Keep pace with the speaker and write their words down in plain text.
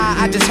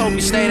I just hope you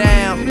stay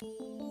down.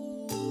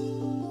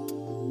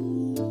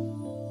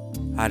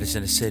 Hottest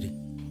in the city.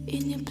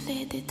 You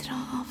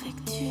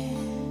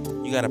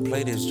gotta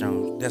play this,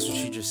 Jones. That's what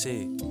she just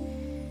said.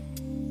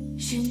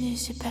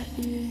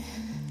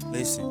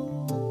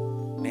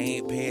 Listen, they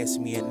ain't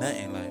passing me or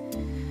nothing, like.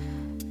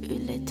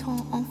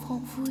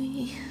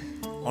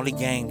 Only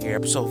gang here,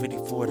 episode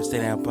 54 of the Stay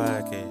Down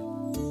Podcast.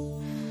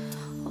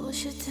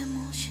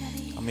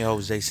 I'm your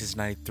host,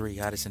 J693,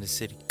 hottest in the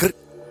city. Good.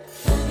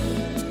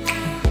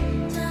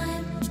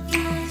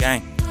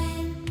 Gang.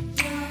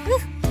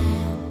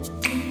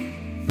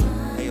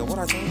 Hey, yo, what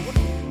I told you?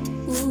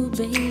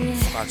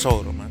 I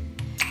told him, man.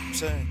 I'm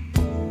saying,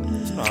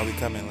 you know how we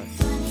come in like.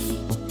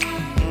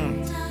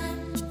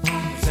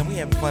 I'm saying, we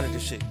having fun at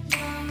this shit.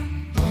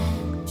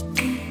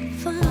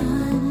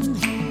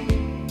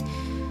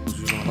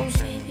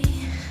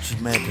 She's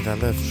mad that I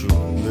left you.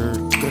 You're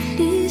good.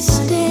 Please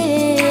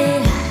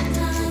stay.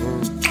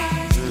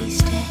 Please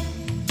stay.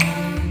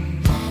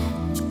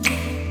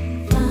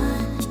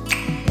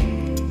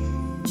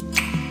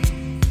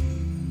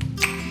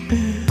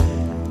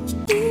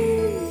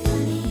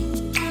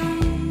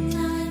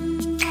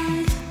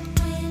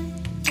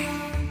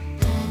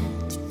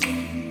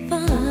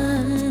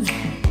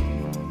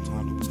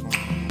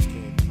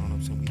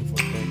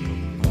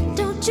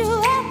 Don't you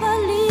ever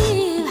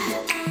leave.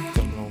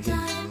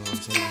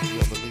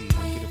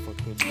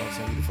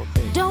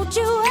 Don't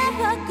you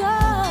ever go.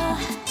 I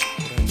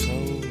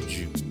told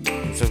you.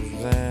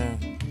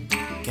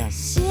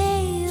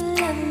 Say you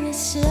love me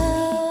so. You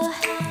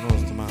know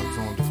it's the mouth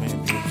on the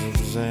family. You know what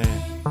I'm saying?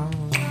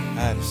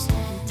 Hottest.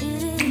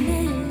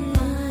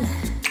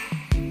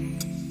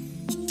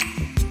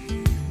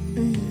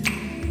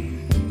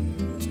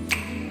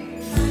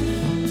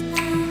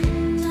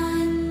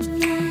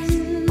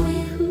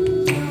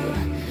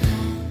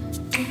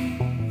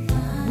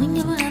 When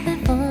you're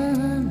having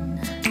fun,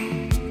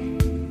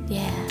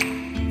 yeah.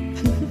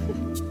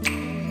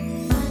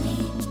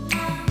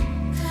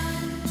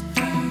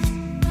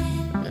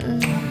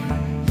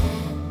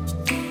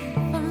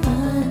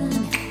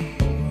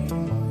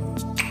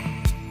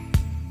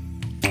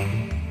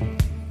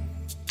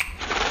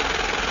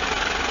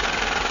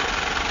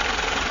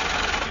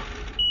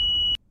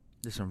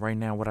 Listen, right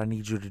now, what I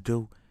need you to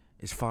do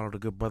is follow the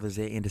good brothers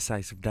at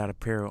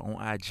indecisive.apparel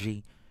on IG. You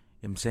know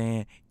what I'm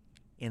saying?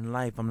 In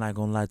life, I'm not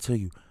going to lie to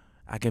you.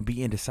 I can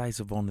be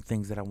indecisive on the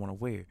things that I want to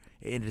wear.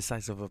 At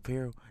Indecisive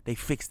Apparel, they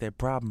fix that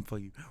problem for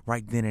you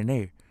right then and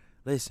there.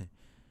 Listen,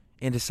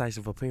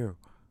 Indecisive Apparel,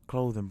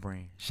 clothing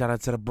brand. Shout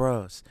out to the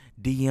bros.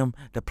 DM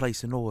the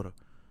place in order. You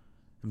know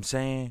what I'm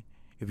saying?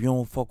 If you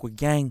don't fuck with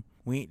gang,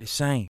 we ain't the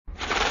same.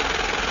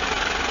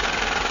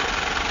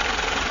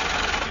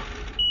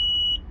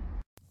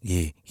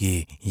 Yeah.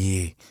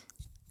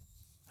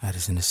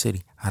 Hottest in the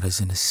city.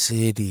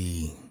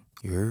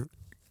 You heard?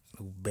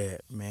 No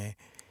bad, man.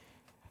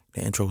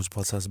 The intro was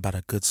supposed to us about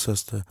a good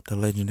sister, the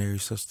legendary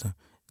sister,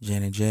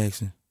 Janet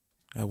Jackson.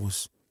 That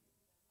was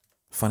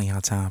funny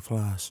how time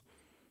flies.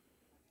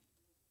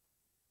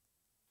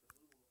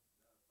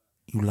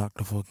 You locked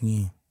the fuck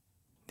in.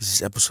 This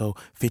is episode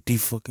 50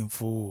 fucking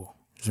 4. You know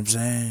what I'm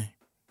saying?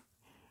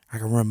 I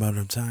can remember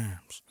them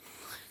times.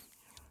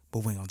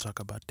 But we ain't gonna talk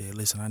about that.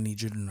 Listen, I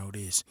need you to know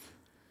this.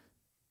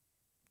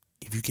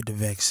 If you get the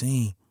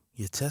vaccine,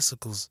 your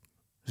testicles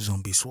is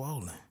gonna be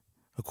swollen.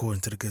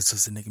 According to the good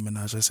sister Nicki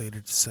Minaj, I say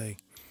that to say.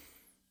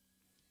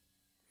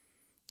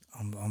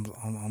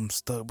 I'm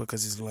stuck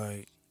because it's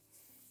like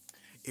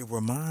it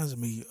reminds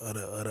me of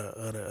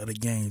the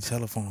game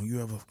Telephone.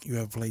 You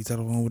ever play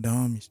Telephone with the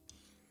homies?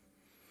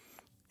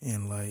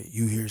 And like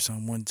you hear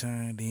something one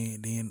time,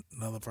 then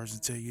another person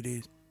tell you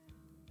this,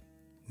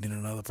 then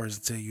another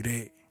person tell you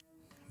that.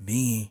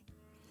 Then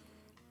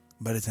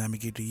by the time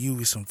it get to you,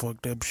 it's some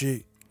fucked up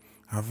shit.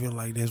 I feel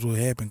like that's what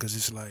happened because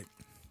it's like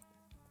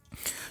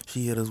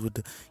she hit us with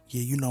the,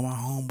 yeah, you know, my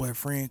homeboy,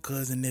 friend,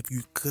 cousin,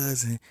 nephew,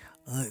 cousin,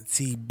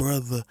 auntie,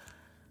 brother,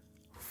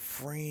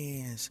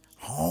 friends,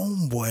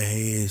 homeboy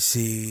had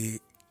said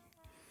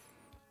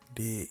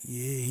that,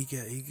 yeah, he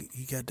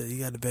got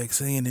the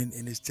vaccine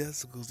and his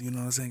testicles, you know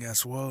what I'm saying, got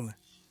swollen.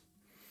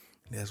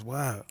 That's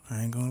wild.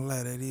 I ain't gonna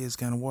lie, that is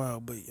kind of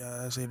wild, but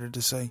I say that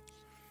to say,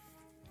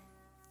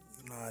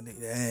 you know,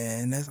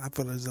 and that's, I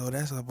feel as though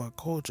that's our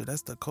culture.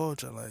 That's the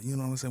culture, like, you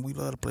know what I'm saying. We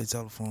love to play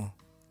telephone.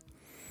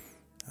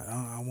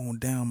 I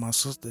won't down my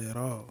sister at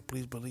all.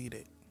 Please believe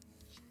that.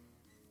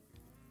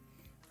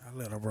 I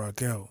let her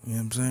rock out. You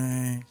know what I'm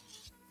saying?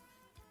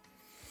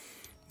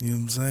 You know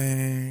what I'm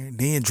saying?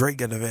 Then Drake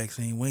got the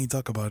vaccine. We ain't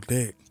talk about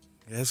that.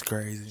 That's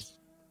crazy.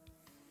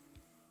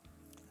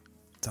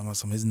 Talking about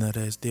some his nut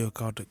ass still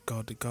caught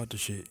the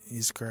shit.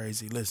 It's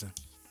crazy. Listen.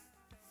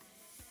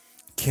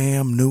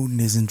 Cam Newton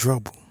is in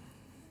trouble.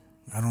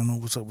 I don't know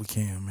what's up with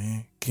Cam,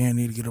 man. Cam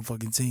need to get a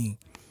fucking team.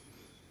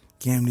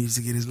 Cam needs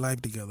to get his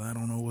life together. I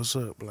don't know what's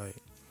up. Like,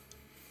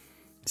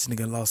 this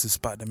nigga lost his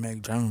spot to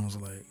Mac Jones.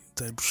 Like,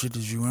 type of shit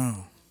is you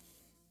on?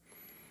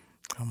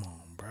 Come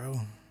on, bro. You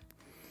know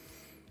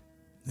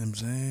what I'm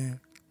saying?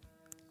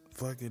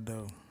 Fuck it,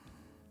 though.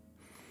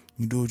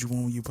 You do what you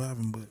want when you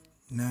popping, but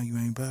now you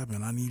ain't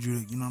popping. I need you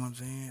to, you know what I'm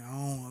saying? I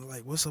don't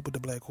like what's up with the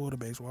black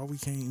quarterbacks? Why we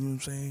can't, you know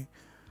what I'm saying?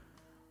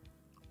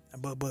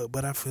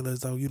 But I feel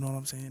as though, you know what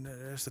I'm saying,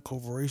 that's the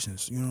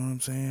corporations, you know what I'm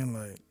saying?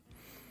 Like,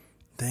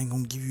 they ain't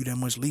gonna give you that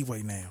much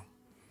leeway now.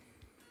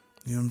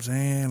 You know what I'm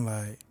saying?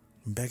 Like,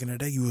 back in the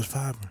day you was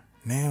popping.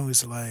 Now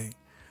it's like,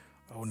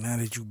 oh, now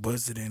that you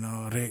busted and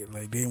all that,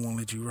 like, they won't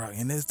let you rock.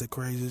 And that's the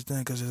craziest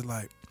thing, because it's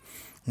like,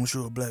 once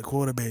you're a black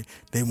quarterback,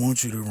 they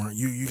want you to run.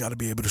 You got to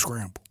be able to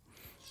scramble.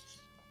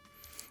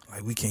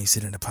 Like, we can't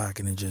sit in the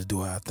pocket and just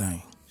do our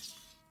thing.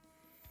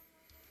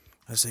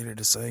 I say that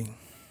to say,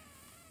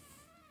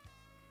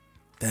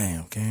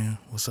 damn, Cam,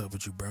 what's up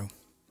with you, bro?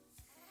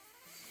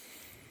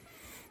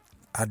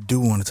 I do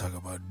want to talk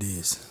about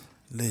this.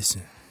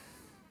 Listen,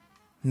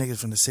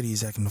 niggas from the city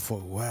is acting the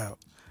fuck wild.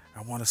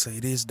 I want to say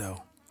this,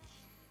 though.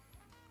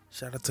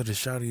 Shout out to the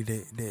shawty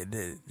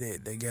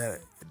that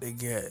they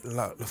got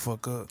locked the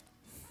fuck up.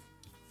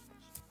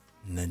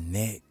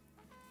 Nanette,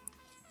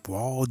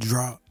 ball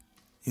drop.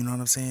 You know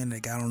what I'm saying? They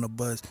got on the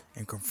bus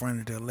and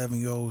confronted the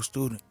 11-year-old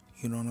student.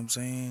 You know what I'm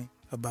saying?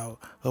 About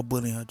her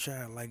bullying her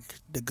child. Like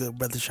the good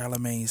brother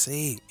Charlamagne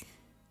said,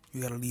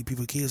 you gotta leave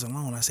people's kids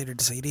alone. I said it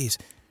to say this.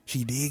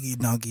 She did get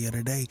donkey of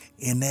the day,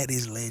 and that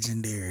is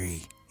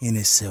legendary in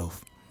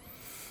itself.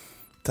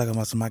 Talking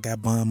about some I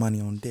got bond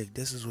money on deck.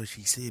 This is what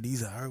she said.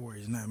 These are her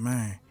words, not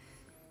mine.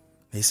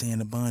 They saying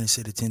the bond is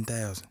set at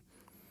 $10,000.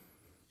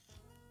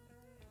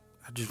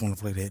 I just want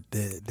to play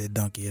that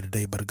donkey of the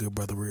day by the good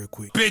brother real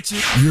quick.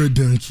 Bitches. You're a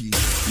donkey.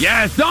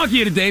 Yes,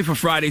 donkey of the day for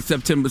Friday,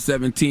 September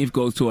 17th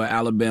goes to an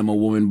Alabama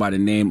woman by the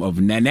name of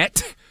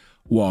Nanette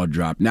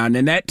Waldrop. Now,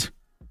 Nanette,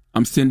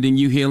 I'm sending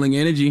you healing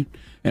energy,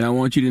 and I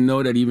want you to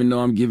know that even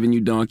though I'm giving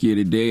you donkey of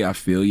the day, I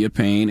feel your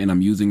pain, and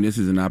I'm using this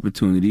as an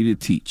opportunity to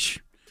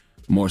teach.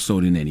 More so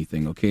than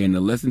anything, okay? And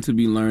the lesson to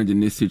be learned in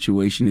this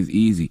situation is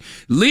easy.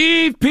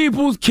 Leave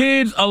people's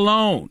kids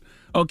alone.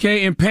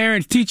 Okay, and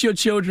parents, teach your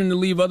children to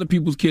leave other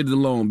people's kids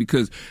alone,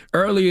 because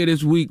earlier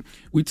this week,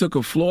 we took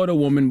a Florida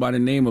woman by the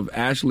name of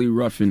Ashley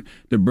Ruffin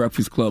to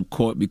Breakfast Club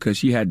court because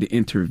she had to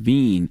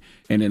intervene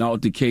in an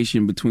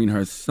altercation between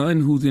her son,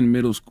 who's in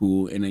middle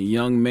school, and a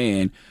young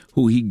man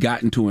who he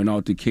got into an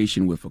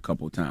altercation with a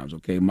couple of times,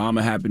 okay?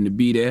 Mama happened to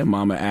be there.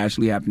 Mama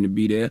Ashley happened to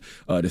be there.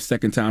 The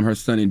second time her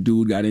son and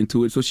dude got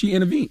into it, so she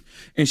intervened.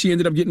 And she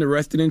ended up getting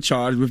arrested and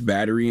charged with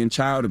battery and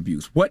child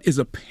abuse. What is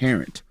a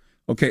parent,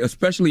 okay,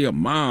 especially a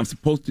mom,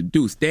 supposed to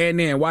do? Stand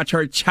there and watch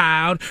her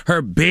child,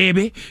 her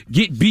baby,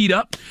 get beat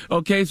up?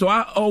 Okay, so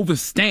I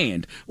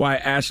understand why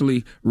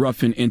Ashley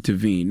Ruffin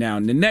intervened. Now,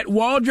 Nanette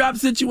Waldrop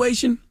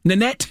situation,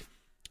 Nanette,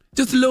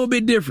 just a little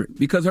bit different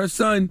because her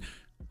son,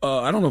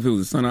 I don't know if it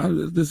was a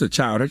son, this is a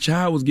child. Her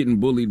child was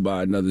getting bullied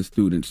by another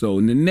student. So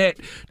Nanette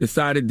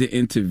decided to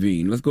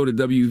intervene. Let's go to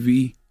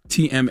WVTM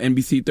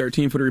NBC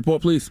 13 for the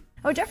report, please.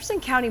 A Jefferson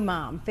County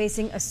mom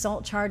facing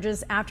assault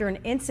charges after an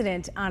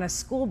incident on a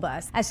school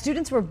bus as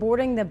students were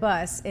boarding the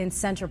bus in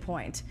Center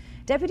Point.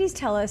 Deputies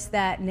tell us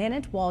that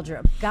Nanette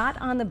Waldrop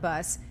got on the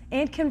bus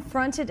and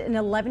confronted an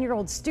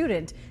 11-year-old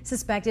student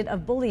suspected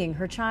of bullying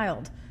her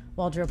child.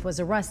 Waldrop was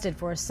arrested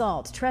for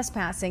assault,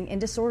 trespassing, and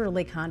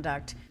disorderly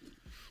conduct.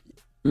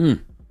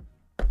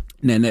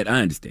 Nanette,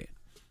 I understand.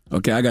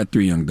 Okay, I got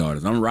 3 young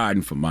daughters. I'm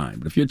riding for mine.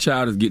 But if your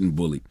child is getting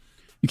bullied,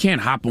 you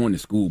can't hop on the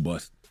school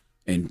bus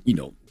and,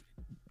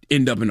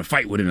 end up in a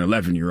fight with an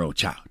 11-year-old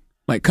child.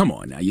 Like, come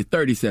on now. You're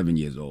 37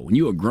 years old. When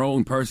you're a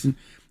grown person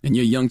and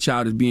your young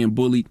child is being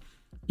bullied,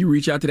 you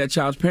reach out to that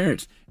child's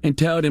parents and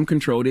tell them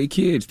control their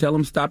kids. Tell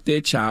them stop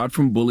their child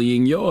from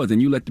bullying yours.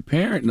 And you let the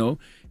parent know,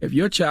 if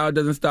your child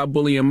doesn't stop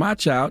bullying my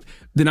child,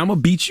 then I'm going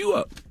to beat you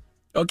up.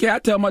 Okay, I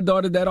tell my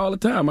daughter that all the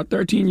time. My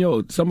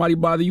 13-year-old, somebody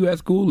bother you at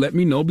school, let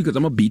me know because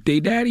I'm going to beat their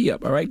daddy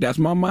up, all right? That's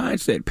my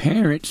mindset.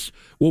 Parents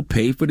will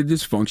pay for the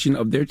dysfunction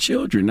of their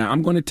children. Now,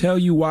 I'm going to tell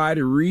you why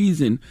the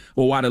reason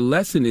or why the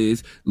lesson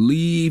is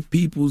leave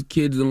people's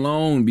kids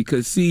alone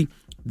because, see,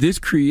 this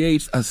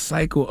creates a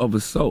cycle of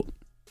assault.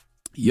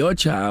 Your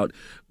child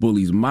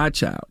bullies my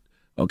child.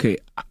 Okay,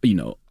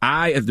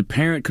 I, as the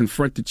parent,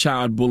 confront the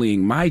child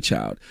bullying my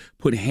child,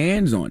 put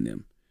hands on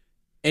them,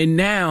 and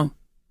now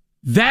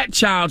that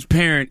child's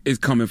parent is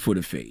coming for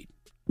the fade.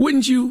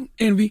 Wouldn't you,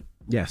 Envy?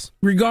 Yes.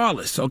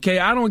 Regardless, okay?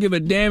 I don't give a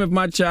damn if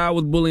my child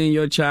was bullying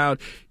your child.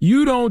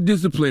 You don't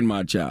discipline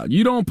my child.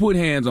 You don't put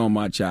hands on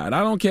my child.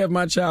 I don't care if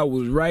my child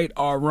was right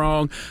or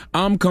wrong.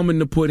 I'm coming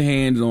to put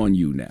hands on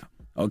you now.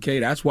 Okay?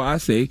 That's why I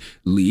say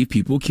leave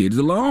kids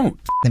alone.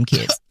 Them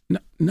kids.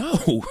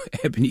 No,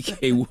 Ebony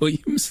K.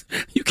 Williams,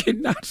 you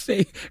cannot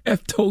say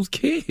F those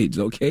kids,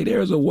 okay?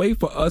 There is a way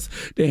for us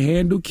to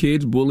handle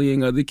kids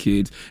bullying other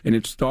kids, and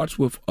it starts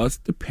with us,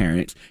 the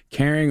parents,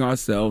 carrying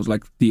ourselves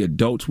like the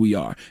adults we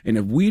are. And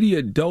if we, the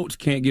adults,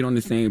 can't get on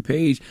the same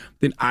page,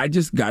 then I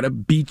just got to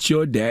beat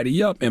your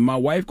daddy up, and my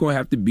wife going to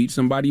have to beat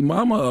somebody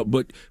mama up.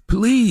 But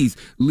please,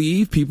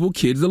 leave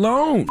kids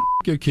alone.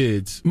 Your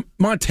kids.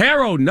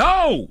 Montero,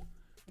 no!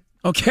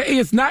 Okay,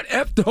 it's not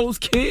F those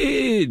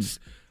kids.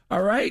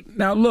 All right?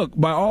 Now, look,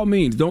 by all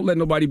means, don't let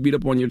nobody beat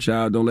up on your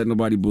child. Don't let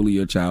nobody bully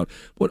your child.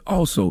 But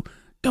also,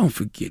 don't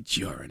forget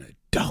you're an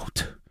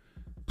adult.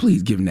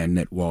 Please give him that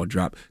net wall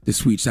drop. The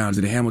sweet sounds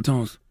of the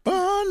Hamiltons.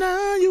 Oh,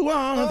 now you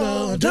are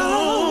the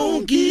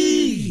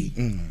donkey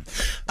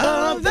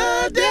of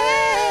the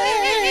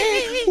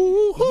day.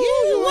 Ooh,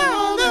 you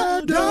are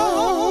the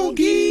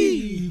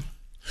donkey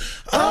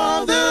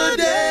of the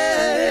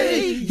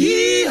day.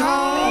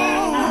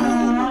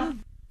 Yee-haw.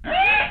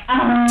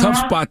 Tough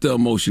spot to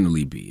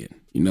emotionally be in.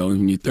 You know,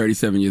 when you're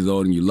 37 years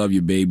old and you love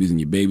your babies and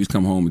your babies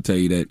come home and tell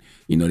you that,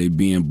 you know, they're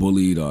being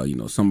bullied or, you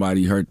know,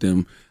 somebody hurt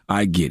them.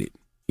 I get it.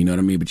 You know what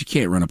I mean? But you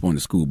can't run up on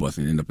the school bus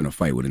and end up in a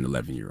fight with an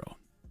 11-year-old.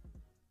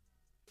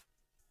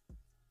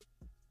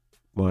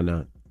 Why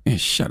not? And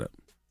shut up.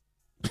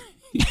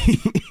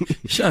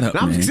 Shut up,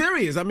 I'm man.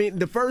 serious. I mean,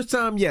 the first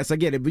time, yes, I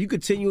get it. But you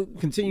continue.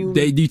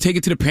 You take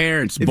it to the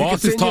parents.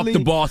 Bosses talk to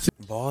bosses.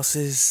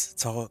 Bosses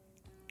talk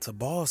to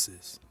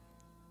bosses.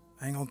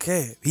 I ain't gonna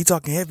care. He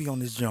talking heavy on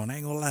this joint. I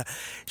ain't gonna lie.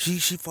 She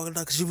fucked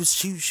up because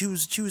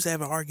she was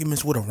having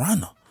arguments with a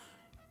runner.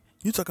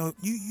 You talking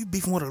you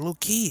beefing with a little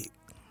kid.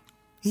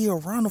 He a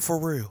runner for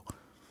real.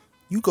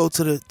 You go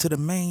to the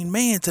main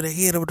man, to the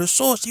head of the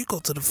source. You go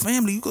to the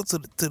family. You go to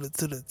the you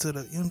know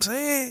what I'm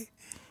saying?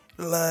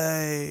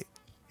 Like,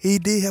 he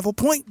did have a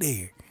point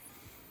there,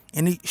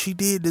 and she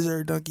did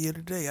deserve Donkey of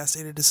the Day. I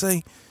said it to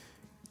say.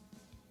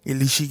 At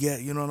least she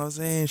got, you know what I'm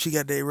saying? She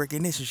got that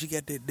recognition. She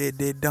got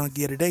that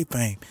Donkey of the Day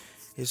fame.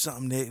 It's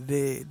something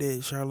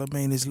that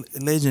Charlamagne is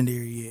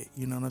legendary at.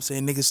 You know what I'm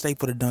saying? Niggas stay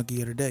for the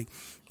Donkey of the Day.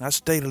 I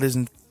stay to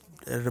listen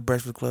at the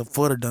Breakfast Club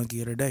for the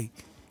Donkey of the Day.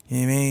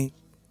 You know what I mean?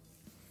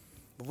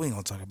 But we ain't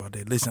gonna talk about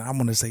that. Listen, I'm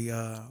gonna say,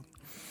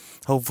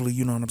 hopefully,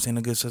 you know what I'm saying,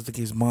 the good sister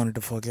gets monitored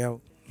the fuck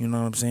out. You know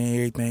what I'm saying?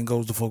 Everything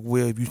goes the fuck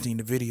well. If you seen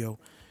the video,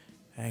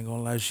 I ain't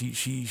gonna lie, she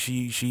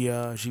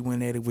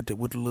went at it with the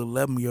little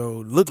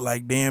 11-year-old. Looked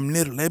like damn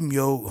little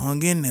 11-year-old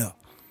hung in there.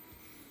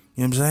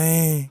 You know what I'm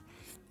saying?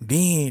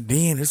 Then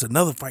there's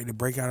another fight to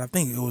break out. I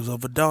think it was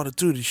of a daughter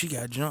too that she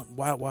got jumped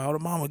while the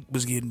mama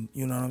was getting,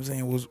 you know what I'm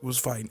saying, was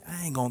fighting.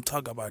 I ain't gonna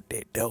talk about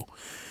that though.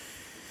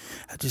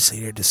 I just say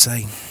that to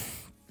say,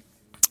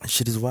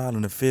 shit is wild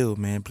in the field,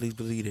 man. Please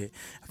believe that.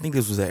 I think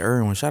this was at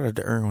Irwin. Shout out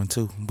to Irwin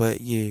too.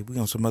 But yeah, we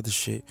on some other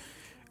shit.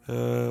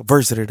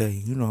 Verse of the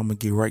day. You know I'm gonna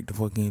get right the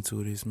fuck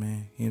into this, man. You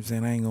know what I'm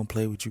saying? I ain't gonna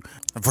play with you.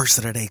 Verse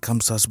of the day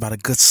comes to us by a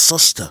good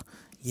sister.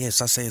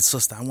 Yes, I said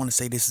sister. I want to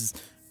say this is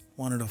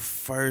one of the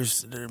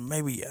first,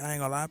 maybe, I ain't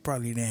gonna lie, I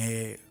probably didn't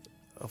had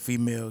a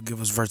female give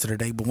us verse of the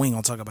day, but we ain't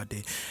gonna talk about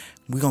that.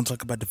 We gonna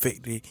talk about the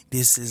fact that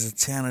this is a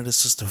talented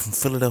sister from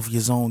Philadelphia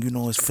zone. You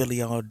know it's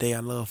Philly all day. I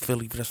love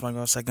Philly. That's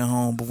my second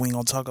home, but we ain't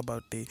gonna talk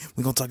about that.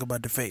 We gonna talk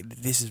about the fact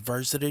that this is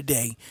verse of the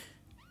day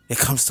that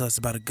comes to us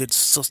about a good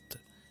sister.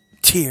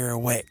 Tierra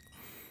whack.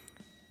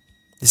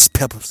 This is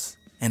peppers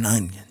and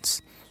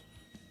onions.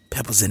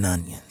 Peppers and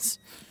onions.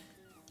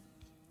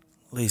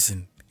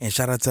 Listen, and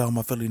shout out to all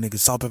my Philly niggas.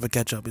 Salt, pepper,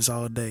 ketchup. It's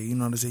all day. You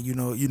know what I'm saying? You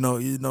know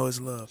it's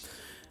love.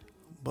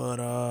 But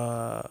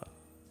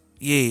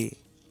yeah.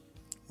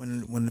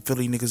 When the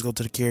Philly niggas go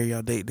to the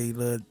carryout, they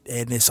love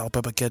adding this salt,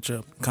 pepper,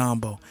 ketchup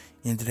combo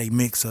into they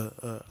mix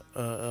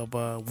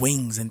of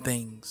wings and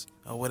things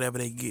or whatever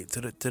they get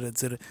to the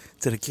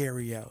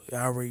carryout. I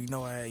already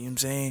know how, you know what I'm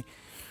saying?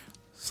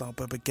 Salt,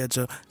 pepper,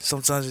 ketchup.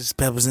 Sometimes it's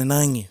peppers and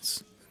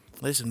onions.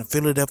 Listen, the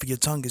Philadelphia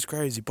tongue is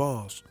crazy,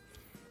 pause.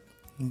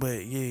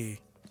 But yeah,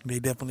 they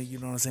definitely, you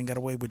know what I'm saying, got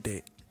away with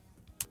that.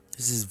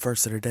 This is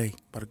verse of the day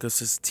by the good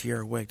sister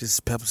Tierra Wack. This is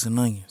peppers and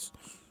onions.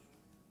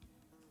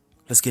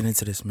 Let's get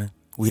into this, man.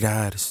 We the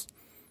hottest.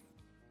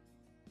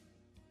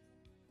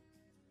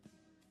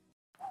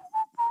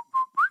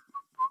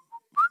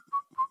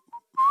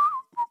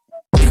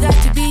 You got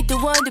to be the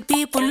one the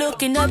people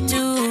looking up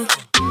to.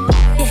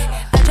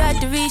 Yeah, I tried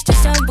to reach the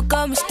sun, but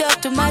got me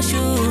stuck to my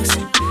shoes.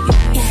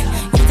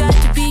 Yeah, you got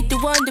to be the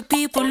one the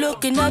people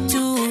looking up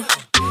to.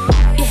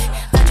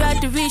 Yeah, I tried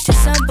to reach the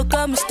sun, but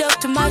got me stuck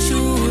to my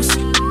shoes.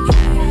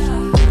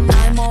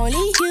 I'm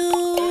only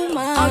human.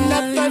 I'm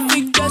not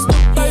perfect, just a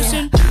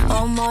person.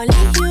 I'm only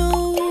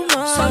human.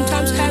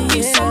 Sometimes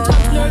happy,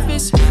 sometimes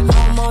nervous.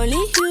 I'm only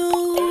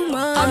human.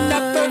 I'm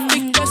not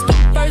perfect, just a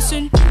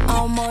person.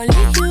 I'm only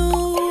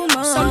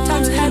human.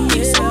 Sometimes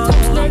happy,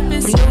 sometimes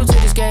nervous. I'm new to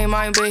this game,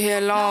 I ain't been here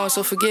long,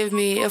 so forgive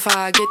me if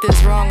I get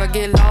this wrong. I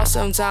get lost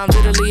sometimes,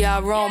 literally I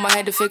roam. I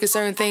had to figure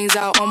certain things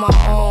out on my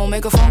own.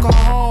 Make a phone call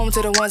home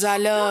to the ones I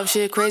love.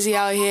 Shit crazy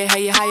out here,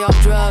 hey, you high off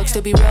drugs.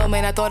 To be real,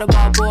 man, I thought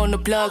about pulling the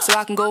plug so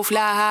I can go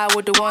fly high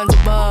with the ones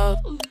above.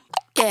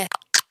 Yeah,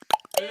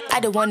 I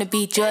don't wanna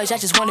be judged, I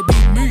just wanna be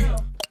me.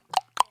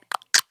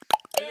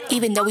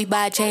 Even though we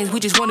buy chains, we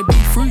just wanna be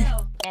free.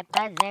 I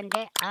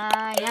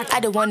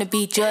don't wanna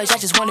be judged, I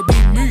just wanna be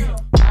me.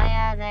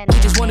 We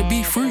just wanna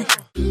be free.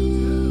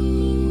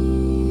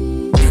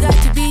 You got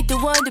to be the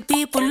one the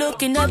people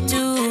looking up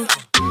to.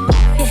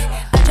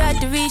 Yeah, I tried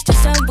to reach the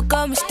sun, but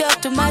got me stuck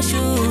to my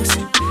shoes.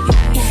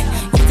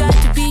 Yeah, you got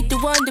to be the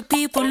one the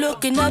people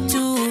looking up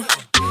to.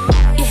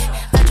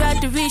 Yeah, I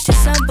tried to reach the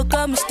sun, but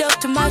got me stuck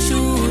to my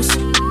shoes.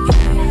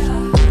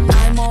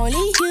 I'm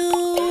only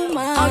human.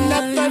 I'm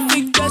not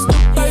perfect, just a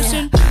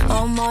person.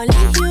 I'm only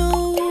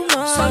human.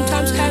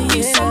 Sometimes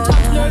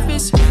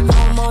nervous.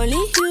 I'm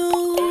only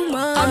human.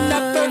 I'm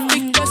not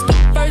perfect, just a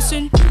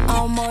person.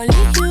 I'm only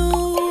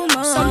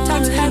human.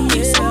 Sometimes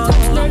happy,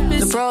 sometimes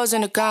nervous. The pros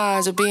and the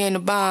cons of being a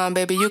bomb,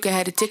 baby. You can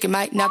have the ticket,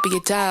 might not be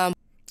your time.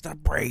 Stop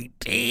right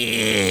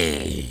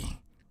there.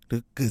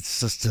 The good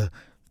sister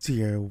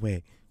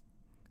Tierra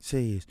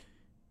says,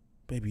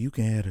 baby, you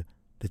can have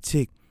the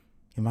tick.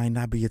 It might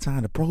not be your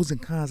time. The pros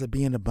and cons of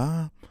being a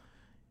bomb.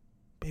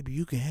 Baby,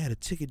 you can have the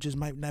ticket, just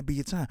might not be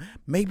your time.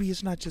 Maybe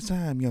it's not your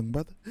time, young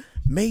brother.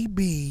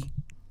 Maybe, you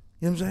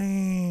know what I'm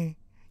saying?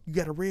 You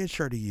got a red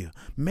shirt a year.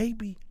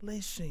 Maybe,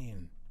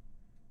 listen.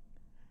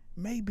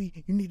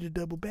 Maybe you need to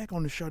double back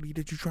on the shorty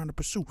that you're trying to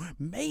pursue.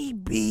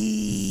 Maybe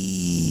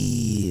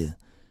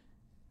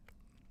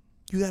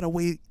you gotta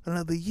wait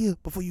another year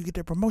before you get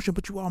that promotion,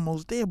 but you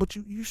almost there. But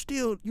you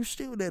still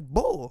that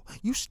bull.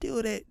 You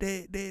still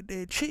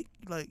that chick.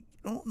 Like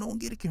don't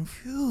get it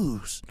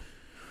confused. You know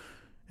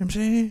what I'm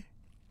saying?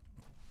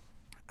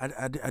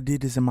 I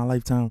did this in my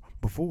lifetime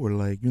before.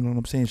 Like, you know what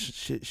I'm saying?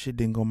 Shit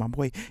didn't go my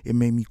way. It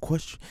made me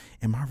question: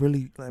 Am I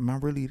really them? Am I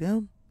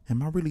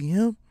really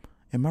him?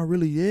 Am I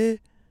really there?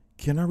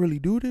 Can I really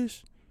do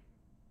this?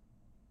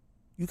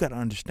 You gotta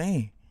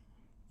understand.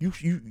 You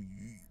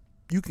can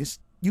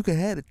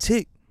have a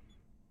tick.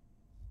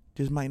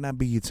 Just might not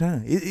be your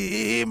time.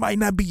 It might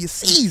not be your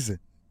season.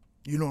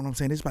 You know what I'm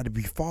saying? It's about to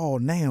be fall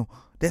now.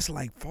 That's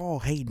like fall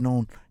hating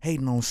on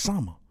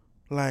summer.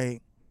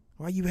 Like,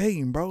 why you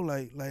hating, bro?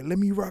 Like let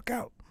me rock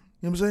out.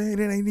 You know what I'm saying?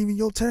 It ain't even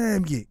your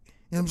time yet.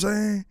 You know what I'm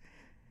saying?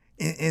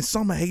 And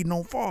summer hating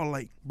on fall.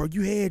 Like, bro,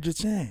 you had your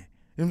time.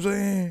 You know what I'm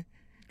saying?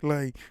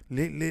 Like,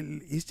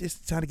 it's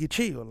just time to get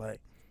chill.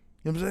 Like,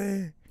 you know what I'm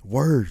saying?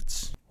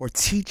 Words or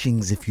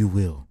teachings, if you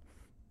will,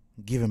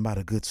 given by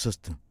the good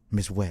sister,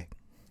 Miss Wack.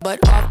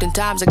 But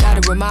oftentimes I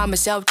gotta remind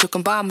myself to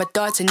combine my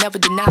thoughts and never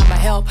deny my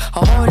help.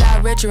 A whole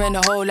lot richer and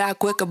a whole lot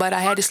quicker, but I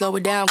had to slow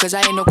it down cause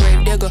I ain't no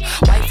grave digger.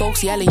 White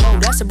folks yelling, yo,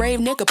 that's a brave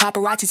nigga.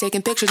 Paparazzi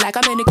taking pictures like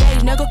I'm in a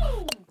cage, nigga.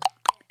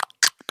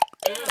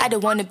 I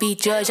don't wanna be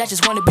judged, I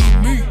just wanna be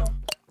me.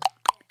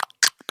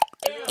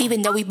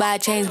 Even though we buy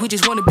chains, we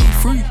just wanna be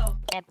free.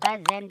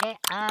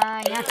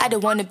 I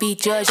don't wanna be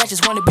judged, I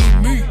just wanna be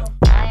me.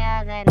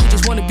 We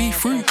just wanna be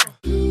free.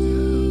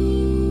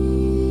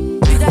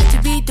 You got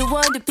to be the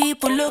one that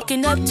people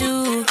looking up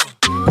to.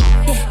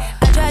 Yeah,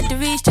 I tried to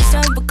reach the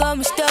sun, but got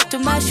me stuck to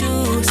my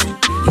shoes.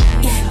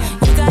 Yeah,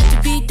 you got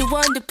to be the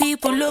one that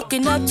people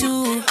looking up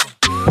to.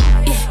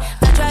 Yeah,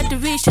 I tried to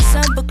reach the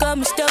sun, but got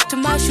me stuck to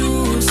my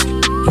shoes.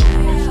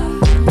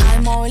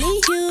 I'm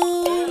only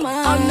human.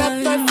 I'm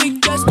not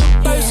perfect, just a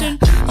person.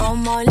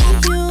 I'm only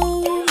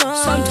human.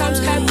 Sometimes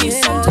happy,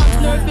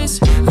 sometimes nervous.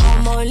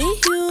 I'm only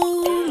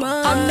human.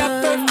 I'm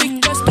not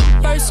perfect, just a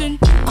person.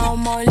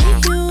 I'm only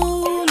human.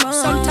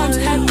 Sometimes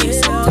happy,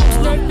 sometimes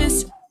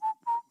nervous.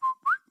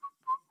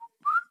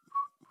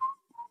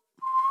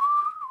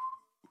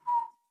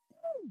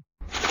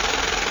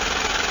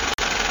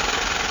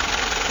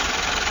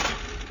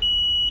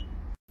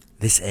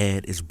 This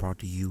ad is brought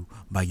to you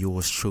by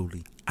yours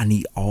truly. I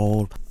need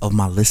all of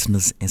my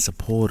listeners and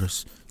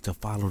supporters to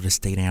follow the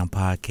Stay Down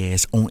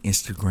Podcast on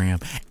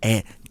Instagram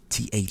at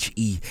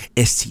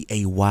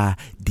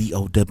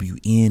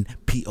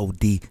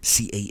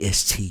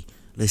TheStayDownPodcast.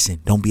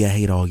 Listen, don't be a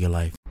hater all your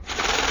life.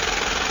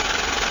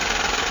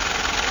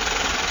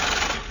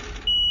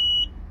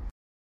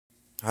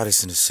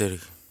 Hottest in the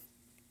city.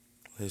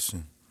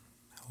 Listen,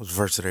 that was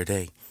verse of the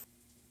day.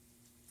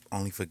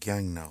 Only for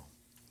gang now.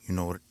 You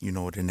know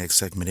what the next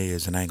segment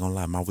is, and I ain't gonna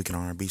lie, my weekend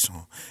R&B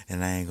song,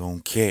 and I ain't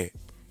gonna care.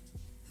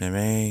 You know what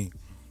I mean?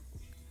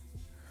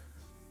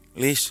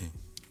 Listen.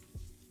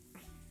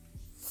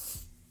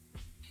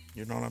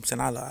 You know what I'm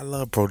saying? I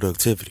love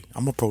productivity.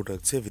 I'm a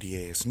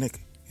productivity ass nigga.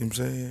 You know what I'm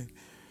saying?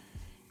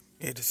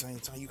 At the same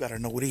time, you gotta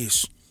know what it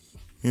is.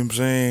 You know what I'm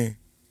saying?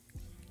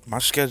 My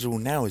schedule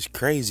now is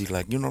crazy.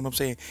 Like, you know what I'm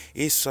saying?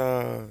 It's, you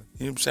know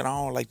what I'm saying? I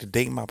don't like to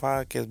date my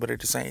podcast, but at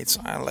the same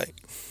time, like,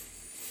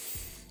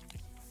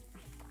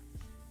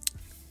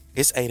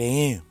 it's 8 a.m.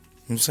 You know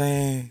what I'm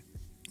saying?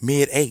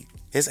 Mid-8.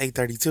 It's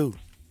 8:32. You know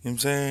what I'm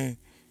saying?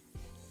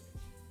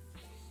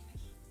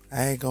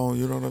 I ain't gonna,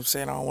 you know what I'm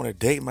saying? I don't want to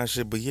date my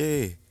shit, but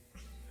yeah.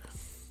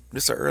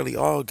 This a early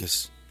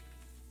August.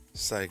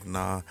 It's like,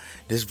 nah,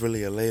 this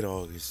really a late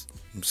August. You know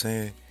what I'm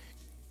saying?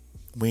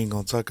 We ain't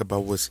gonna talk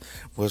about what's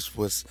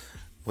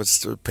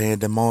the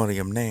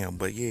pandemonium now,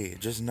 but yeah,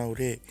 just know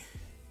that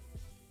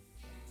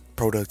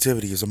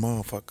productivity is a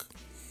motherfucker.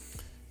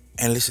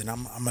 And listen, I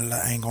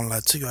ain't gonna lie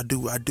to you. I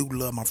do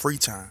love my free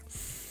time.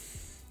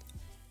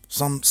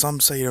 Some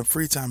say that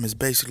free time is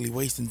basically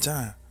wasting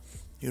time.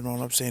 You know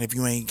what I'm saying? If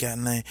you ain't got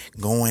nothing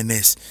going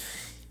that's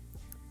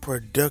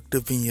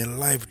productive in your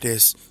life,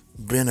 that's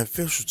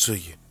beneficial to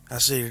you. I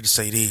say to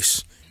say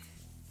this.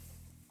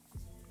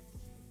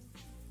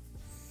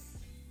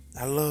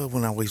 I love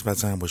when I waste my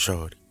time with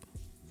shorty.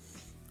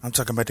 I'm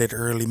talking about that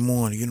early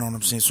morning. You know what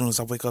I'm saying? As soon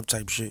as I wake up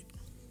type shit.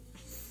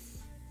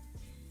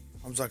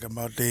 I'm talking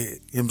about that, you know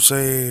what I'm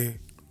saying?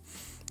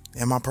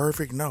 Am I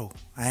perfect? No.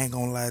 I ain't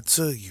gonna lie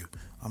to you.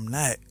 I'm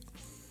not.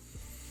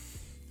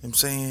 I'm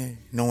saying?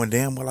 Knowing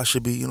damn well I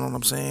should be, you know what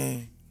I'm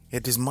saying?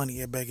 At this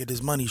money, back at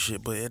this money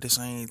shit, but at the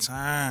same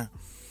time,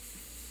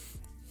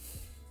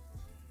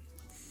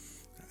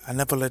 I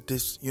never let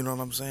this, you know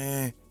what I'm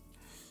saying,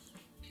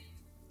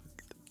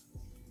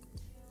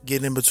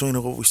 get in between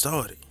of what we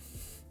started.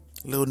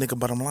 Little nigga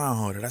bottom line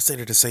hearted. I said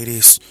it to say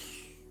this.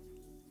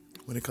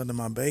 When it come to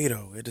my bae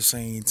though, at the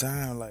same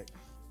time, like,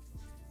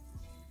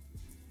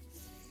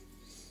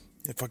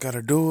 if I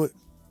gotta do it,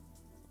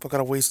 if I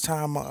gotta waste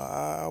time,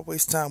 I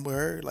waste time with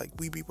her. Like,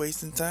 we be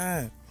wasting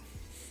time.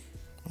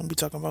 I don't be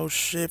talking about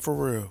shit for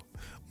real.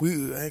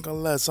 We ain't gonna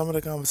lie. Some of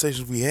the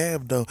conversations we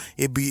have though,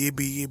 it be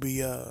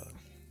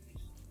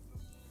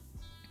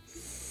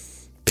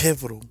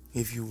pivotal,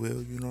 if you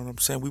will. You know what I'm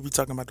saying? We be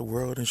talking about the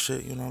world and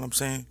shit. You know what I'm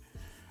saying?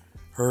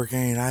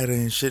 Hurricane Ida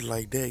and shit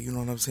like that. You know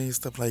what I'm saying?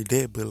 Stuff like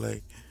that. But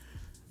like,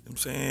 I'm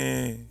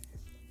saying,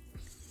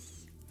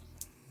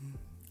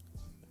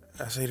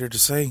 I say that to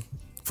say,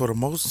 for the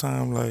most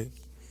time, like,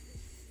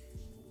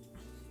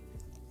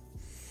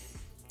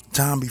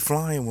 time be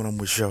flying when I'm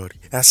with shorty.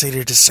 I say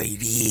that to say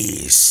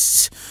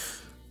this.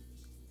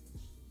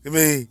 I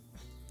mean,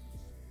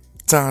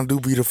 time do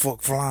be the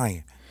fuck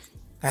flying.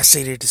 I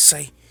say that to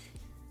say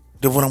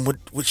that when I'm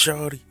with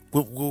shorty,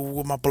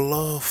 with my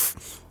beloved,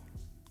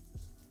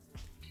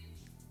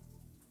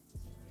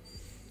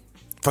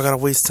 if I gotta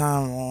waste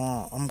time,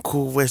 I'm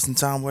cool wasting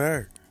time with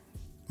her.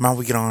 Man,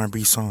 we get an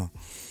R&B song.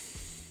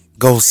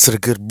 Goes to the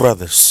good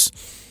brothers.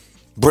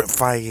 Brent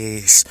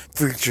Faiyaz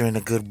featuring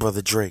the good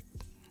brother Drake.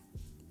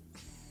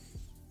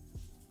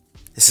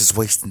 This is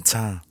wasting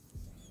time.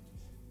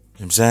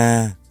 You know what I'm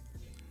saying?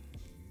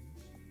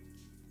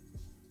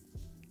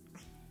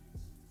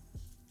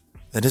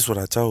 And this is what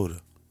I told her.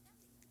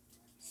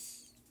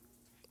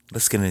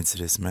 Let's get into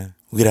this, man.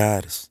 We the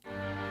hottest.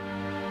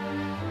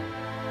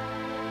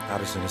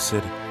 Hottest in the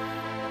city. You know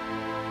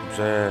what I'm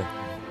saying?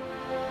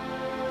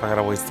 If I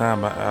gotta waste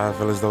time, I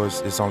feel as though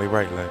it's only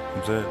right, like, you know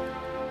what I'm saying?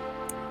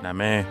 Nah,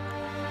 man.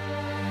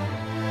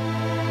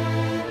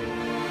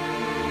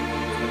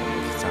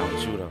 It's time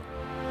with you, though.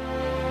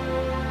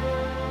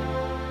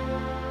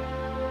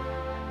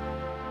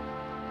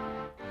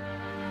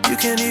 You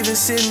can't even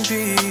sit in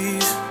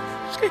peace,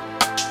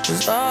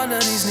 'cause all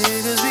of these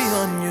niggas be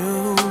on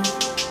you.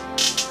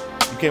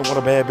 You can't want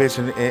a bad bitch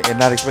and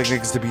not expect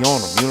niggas to be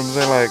on them. You know what I'm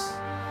saying? Like,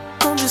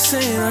 I'm just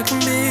saying I can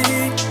be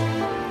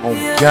on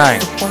gang.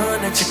 the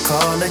one that you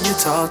call and you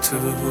talk to,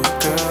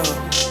 girl.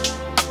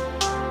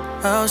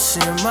 I'll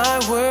share my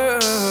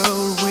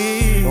world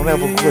with. Don't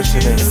ever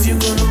question it. If you're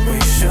gonna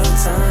waste your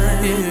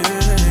time, then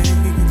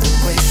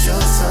waste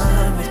your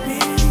time with me.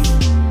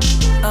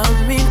 I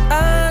mean,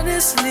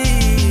 honestly,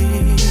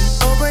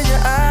 open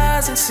your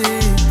eyes and see.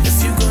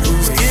 If you're gonna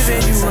waste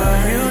giving you what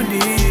you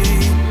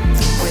need,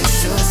 then waste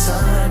your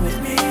time with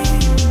me.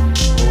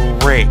 No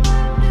rate,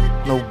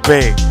 no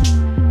bag.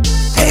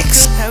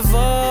 X. Have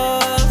all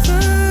the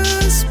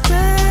space.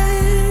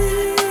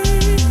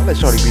 I let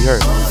shorty be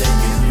hurt. All that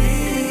you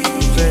need.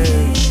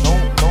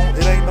 Don't,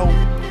 it ain't no.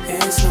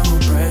 It's no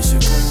pressure,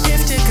 girl.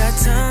 If you got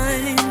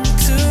time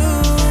to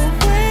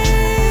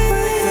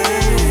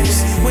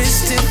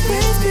waste it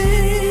with me.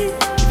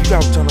 If you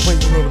got time to wait,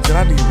 you know what I'm saying? I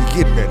need to be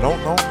getting that.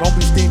 Don't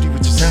be stingy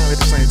with your sound at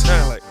the same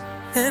time. Like,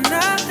 And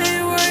I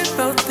ain't worried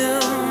about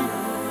them.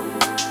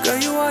 Girl,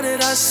 you all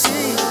that I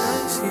see.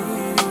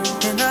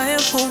 And I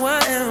am who I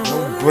am.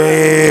 no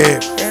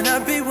bread. And I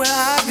be where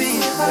I be.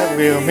 That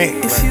real me.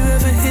 If you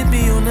ever hit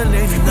me on the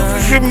late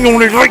night, Hit me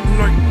on it like.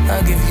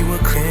 I'll give you a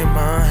clear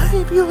mind.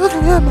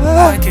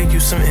 I give you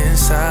some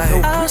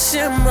insight. I'll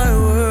share my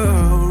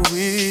world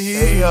with you.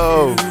 Hey,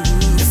 yo.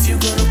 If you're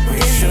gonna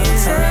waste your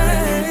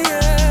time,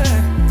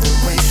 then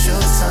waste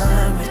your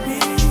time with me.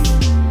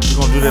 You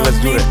gonna do that? Let's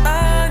do that.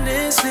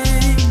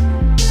 Honestly,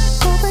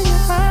 open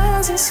your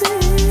eyes and see.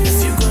 If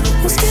you're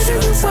gonna waste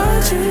your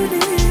time, you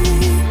need,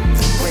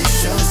 then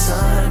waste your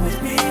time with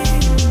me.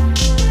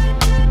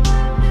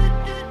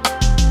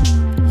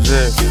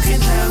 Yeah. You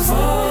can have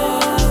all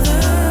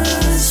the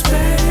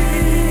space,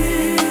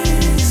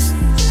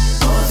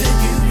 all that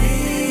you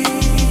need.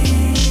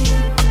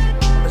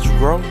 Let you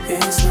grow.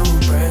 It's no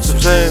pressure.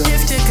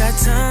 If you got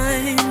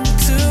time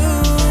to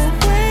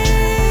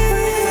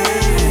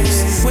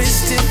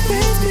waste it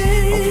with me.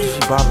 Hopefully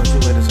she bobbing too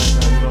at the same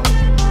time, you know.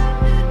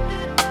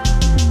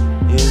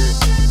 Yeah.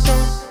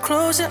 Don't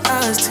close your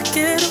eyes to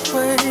get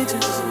away.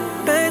 Just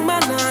bang my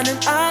line and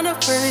I'll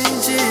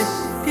arrange it.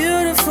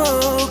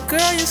 Beautiful,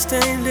 girl, you're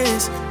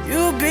stainless.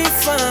 You'll be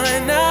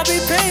fine, I'll be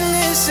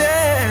painless,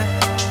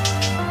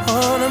 yeah.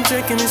 All I'm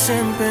drinking is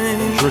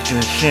champagne. Drinking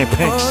and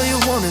champagne. All you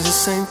want is the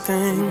same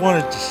thing. You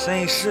wanted the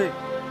same shit. You know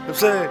what I'm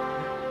saying?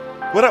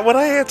 What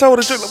I had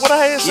told her, what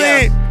I had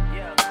said.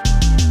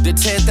 The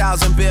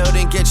 10,000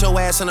 building, get your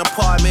ass an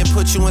apartment,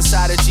 put you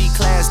inside a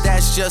G-class,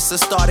 that's just a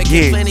start. It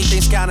Yeah. Plenty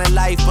things count in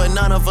life, but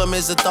none of them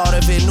is the thought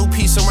of it. New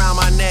piece around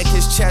my neck,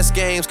 his chest chess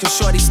games. Cause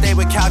shorty stay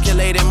with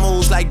calculated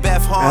moves like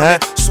Beth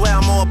Harmon. Swear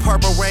I'm more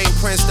Purple Rain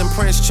Prince than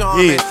Prince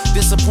Charming.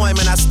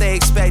 Disappointment I stay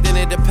expecting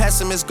it. The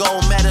pessimist,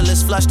 gold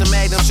medalists flush the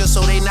magnums just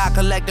so they not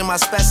collecting my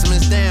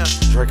specimens. Damn.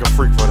 Drake a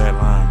freak for that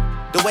line.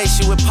 The way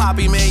she with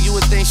Poppy, man, you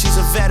would think she's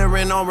a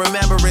veteran on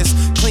remembrance.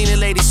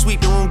 Cleaning lady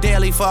sweep the room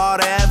daily for all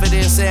the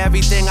evidence of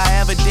everything I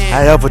ever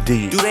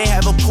did. Do they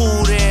have a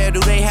pool there? Do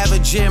they have a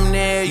gym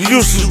there? You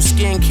used to do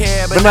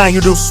skincare, but now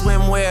you do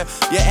swimwear.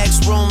 Your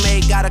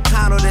ex-roommate got a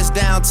condo that's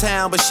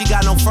downtown, but she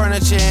got no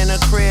furniture in her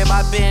crib.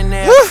 I've been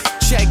there.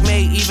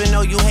 Checkmate, even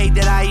though you hate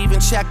that I even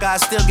check her, I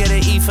still get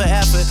an E for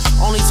effort.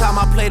 Only time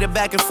I play the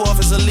back and forth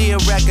is a Leah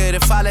record.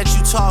 If I let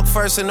you talk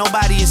first and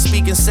nobody is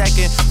speaking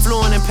second.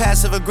 Fluent in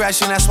passive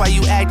aggression, that's why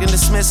you acting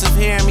dismissive.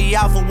 Hearing me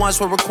out for once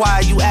will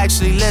require you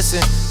actually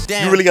listen.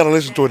 Damn. You really gotta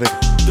listen to it,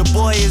 nigga. The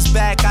boy is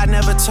back, I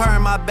never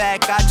turn my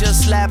back. I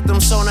just slapped him,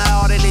 so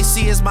now all that they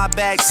see is my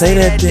back. Say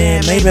that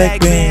damn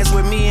Maybach bands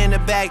with me in the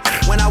back.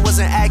 When I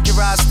wasn't accurate,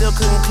 I still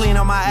couldn't clean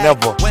on my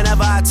act. Never.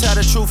 Whenever I tell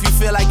the truth, you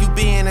feel like you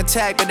being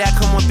attacked, but that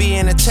come with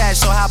being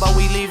attached. So how about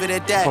we leave it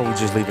at that? How about we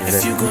just leave it at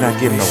that? You're not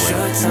getting nowhere.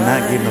 You're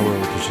not getting nowhere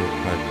with this shit.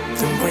 Like,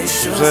 you know what I'm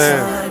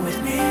saying?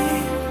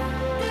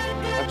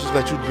 I just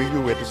let you be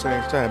you at the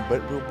same time,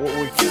 but you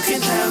can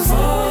have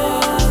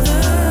all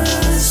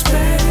the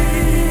space.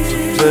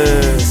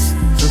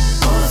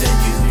 More than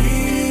you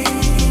need.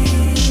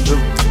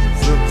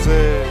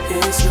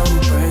 It's no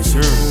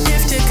pressure.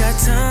 If you got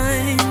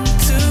time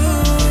to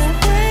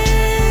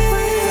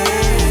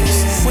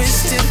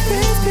waste it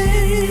with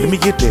me. Let me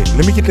get that.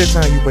 Let me get that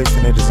time you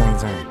wasting at the same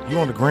time. You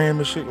on the gram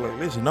and shit, like,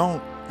 listen, don't, you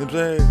know what I'm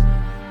saying?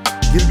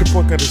 Get it the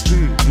fuck understood,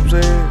 you know what I'm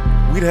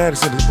saying? We'd had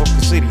this in the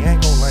fucking city, I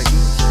ain't gonna like, you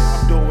know what I'm saying?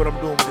 I'm doing what I'm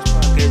doing with this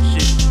podcast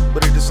shit,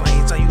 but at the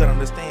same time, you gotta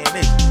understand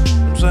this, you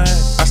know what I'm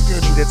saying? I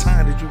still need that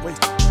time that you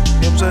wasted,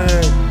 you know what I'm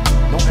saying?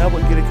 Don't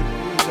ever get it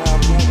confused how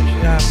I'm doing this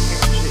shit, how I'm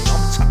carrying shit. I'm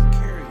the top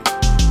carrier, you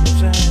know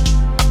what I'm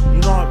saying?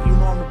 You know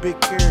I'm the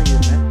big carrier,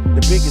 man.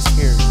 The biggest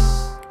carrier.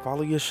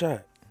 Follow your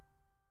shot.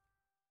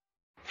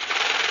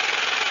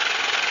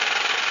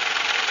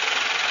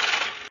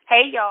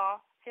 Hey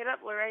y'all, hit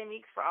up Lorraine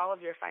Meeks for all of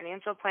your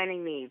financial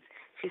planning needs.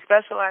 She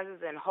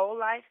specializes in whole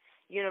life,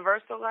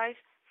 universal life,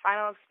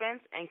 final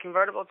expense, and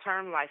convertible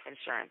term life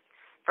insurance.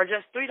 For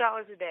just $3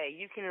 a day,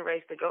 you can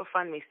erase the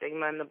GoFundMe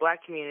stigma in the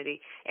Black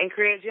community and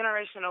create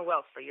generational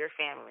wealth for your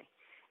family.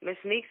 Ms.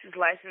 Meeks is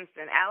licensed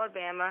in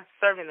Alabama,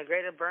 serving the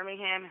greater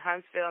Birmingham,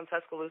 Huntsville, and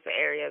Tuscaloosa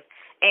areas,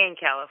 and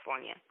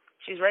California.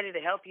 She's ready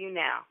to help you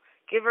now.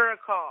 Give her a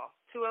call,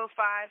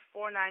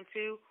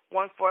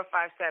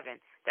 205-492-1457.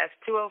 That's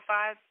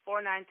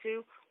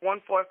 205-492-1457.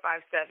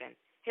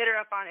 Hit her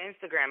up on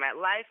Instagram at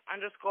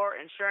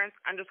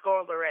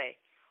life_insurance_Lorraine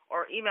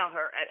or email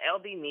her at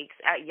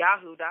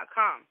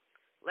ldmeeks@yahoo.com.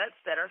 Let's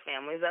set our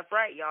families up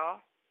right, y'all.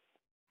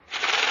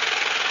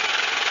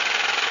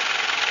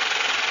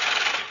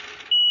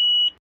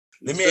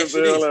 Let me ask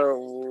you this.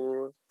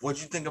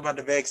 What you think about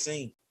the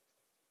vaccine?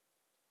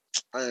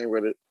 I ain't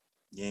with it.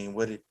 You ain't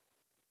with it?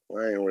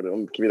 I ain't with it. I'm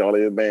going to keep it all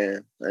in the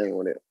band. I ain't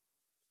with it.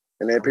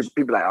 And then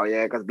people like, oh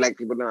yeah, because black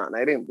people don't.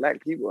 They ain't black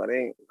people. They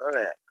ain't none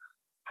of that.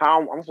 How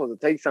I'm supposed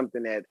to take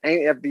something that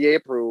ain't FDA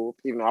approved,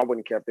 even though I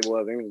wouldn't care if it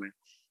was anyway.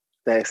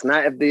 That's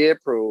not FDA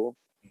approved.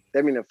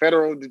 That means the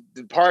federal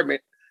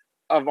department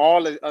of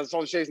all the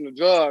association of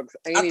drugs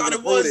ain't even approved. I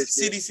thought it was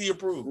CDC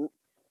approved.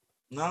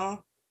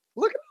 No.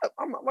 Look it up.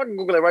 I can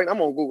Google it right now.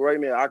 I'm on Google right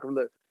now. I can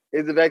look.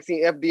 Is the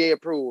vaccine FDA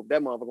approved?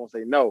 That motherfucker gonna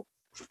say no.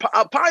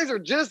 Pfizer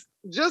just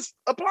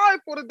applied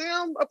for the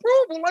damn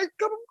approval like a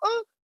couple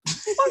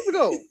months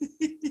ago.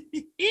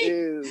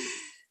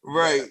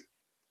 Right.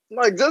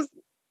 Like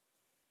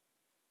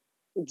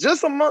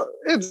just a month.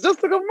 It's just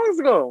a couple months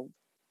ago.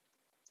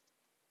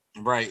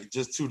 Right.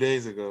 Just 2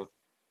 days ago.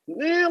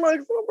 Yeah,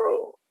 like so,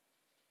 bro.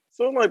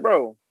 So I'm like,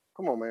 bro,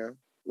 come on, man.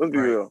 Let's be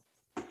real.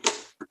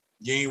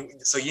 You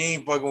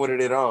ain't fucking with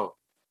it at all.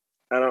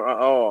 I don't at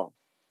all.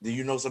 Do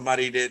you know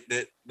somebody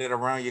that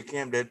around your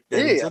camp that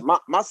yeah,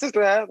 my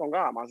sister has. Oh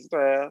God, my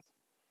sister has.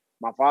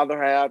 My father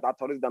has. I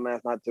told his dumb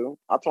ass not to.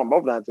 I told them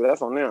both not to.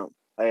 That's on them.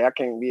 Hey, I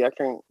can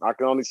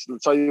only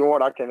tell you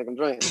water. I can't make them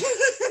drink.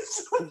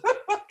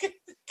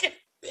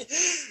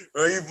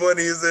 Bro, you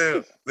funny as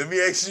hell. Let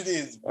me ask you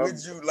this: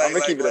 would you like? I'm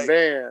gonna keep it a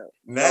band.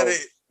 Now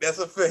that's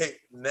a fact.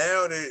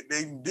 Now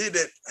they did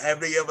that. Have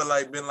they ever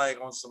been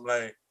on some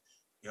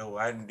yo,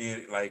 I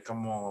did it.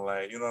 Come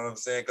on, you know what I'm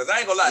saying? Because I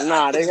ain't gonna lie.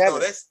 Nah, they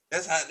haven't.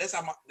 That's how they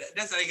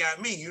got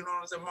me. You know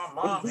what I'm saying? My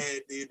mom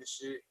had did the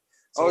shit.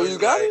 So you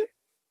got it?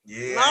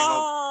 Yeah.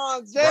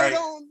 No, Jay,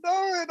 don't do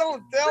it.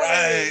 Don't tell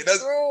me. That's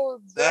true,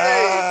 Jay.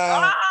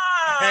 I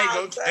ain't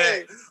gonna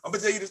tell. I'm gonna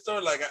tell you the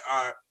story.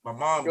 My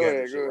mom got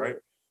the shit, right?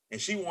 And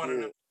she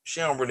wanted to. She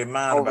don't really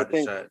mind about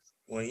the shots.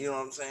 Well, you know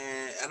what I'm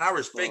saying? And I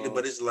respect it,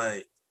 but it's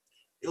it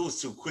was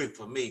too quick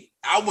for me.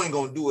 I wasn't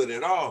gonna do it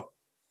at all.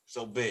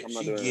 So bet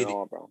she get it.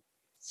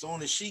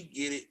 Soon as she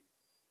get it,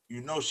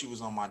 she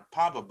was on my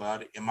pop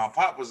about it. And my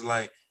pop was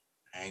like,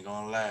 I ain't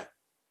gonna lie.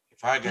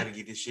 If I gotta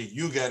get this shit,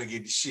 you gotta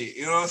get the shit.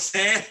 You know what I'm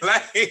saying?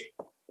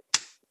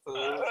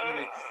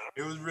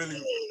 It was really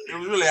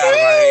out of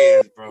my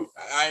hands, bro.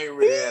 I ain't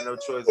really had no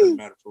choice in the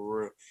matter for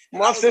real.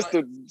 And my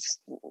sister,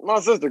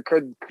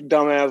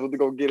 dumbass, went to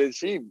go get it.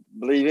 She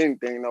believe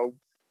anything though.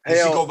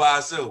 Did she go by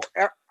herself?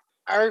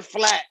 Earth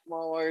flat,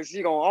 motherfucker.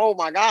 She going, oh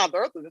my God, the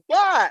earth is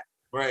flat.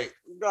 Right.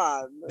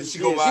 God. Did she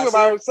go by she herself? went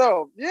by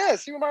herself. Yeah,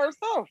 she went by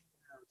herself.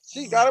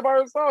 She got it by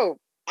herself.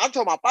 I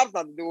told my pops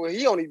not to do it.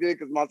 He only did it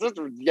because my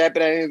sister was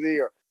yapping at his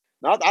ear.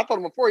 Now, I told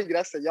him before he did,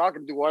 I said, y'all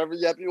can do whatever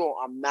yap you want.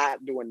 I'm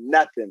not doing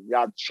nothing.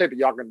 Y'all tripping.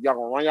 Y'all gonna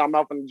run y'all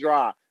mouth in the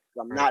dry.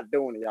 I'm not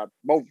doing it. Y'all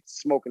both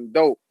smoking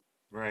dope.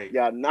 Right.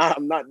 I'm not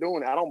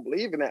doing it. I don't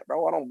believe in that,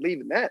 bro. I don't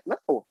believe in that.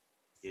 No.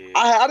 Yeah.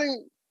 I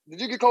didn't. Did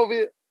you get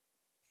COVID?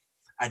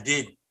 I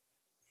did.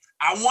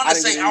 I want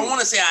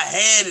to say I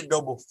had it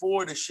though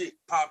before the shit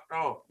popped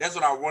off. That's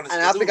what I want to say.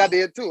 And I think I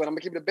did too. And I'm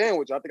gonna keep it a band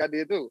with you. I think I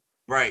did too.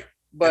 Right.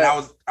 But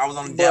and I was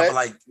only down for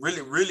like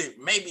really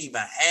maybe even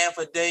half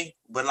a day.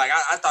 But like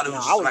I thought it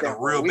was just like a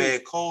real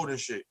bad cold and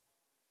shit.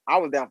 I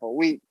was down for a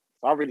week.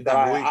 So I really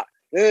thought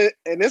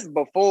and this is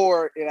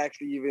before it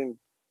actually even,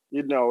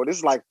 this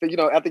is like, I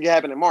think it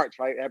happened in March,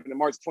 right? It happened in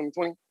March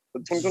 2020.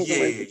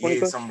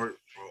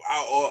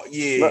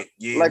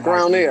 Yeah. Like March,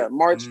 around there.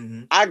 March.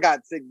 Mm-hmm. I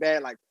got sick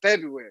bad like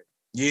February.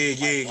 Yeah.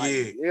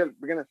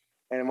 Beginning.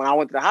 And when I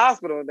went to the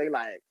hospital, they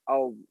like,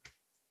 oh,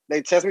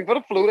 they test me for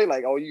the flu. They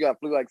like, oh, you got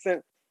flu like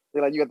since.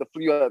 They're like, you got the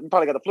flu. You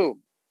probably got the flu.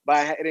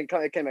 But it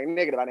came back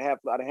negative. I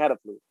didn't have a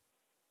flu.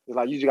 It's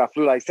like, you just got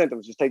flu-like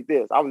symptoms. Just take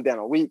this. I was down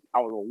a week. I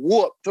was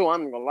whooped too.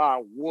 I'm not gonna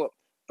lie, whooped.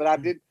 But I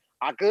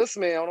could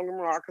smell. Don't get me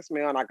wrong. I could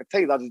smell and I could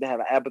taste. I just didn't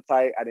have an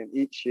appetite. I didn't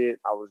eat shit.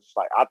 I was just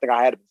like, I think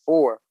I had it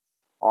before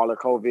all the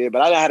COVID,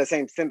 but I didn't have the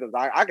same symptoms.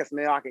 I could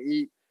smell. I could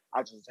eat. I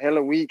was just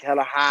hella weak,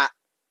 hella hot.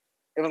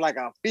 It was like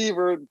a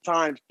fever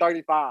times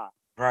 35.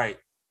 Right.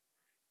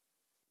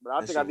 But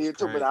I think I did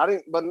too. But I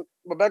didn't.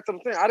 But back to the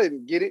thing, I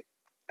didn't get it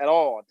at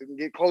all. I didn't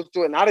get close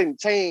to it, and I didn't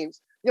change.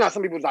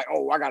 Some people was like,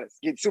 oh, I gotta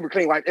get super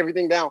clean, wipe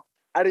everything down.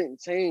 I didn't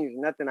change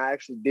nothing I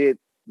actually did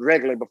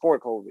regularly before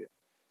COVID.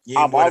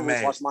 I've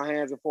always washed my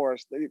hands before.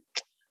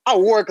 I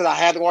wore it because I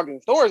had to walk in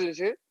the stores and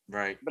shit.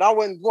 Right. But I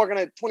wasn't walking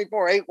at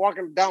 24/8,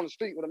 walking down the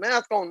street with a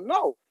mask on.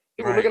 No.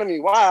 People looking at me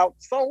wild.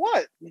 So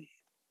what?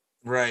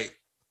 Right.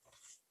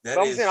 But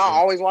I'm saying, I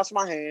always wash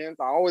my hands.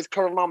 I always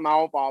cover my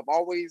mouth. I've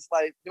always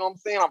I've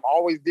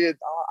always did.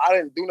 I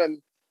didn't do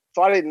nothing.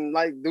 So I didn't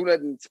do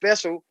nothing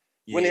special.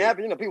 Yeah. When it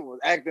happened, people was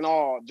acting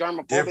all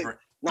germophobic,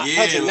 not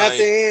touching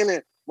nothing,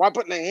 and why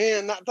putting their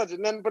hand, not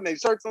touching nothing, putting their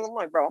shirts on. I'm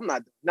like, bro, I'm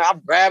not. Now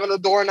I'm grabbing the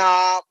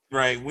doorknob.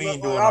 Right, we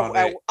ain't doing all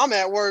that. I'm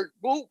at work.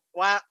 Boop,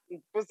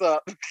 what's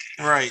up?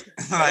 Right,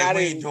 like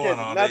we ain't doing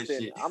all that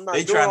shit.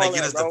 They trying to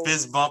get us to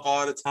fist bump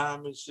all the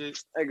time and shit.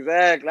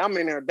 Exactly. I'm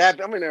in there.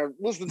 I'm in there.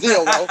 What's the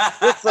deal, bro?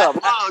 What's up?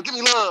 Oh, give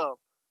me love.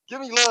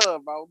 Give me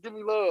love, bro. Give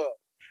me love.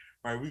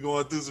 Right, we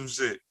going through some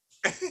shit.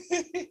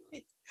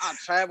 I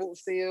traveled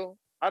still.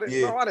 I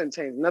didn't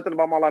change nothing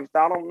about my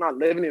lifestyle. I'm not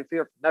living in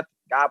fear for nothing.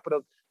 God put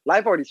us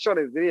life already short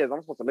as it is.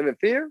 I'm supposed to live in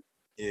fear.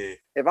 Yeah.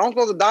 If I'm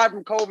supposed to die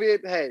from COVID,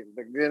 hey,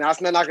 then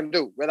that's nothing I can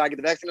do, whether I get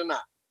the vaccine or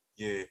not.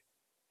 Yeah.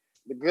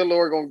 The good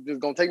Lord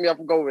gonna take me out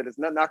from COVID. There's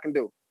nothing I can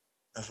do.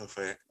 That's a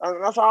fact.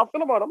 That's how I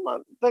feel about it. I'm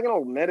not taking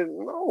no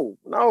medicine.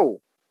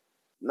 No,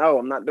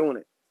 I'm not doing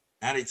it.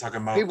 Now they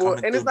talking about people,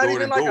 and it's not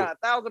even like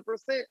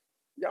 1,000%.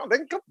 Y'all, they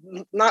can come.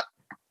 Not.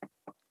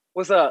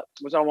 What's up?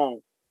 What y'all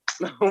want?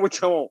 What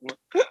y'all want?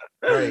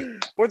 Right.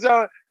 What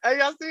y'all? Hey,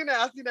 y'all seen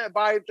that? I seen that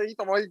Biden thing. He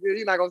talking about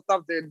he not gonna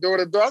stop there door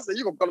to door. I said,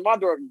 you gonna come to my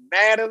door and be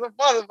mad as a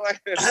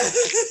motherfucker.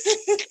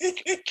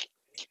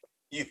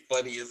 You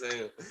funny as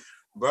hell,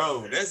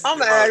 bro. I'm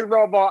gonna ask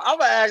bro,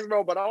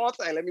 but I want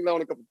to say, let me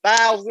loan a couple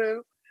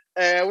thousand.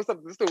 And what's up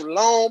with the student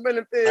loan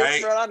benefits,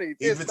 right. Bro? I need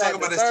this. You've been talking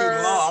about that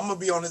student loan. I'm gonna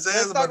be on his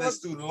ass about that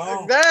student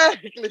loan.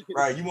 Exactly.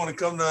 Right. You want to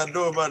come to our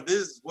door about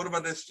this? What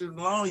about that student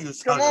loan you was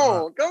talking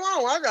about? Come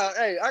on.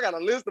 I got a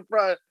list of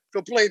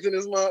complaints in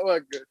this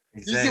motherfucker.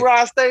 Exactly. You see where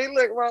I stay?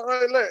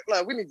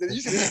 Look, we need to.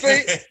 You see the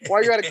street?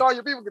 While you had to call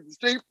your people, get the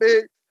street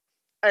fixed.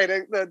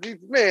 Hey,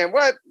 man,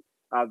 what?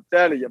 I'm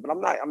telling you, but I'm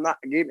not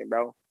getting it,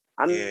 bro.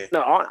 I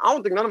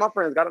don't think none of my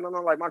friends got it. None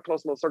of my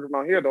close little circle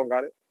around here don't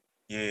got it.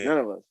 Yeah. None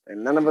of us.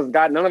 And none of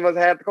us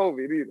had the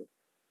COVID either.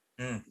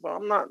 So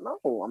I'm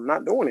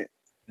not doing it.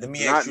 Let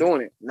me ask you. Not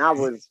doing it. Now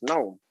was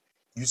no.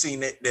 You seen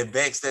that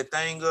Vax that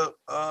thing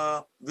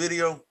up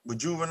video with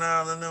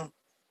Juvenile and them?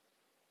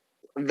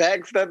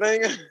 Vax that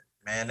thing?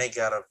 Man, they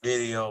got a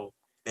video.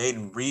 They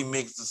done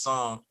remixed the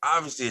song.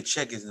 Obviously a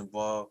check is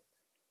involved.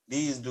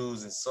 These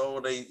dudes and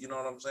sold they, you know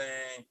what I'm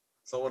saying?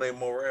 Sold they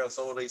morale,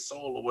 sold they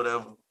soul or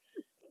whatever.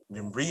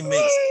 Then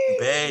remixed,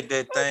 bagged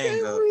that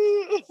thing up.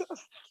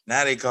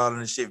 Now they calling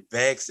the shit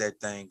Vax that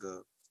thing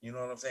up. You know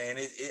what I'm saying?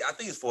 I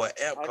think it's for an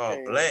app called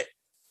Black.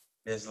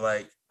 That's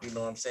like, you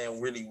know what I'm saying,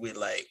 really with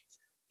like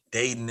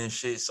dating and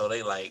shit. So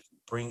they like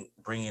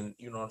bringing,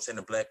 you know what I'm saying,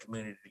 the Black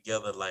community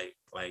together. Like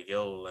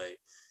yo, like,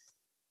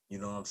 you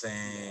know what I'm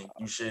saying?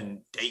 You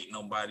shouldn't date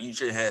nobody. You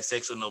shouldn't have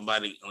sex with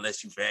nobody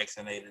unless you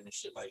vaccinated and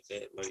shit like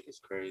that. Like, it's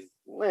crazy.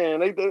 Man,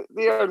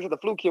 they already said the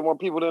flu killed more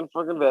people than the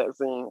fucking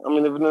vaccine. I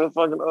mean, even the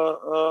fucking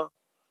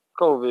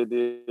COVID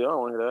did. I don't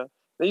want to hear that.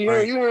 Then you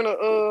hearing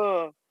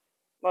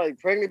like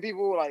pregnant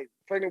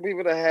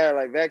people that had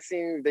like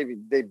vaccines,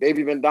 they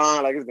baby been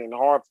dying, like it's been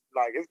hard.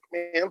 Like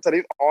I'm telling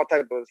you, all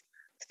type of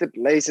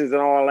stipulations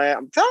and all that.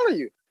 I'm telling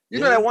you. You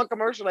know that one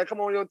commercial that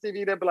come on your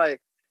TV that be like,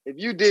 if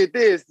you did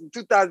this in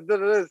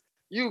 2000,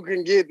 you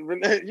can get,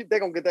 they're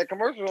going to get that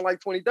commercial in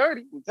like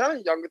 2030. I'm telling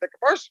you, y'all can get that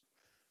commercial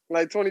in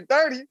like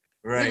 2030.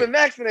 Right. You've been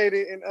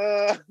vaccinated in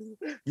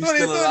you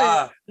still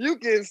alive. You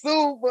can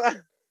sue.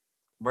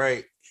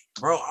 Right.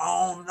 Bro,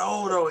 I don't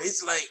know though.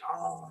 It's like, I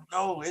don't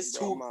know. It's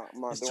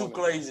too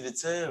crazy to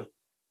tell.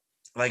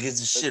 Like, is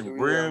this shit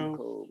real?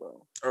 Cool,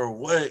 bro. Or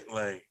what?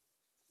 Like,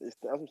 that's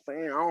what I'm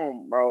saying. I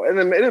don't, bro. It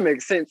didn't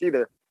make sense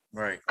either.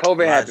 Right.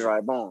 COVID had the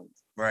right bones.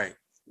 Right.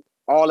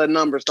 All the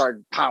numbers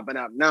started popping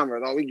up.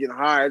 Numbers. Oh, we getting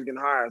higher. It's getting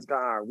higher. It's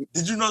getting higher.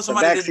 Did you know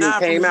somebody that died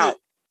came from out?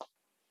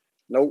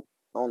 Nope.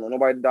 I don't know.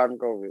 Nobody died from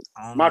COVID.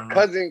 My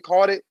cousin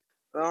caught it.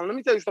 Let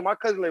me tell you something. My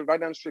cousin lived right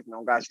down the street.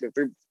 Oh, God, she lived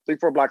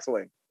 3-4 blocks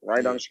away.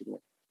 Right down the street.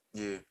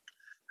 Yeah.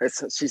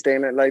 She's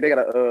staying there. Like, they got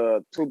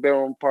a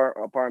 2-bedroom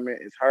apartment.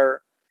 It's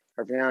her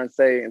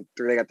fiance, and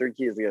they got 3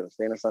 kids together.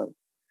 Staying or something.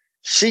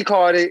 She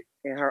caught it,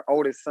 and her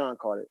oldest son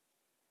caught it.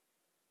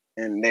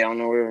 And they don't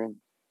know where.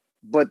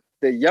 But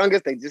the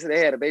youngest, they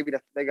had a baby.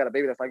 They got a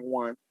baby that's like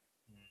 1.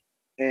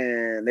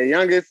 And the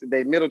youngest,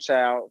 they middle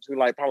child, who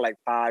like probably like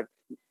 5.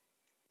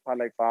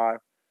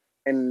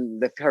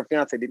 And her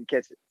fiance didn't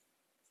catch it.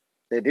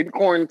 They didn't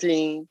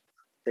quarantine.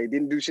 They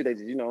didn't do shit. They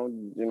just,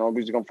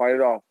 we just gonna fight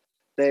it off.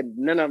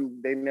 None of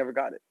them, they never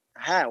got it.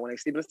 How? When they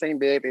sleep in the same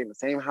bed, they in the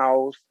same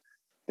house.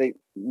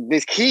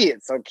 There's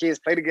kids, so kids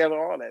play together,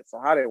 all that. So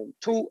how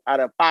 2 out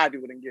of 5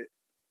 people didn't get it?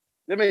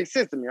 That made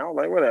sense to me. I was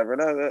like, whatever.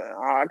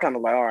 I kind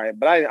of like, all right.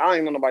 But I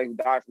ain't know nobody who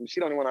died from it. She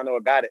the only one I know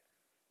got it.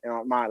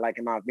 In my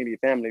immediate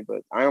family,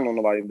 but I don't know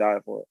nobody who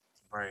died for it.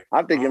 Right.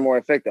 I think it more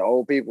affected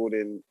old people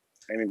than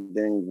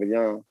anything but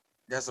young.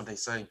 That's what they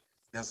say.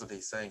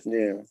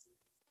 Yeah.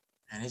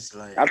 And it's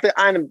like,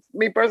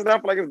 me personally, I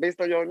feel like it's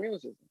based on your immune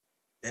system.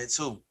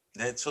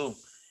 That too.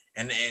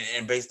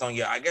 And based on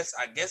your, I guess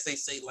they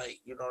say, like,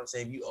 you know what I'm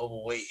saying, if you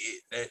overweight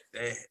it,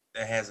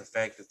 that has a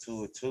factor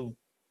to it too.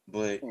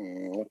 But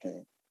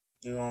okay.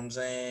 You know what I'm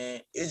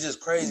saying? It's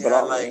just crazy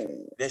how like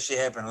that shit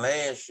happened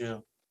last year.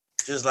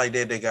 Just like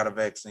that, they got a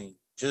vaccine.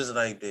 Just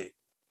like that.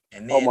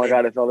 And then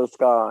God, it's all the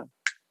sky.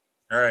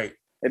 Right.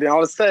 And then all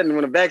of a sudden,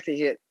 when the vaccine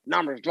hit,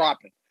 numbers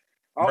dropping.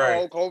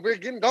 Right.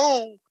 COVID getting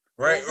gone.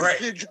 Right.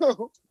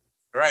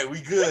 Right,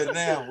 we good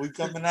now. We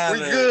coming out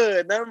of it. We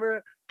good.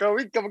 Remember?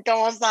 We come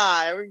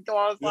outside. We can go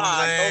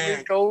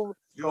outside. COVID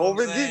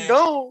get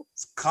gone.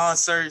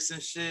 Concerts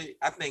and shit.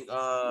 I think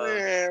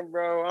man,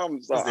 bro,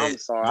 I'm sorry.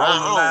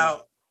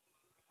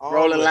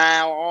 Rolling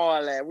Loud,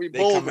 all that. We they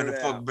coming the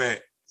fuck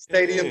back.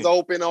 Stadiums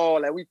open,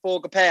 all that. We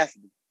full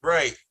capacity.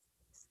 Right.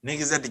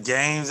 Niggas at the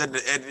games, at the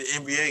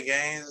NBA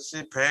games and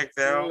shit packed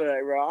out. Look,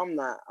 bro, I'm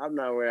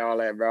not with all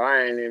that, bro.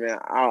 I ain't even.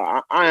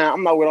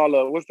 I'm not with all the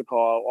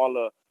all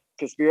the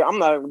conspiracy. I'm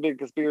not a big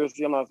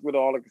conspiracy. I'm not with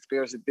all the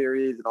conspiracy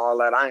theories and all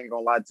that. I ain't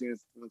gonna lie to you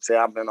and say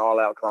I've been all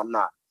out because I'm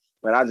not.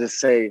 But I just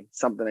say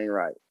something ain't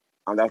right.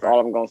 That's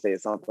all I'm gonna say.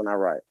 Is something not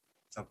right.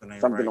 Something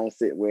don't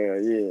sit well.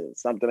 Yeah,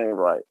 something ain't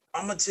right.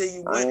 I'm gonna tell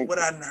you what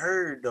I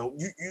heard though.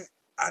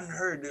 I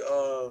heard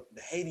the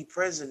Haiti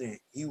president.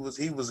 He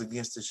was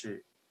against the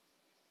shit,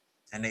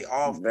 and they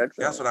all.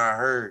 That's what I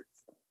heard.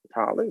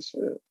 Holy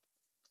shit!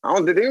 I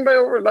don't. Did anybody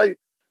over like?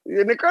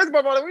 And the crazy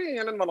part about it, we ain't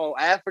hear nothing about no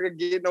Africa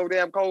getting no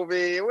damn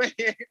COVID.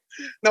 We ain't,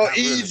 no not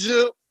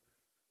Egypt.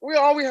 Really.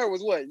 All we heard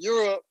was what?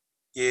 Europe.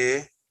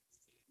 Yeah.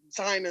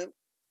 China.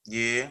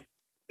 Yeah.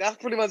 That's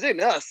pretty much it.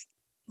 Us.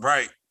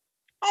 Right.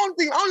 I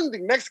don't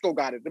think Mexico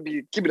got it. To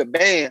keep it a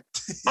ban.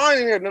 I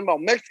ain't hear nothing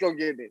about Mexico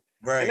getting it.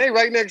 Right. And they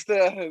right next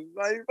to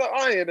like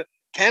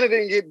Canada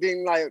didn't get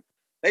being like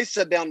they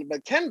shut down,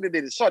 but Canada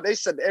did it short. They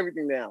shut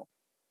everything down.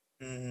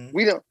 Mm-hmm.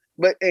 We don't.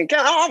 But in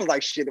Canada, I was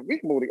like, shit. If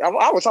we moved, I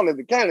was talking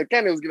to Canada.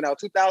 Canada was giving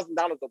out $2,000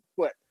 a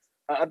what?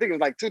 I think it was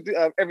like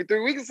every 3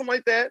 weeks or something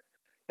like that.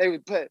 They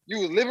would put you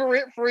was living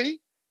rent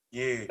free.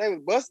 Yeah. They was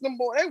busting them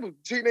boy. They was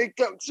treating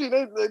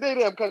they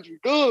damn country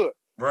good.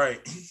 Right.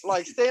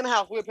 Like stay in the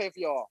house. We'll pay for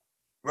y'all.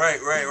 Right.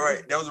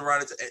 That was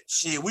around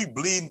shit. We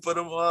bleeding for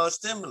them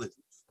stimulus.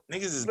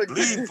 Niggas is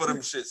bleeding for them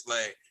shits.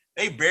 Like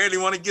they barely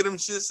want to get them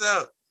shits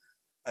out.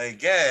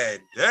 Like god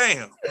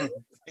damn.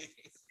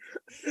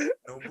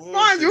 No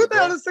mind you, what the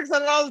hell does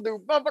 $600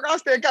 do? Motherfucker, I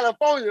stay in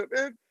California,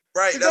 man.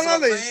 Right, that's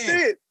what I'm saying.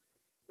 Shit.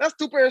 That's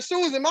 2 pairs of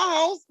shoes in my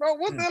house, bro.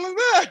 What the hell is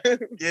that?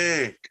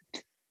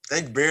 Yeah.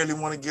 They barely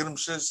want to get them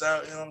shits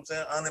out, you know what I'm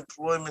saying?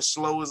 Unemployment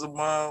slow as a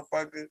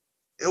motherfucker.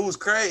 It was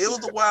crazy. It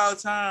was a wild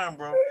time,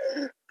 bro.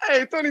 Hey,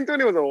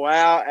 2020 was a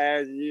wild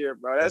ass year,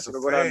 bro. That's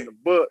gonna go down in the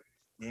book.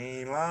 You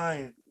ain't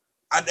lying.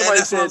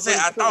 That's what I'm saying.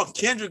 I thought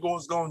Kendrick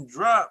was gonna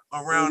drop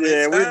around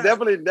this time. We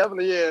definitely,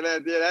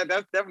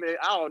 that's definitely.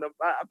 I don't know.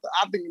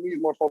 I think he needs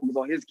more focus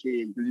on his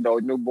kids.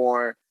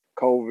 Newborn,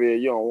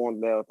 COVID. You don't want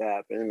that to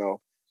happen.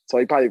 So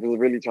he probably was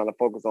really trying to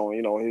focus on,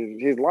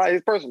 his life,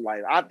 his personal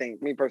life. I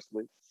think me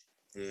personally.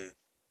 Yeah.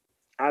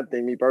 I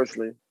think me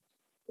personally.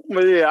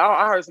 But yeah,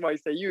 I heard somebody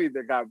say you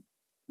either got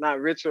not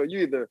rich or you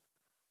either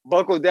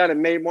buckled down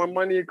and made more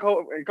money in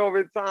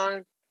COVID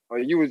time, or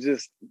you was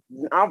just,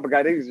 I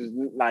forgot, they was just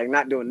like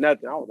not doing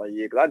nothing. I was like,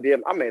 yeah, because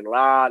I made a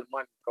lot of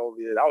money in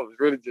COVID. I was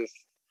really just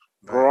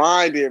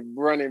grinding,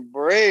 running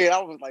bread.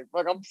 I was like,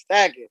 fuck, I'm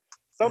stacking.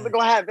 Something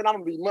gonna happen,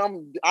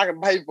 I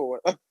can pay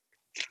for it.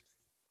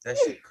 That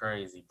shit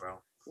crazy,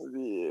 bro.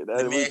 Yeah,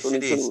 Let me ask you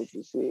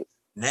this. Shit.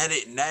 Now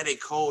that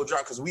cold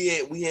drop, because we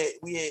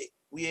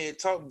had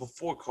talked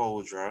before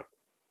cold drop.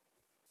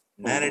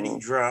 Now that he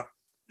dropped,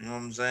 you know what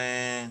I'm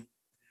saying?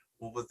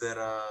 What was that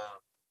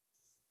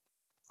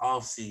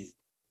off season?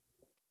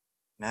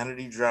 Now that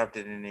he dropped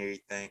it and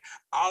everything.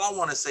 All I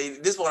want to say,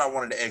 this is what I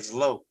wanted to ask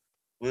Low.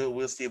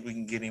 We'll see if we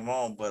can get him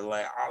on, but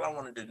like all I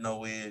wanted to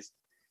know is,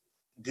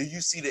 do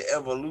you see the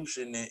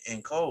evolution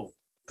in Cole?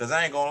 Because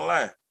I ain't gonna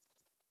lie.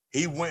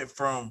 He went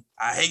from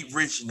I hate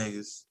rich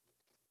niggas,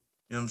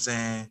 you know what I'm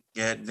saying?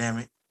 God damn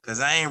it. Because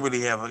I ain't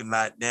really have a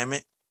lot, damn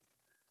it.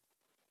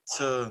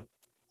 To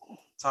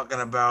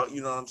talking about,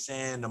 you know what I'm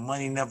saying, the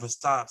money never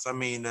stops. I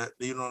mean,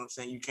 you know what I'm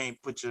saying, you can't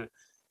put your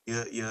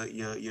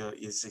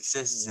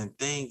successes and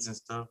things and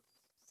stuff.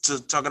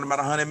 To talking about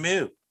 100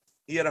 mil.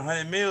 He had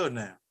 100 mil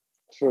now.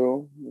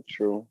 True.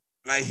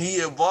 Like he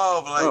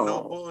evolved like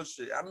no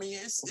bullshit. I mean,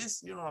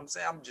 it's you know what I'm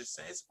saying. I'm just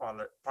saying it's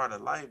part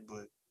of life,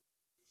 but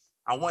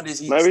I wonder is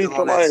he maybe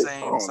still on that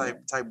same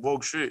type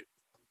woke shit.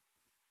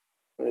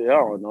 Yeah, I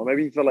don't know.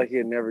 Maybe he felt like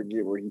he'd never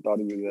get where he thought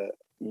he was at.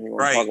 He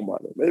want to talk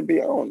about it.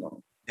 Maybe I don't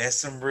know. That's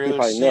some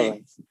real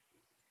shit.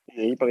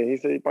 He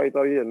said he probably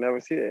thought he'd never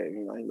see that.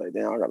 You know, he's like,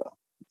 damn, I gotta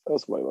tell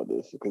somebody about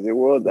this because that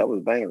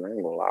was banging. I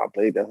ain't gonna lie, I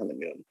played that 100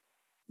 million.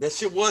 That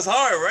shit was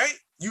hard, right?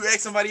 You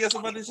asked somebody else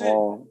about this shit?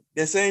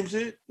 That same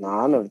shit?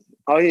 Nah, I never.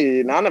 Oh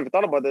yeah, I never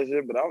thought about that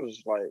shit, but I was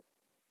just like,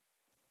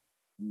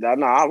 I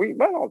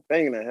was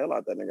banging the hell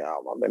out that nigga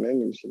out. I been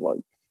in this shit like,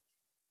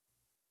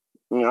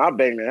 I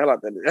banged the hell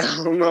out that nigga.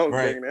 I don't know,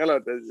 banging the hell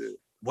out that shit.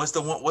 What's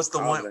the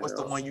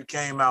one you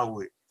came out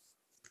with?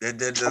 Of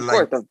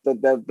course,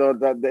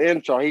 the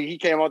intro. He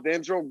came out the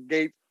intro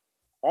gate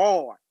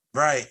hard.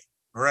 Right.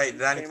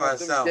 95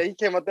 South. Yeah, he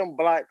came out them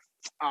blacks.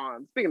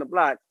 Speaking of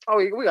black,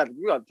 we got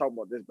to talk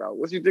about this, bro.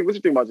 What you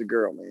think about your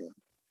girl, man?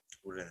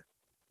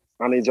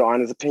 I need your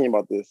honest opinion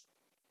about this.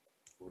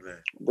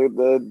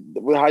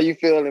 The how you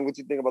feel and what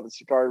you think about the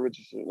Sha'Carri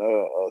Richardson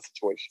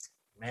situation?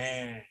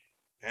 Man,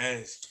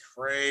 that's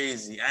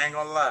crazy. I ain't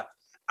gonna lie.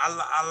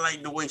 I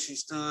like the way she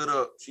stood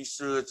up. She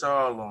stood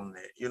tall on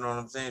that. You know what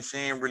I'm saying? She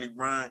ain't really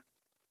run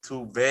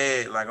too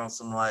bad, like on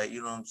some like,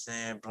 you know what I'm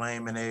saying,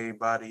 blaming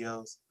everybody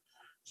else.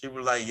 She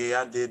was like,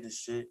 yeah, I did this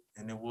shit,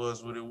 and it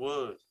was what it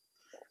was.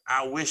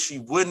 I wish she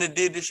wouldn't have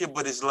did this shit,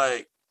 but it's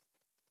like,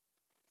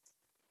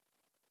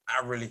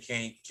 I really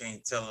can't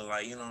tell her,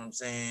 like, you know what I'm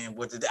saying,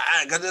 what to do.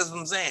 Because that's what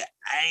I'm saying.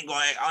 I ain't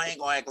gonna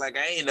act like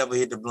I ain't never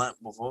hit the blunt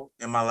before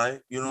in my life.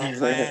 You know what I'm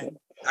saying?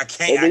 I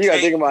can't. You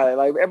gotta think about it.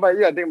 Like everybody,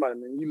 you gotta think about it,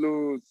 man. You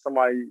lose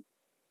somebody.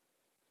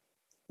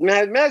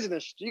 Man, imagine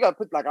this. You gotta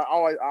put, like, I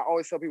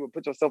always tell people,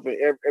 put yourself in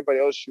everybody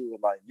else's shoes.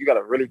 Like, you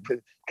gotta really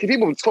put.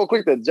 People are so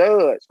quick to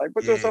judge. Like,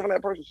 put yourself in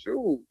that person's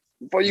shoes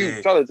before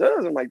you try to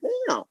judge them. Like,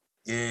 damn.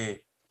 Yeah.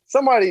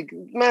 Somebody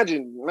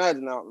imagine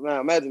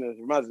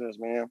this,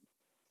 man.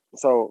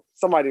 So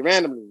somebody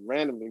randomly,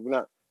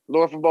 not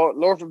Lord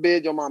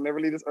forbid your mom ever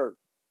leave this earth.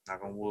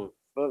 Knock on wood.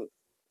 But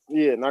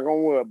yeah, knock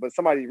on wood. But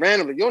somebody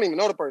randomly, you don't even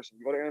know the person.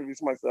 You go to interview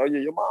somebody, say, "Oh yeah,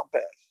 your mom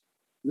passed."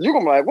 You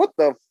gonna be like, "What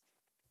the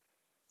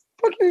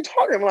fuck are you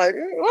talking?" Like,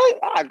 what?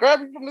 I grab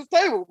you from this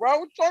table,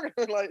 bro. What you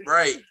talking? Like,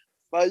 right?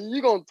 Like, you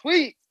gonna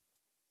tweet.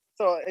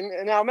 So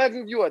and now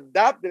imagine if you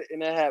adopted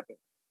and that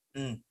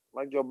happened.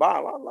 Like your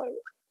mom, I'm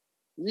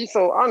like,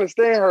 so I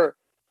understand her.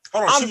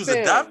 Hold on, she was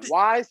adopted?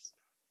 Why?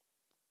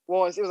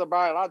 Well, it was a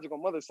biological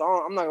mother, so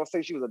I'm not gonna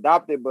say she was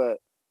adopted, but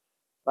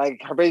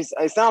like her base,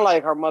 it sounded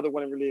like her mother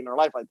wasn't really in her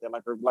life like that,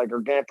 like her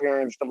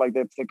grandparents, stuff like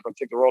that, take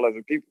the role as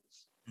a people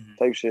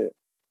type shit.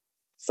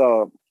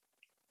 So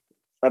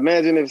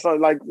imagine if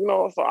something like, you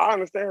know, so I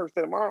understand her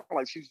state of mind,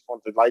 like she just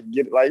wants to like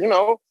get it, like, you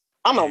know,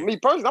 I know me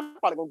personally, I'm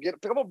probably gonna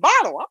pick up a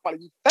bottle. I'm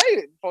probably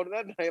faded before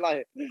that day,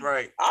 like,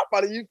 right. I'm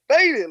probably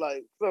faded,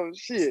 like, so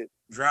shit.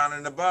 Drown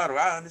in the bottle.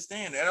 I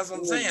understand that. That's what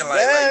I'm saying.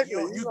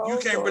 Exactly. Like you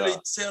can't really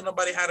tell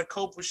nobody how to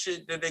cope with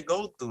shit that they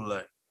go through.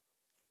 Like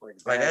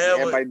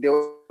everybody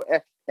do.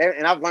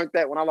 And I've learned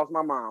that when I lost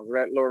my mom.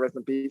 Lord rest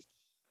in peace.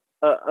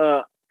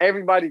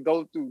 Everybody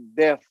goes through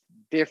death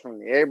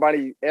differently.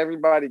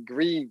 Everybody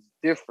grieves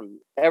differently.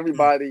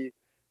 Everybody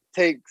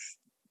takes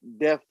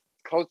death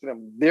close to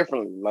them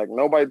differently. Like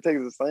nobody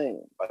takes the same.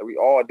 Like we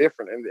all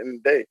different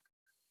in the day.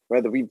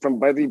 Whether we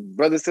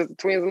brother, sister,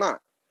 twins or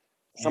not.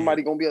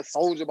 Somebody gonna be a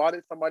soldier about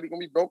it. Somebody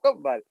gonna be broke up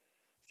about it.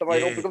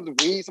 Somebody gonna pick up the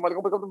weed. Somebody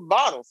gonna pick up the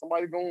bottle.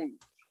 Somebody don't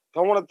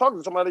want to talk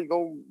to somebody.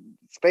 Go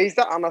space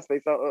out. I'm not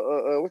space out.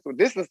 What's the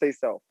distance they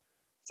self?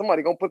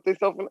 Somebody gonna put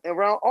themselves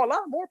around a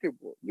lot more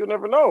people. You'll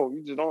never know.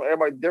 You just don't.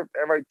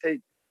 Everybody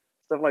take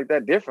stuff like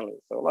that differently.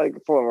 So like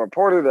for a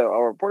reporter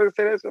to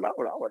say that shit, I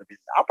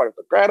probably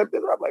would grab it.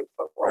 I'm like,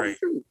 what's wrong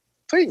with you?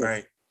 Tweet.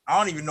 Right. I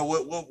don't even know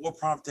what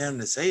prompted him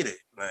to say that.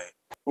 Like,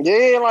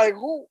 yeah, like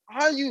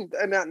how you?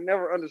 And I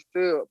never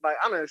understood. Like,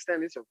 I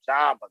understand it's your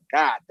job, but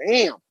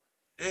goddamn,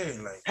 yeah,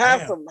 like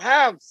have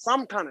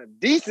some kind of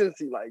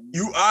decency. Like,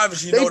 you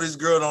obviously know this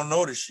girl don't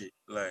know the shit.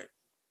 Like,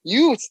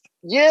 they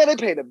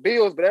pay the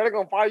bills, but they're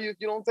gonna fire you if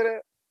you don't say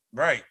that.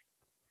 Right.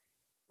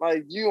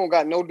 Like, you don't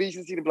got no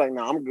decency to be like,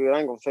 nah, I'm good. I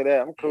ain't gonna say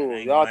that. I'm cool.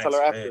 Y'all tell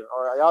her after,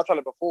 or y'all tell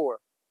her before.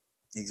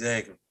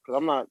 Exactly.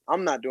 Because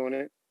I'm not doing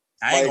it.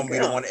 I ain't gonna be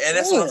the one. And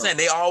that's what I'm saying.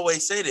 They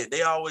always say that.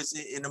 They always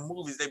say in the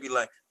movies, they be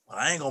like, well,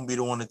 I ain't gonna be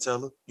the one to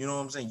tell her. You know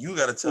what I'm saying? You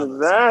gotta tell her.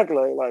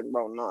 Exactly. Like,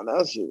 bro, no,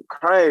 that shit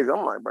crazy.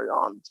 I'm like, bro,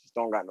 y'all just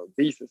don't got no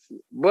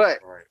decency. But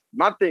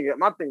my point of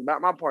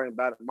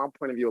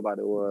view about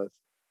it was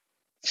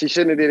she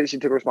shouldn't have did it. She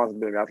took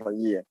responsibility. I was like,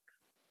 yeah.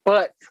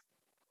 But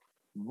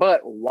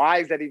why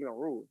is that even a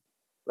rule?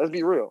 Let's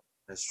be real.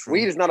 That's true.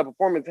 Weed is not a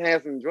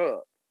performance-enhancing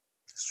drug.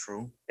 That's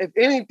true. If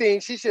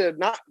anything, she should have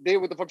not did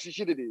what the fuck she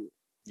should have did.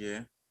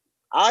 Yeah.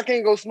 I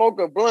can't go smoke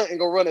a blunt and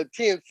go run a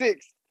 10-6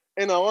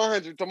 in a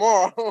 100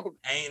 tomorrow.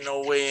 Ain't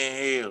no way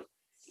in hell.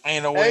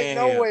 Ain't no way in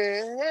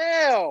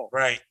hell.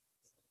 Right.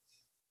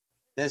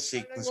 That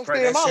shit was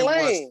crazy. Stay in my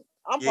lane.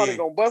 I'm probably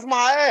gonna bust my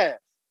ass.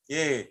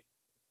 Yeah.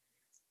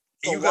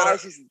 So why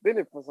is she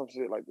suspended for some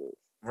shit like this?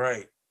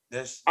 Right.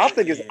 I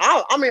think it's.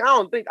 I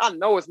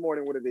know it's more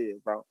than what it is,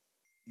 bro.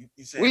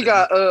 We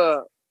got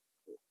I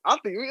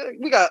think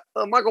we got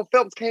Michael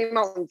Phelps came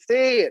out and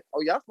said,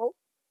 "Oh, y'all smoke."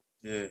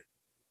 Yeah.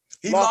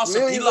 He lost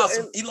some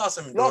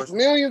endorsements. Lost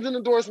millions in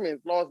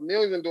endorsements.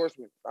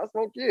 I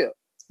smoke, yeah.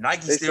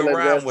 Nike still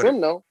riding with him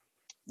though.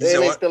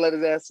 They still let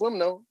his ass swim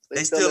though.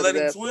 They still let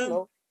him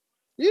swim?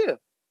 Yeah.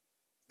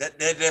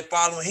 That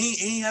following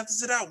he ain't have to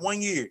sit out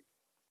 1 year.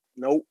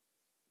 Nope.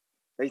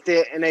 They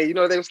said, and you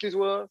know what their excuse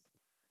was?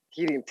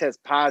 He didn't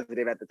test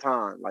positive at the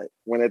time. Like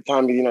when at the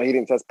time, he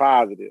didn't test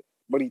positive.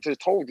 But he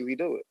just told you he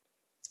do it.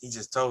 He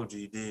just told you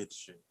he did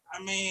shit.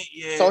 I mean,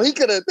 yeah. So he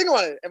could have, think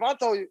about it. If I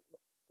told you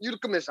the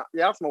commissioner,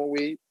 yeah, I smoke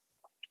weed.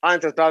 I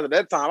didn't test positive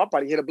at that time. I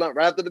probably hit a blunt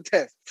right after the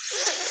test.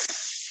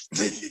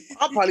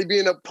 I'll probably be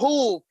in a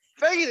pool,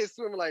 faded,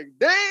 swimming like,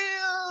 damn.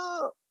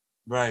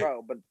 Right.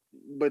 Bro,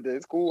 but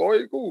it's cool. Oh,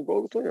 it's cool.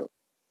 Go swim.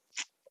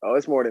 Oh,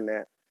 it's more than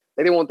that.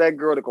 They didn't want that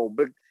girl to go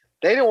big.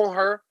 They didn't want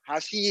her how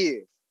she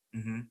is.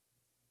 Mm-hmm.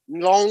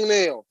 Long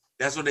nails.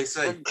 That's what they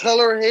say.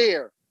 Color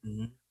hair.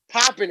 Mm-hmm.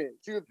 Popping it.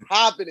 She was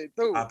popping it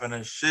too. Popping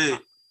her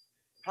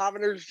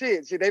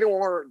shit. See, they don't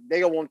want her.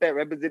 They don't want that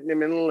representing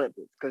them in the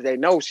Olympics because they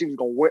know she was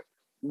gonna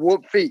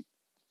whoop feet.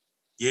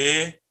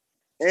 Yeah.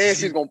 And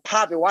she's gonna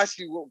pop it while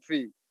she whoop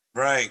feet.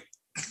 Right.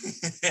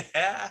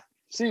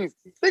 She was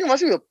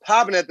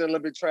popping at the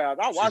Olympic trials.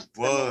 I watched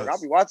that. I'll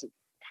be watching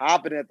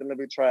popping at the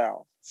Olympic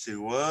trials. She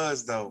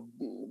was though.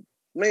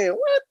 Man,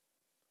 what?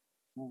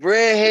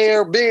 Red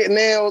hair, big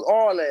nails,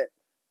 all that.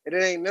 And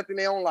it ain't nothing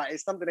they don't like.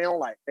 It's something they don't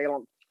like. They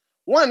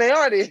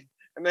already.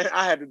 And then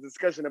I had a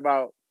discussion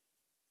about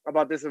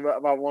this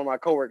about one of my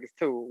coworkers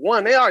too.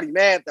 One, they already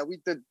mad that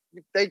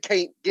they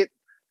can't get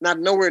not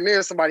nowhere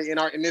near somebody in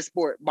this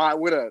sport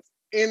with us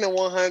in the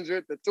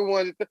 100, the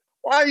 200.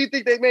 Why do you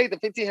think they made the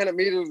 1500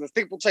 meters, the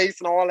steeplechase,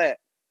 and all that?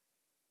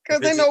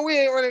 Because they know we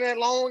ain't running that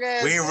long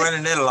ass. We ain't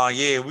running that long.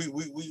 Yeah, we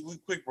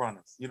quick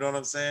runners. You know what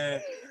I'm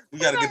saying? We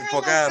got to get the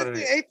fuck out of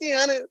there.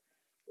 1800.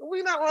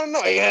 We not running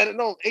no 800,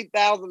 no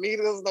 8,000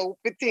 meters, no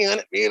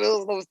 1,500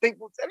 meters, no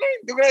steeplechase. They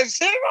ain't do that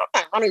shit. I'm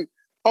not running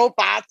 4,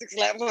 5, 6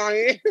 laps on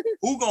here.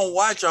 Who gonna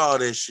watch all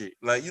this shit?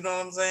 Like, you know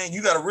what I'm saying?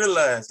 You gotta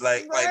realize,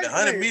 like the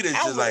 100 meters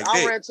just like that.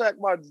 I ran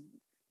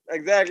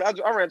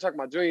track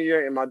my junior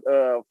year and my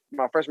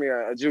freshman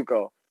year at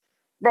JUCO.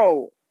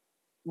 Bro,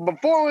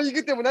 before when you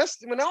get there, when all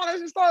that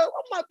shit started,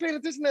 I'm not paying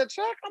attention to that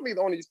track. I'm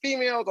either on these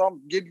females or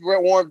I'm getting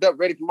warmed up,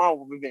 ready for my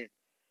event.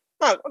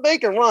 They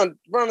can run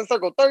a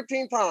circle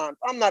 13 times.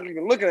 I'm not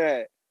even looking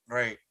at it.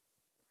 Right.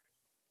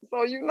 So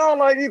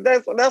like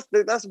that's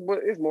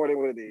what it's more than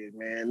what it is,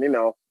 man.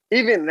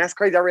 Even that's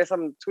crazy. I read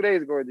something 2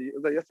 days ago.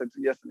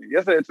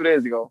 Yesterday, 2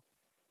 days ago.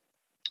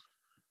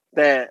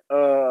 That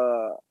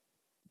what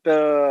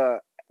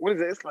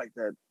is it? It's like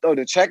the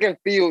track and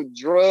field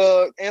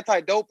drug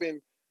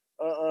anti-doping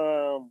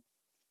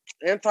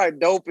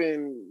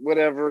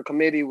whatever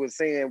committee was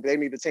saying they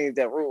need to change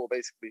that rule.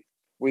 Basically,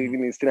 we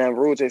need to sit down and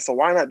rule change. So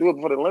why not do it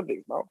before the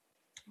Olympics, bro?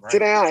 Right. Sit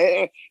down.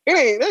 It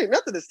ain't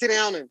nothing to sit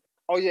down and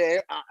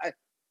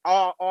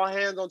all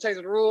hands on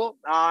changing the rule.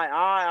 All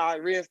right,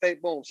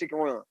 reinstate. Boom, she can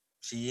run.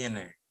 She in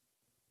there.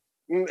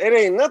 It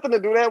ain't nothing to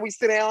do that. We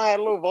sit down, had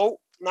a little vote,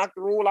 knock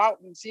the rule out,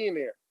 and she in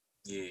there.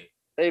 Yeah.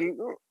 They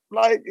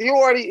like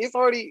it's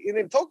already and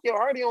in Tokyo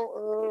already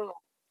on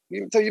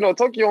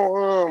Tokyo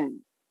on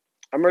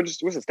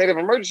emergency. What's the state of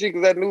emergency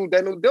because that new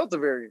Delta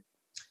variant.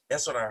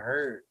 That's what I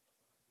heard,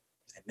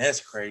 and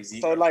that's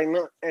crazy. So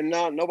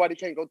now nobody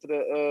can't go to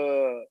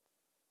the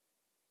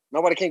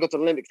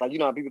Olympics. Like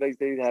how people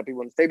they have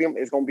people in the stadium.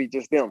 It's gonna be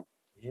just them.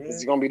 Yeah.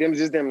 It's gonna be them,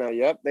 just them now.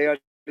 Yep, they are.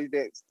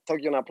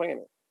 Tokyo not playing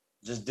it.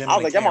 Just them. I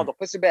was like, y'all might as well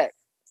push it back.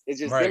 It's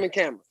just them and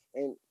cameras.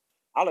 And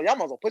I was like, y'all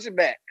might as well push it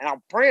back. And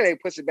I'm praying they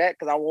push it back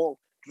because I want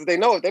Because they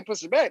know if they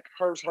push her back,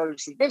 her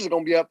suspension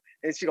gonna be up,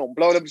 and she gonna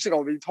blow up. She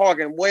gonna be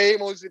talking way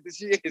more shit than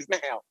she is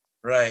now.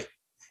 Right.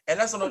 And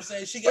that's what I'm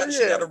saying. She got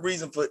a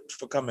reason for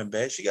coming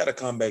back. She got a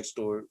comeback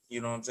story.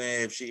 You know what I'm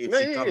saying? If she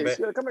come back,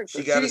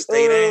 she got to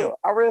stay down.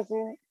 I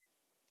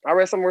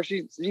read somewhere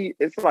she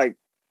it's like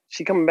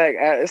she coming back.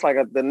 It's like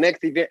the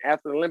next event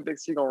after the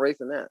Olympics. She gonna race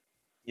in that.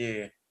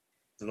 Yeah.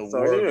 The So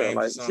World yeah, Games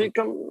like or something. she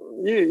come.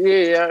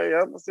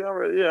 Yeah. See, I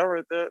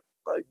read that.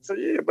 Like so,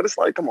 yeah. But it's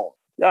like, come on,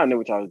 y'all knew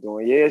what y'all was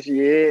doing. Yeah, she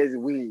is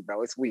weed,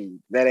 bro. It's weed.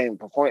 That ain't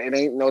It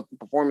ain't no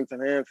performance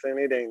enhancing.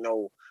 It ain't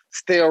no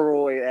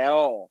steroid at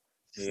all.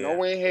 There's no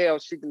way in hell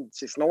she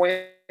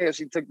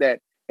took that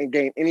and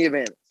gained any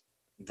advantage.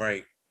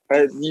 Right.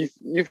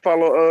 You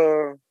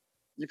follow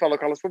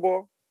college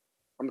football?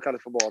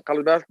 College football.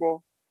 College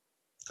basketball?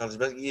 College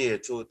basketball, yeah,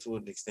 to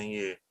an extent,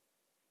 yeah.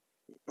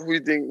 Who you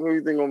think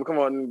gonna come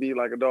out and be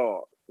like a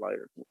dog? Like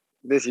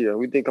this year,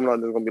 we think coming out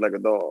is gonna be like a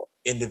dog.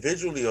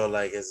 Individually or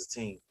like as a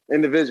team?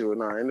 Individual.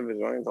 I ain't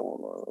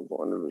talking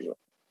about individual.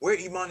 Where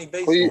Imani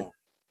Bates going?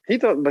 He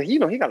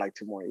got like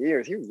 2 more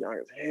years. He was young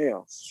as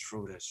hell.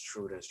 That's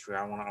true.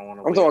 I want to.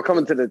 I'm talking about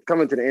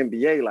coming to the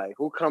NBA. Like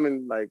who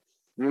coming like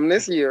from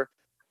this year?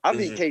 I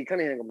think Kate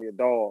Cunningham gonna be a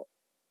dog.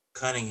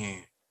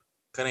 Cunningham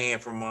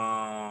from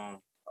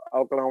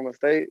Oklahoma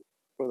State.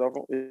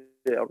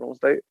 Oklahoma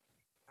State.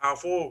 How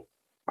forward?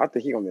 I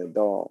think he gonna be a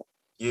dog.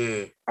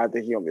 Yeah. I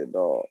think he gonna be a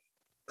dog.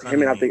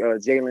 Cunningham. Him and I think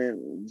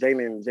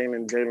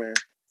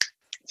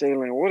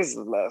Jalen. What is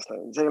his last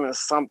name? Jalen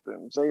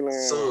something. Jalen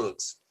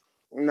Suggs.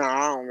 Nah,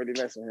 I don't really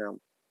mess with him.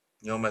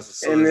 You don't mess with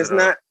Suggs.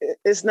 And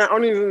it's not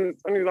only I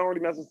don't really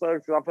mess with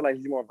Suggs because I feel like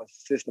he's more of a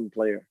system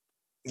player.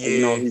 Yeah.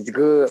 You know, he's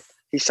good.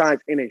 He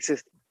shines in a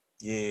system.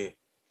 Yeah.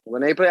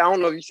 When they play, I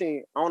don't know if you've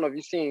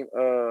seen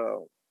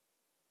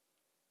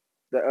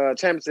the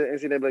championship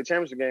NCAA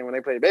championship game when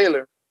they played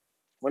Baylor.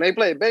 When they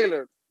played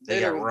Baylor,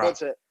 Baylor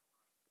was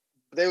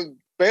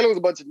a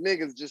bunch of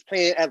niggas just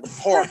playing at the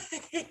park.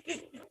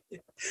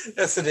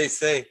 That's what they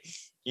say.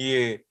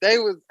 Yeah. They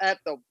was at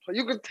the.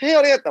 You could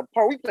tell they at the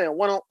park. We playing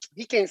one on.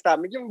 He can't stop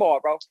me. Give him the ball,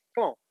 bro.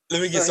 Come on.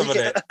 Let me get some of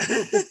that.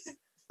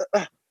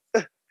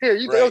 Here,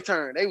 your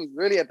turn. They was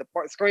really at the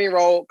park. Screen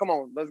roll. Come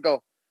on, let's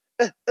go.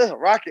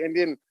 Rocket. And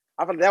then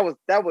I felt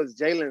that was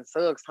Jalen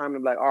Suggs' time to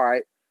be like, all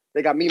right,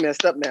 they got me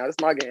messed up now. This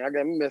is my game. I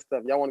got me messed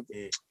up. Y'all want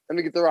to let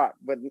me get the rock.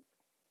 But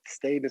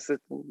stayed in the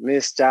system,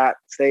 missed shot,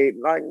 stayed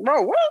like,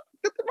 bro, what?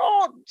 Get the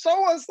ball.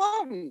 Show us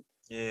something.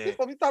 Yeah. He's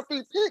supposed to be top 3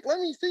 pick. Let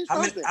me see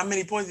something. How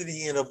many points did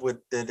he end up with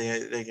that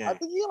game? I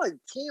think he had like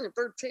 10 or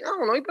 13. I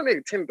don't know. He played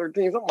like 10 or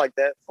 13, something like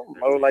that.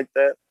 Something low like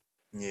that.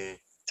 Yeah.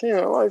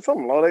 10, like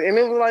something low. And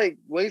it was like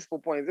wasteful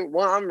points. I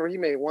remember he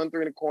made 1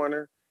 3 in the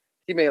corner.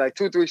 He made like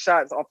 2 3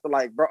 shots off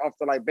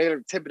the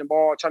Baylor tipping the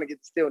ball, trying to get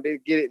the steal, and they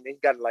get it, and he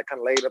got it like kind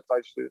of laid up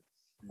type shit.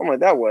 I'm like,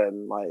 that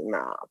wasn't like,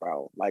 nah,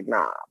 bro. Like,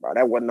 nah, bro.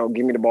 That wasn't no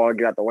give me the ball,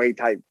 get out the way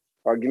type.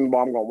 Or give me the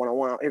ball, I'm going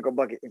one-on-one. Here go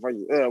bucket for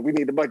you. We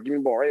need the bucket, give me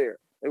the ball right here.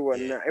 It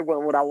wasn't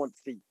what I want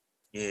to see.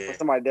 Yeah. For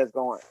somebody that's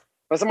going.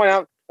 But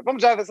if I'm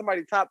driving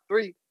somebody top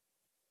 3,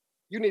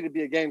 you need to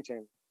be a game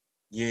changer.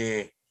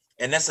 Yeah.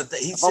 And that's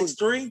he's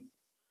 6'3"?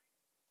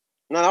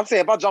 No, I'm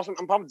saying if I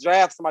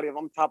draft somebody, if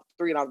I'm top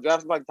 3 and I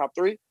draft somebody top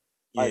 3,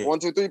 like 1,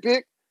 2, 3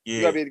 pick,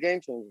 you gotta be a game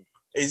changer.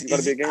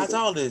 How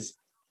tall is?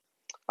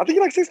 I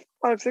think he's like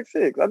 6'5",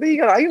 6'6". I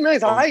think he's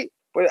nice height,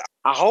 but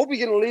I hope he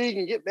get in the league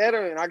and get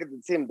better, and I get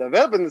to see him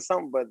develop into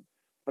something. But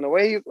from the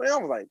way he was playing, I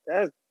was like,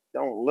 that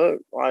don't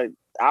look like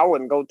I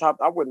wouldn't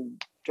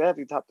draft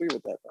you top 3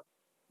 with that.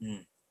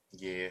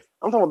 Yeah.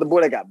 I'm talking about the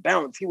boy that got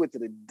bounced. He went to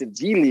the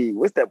G League.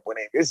 What's that boy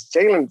name? It's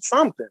Jalen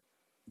something.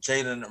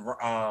 Jalen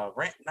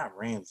not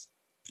Rams.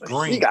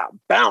 Green. He got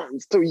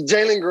bounced too.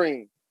 Jalen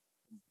Green.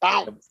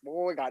 Bounced.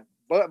 Boy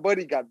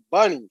Buddy got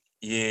bunny.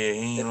 Yeah,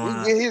 he ain't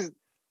lying.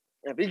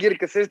 If he get a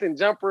consistent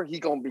jumper, he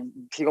gonna be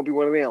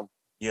one of them.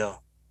 Yeah.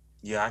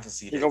 Yeah, I can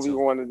see that. He gonna be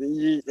one of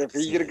the. If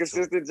he get a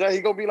consistent jumper,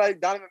 he gonna be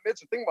like Donovan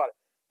Mitchell. Think about it.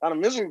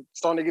 Donovan Mitchell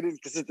starting to get his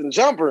consistent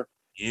jumper.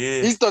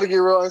 Yeah. He's starting to get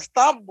real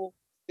unstoppable.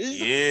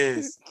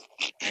 Yes.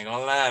 Ain't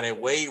gonna lie,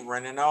 that Wade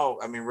rubbing off.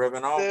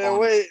 Yeah,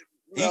 Wade.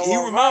 He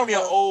remind me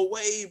of old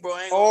Wade, bro.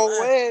 Old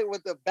Wade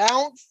with the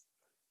bounce.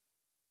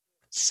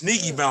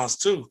 Sneaky bounce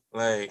too.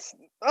 Like,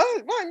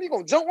 why he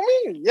gonna jump with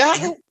me?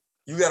 Yeah.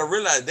 You gotta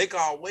realize they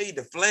call Wade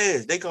the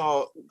Flash. They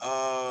call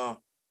Donovan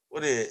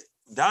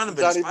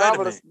Johnny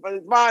Bravo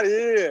the body,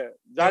 yeah.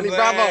 Johnny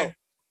Bravo.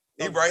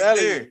 He right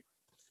there.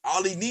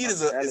 All he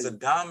needs is a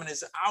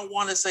dominance. I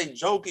want to say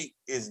Jokic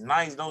is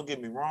nice. Don't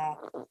get me wrong,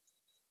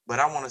 but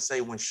I want to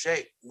say when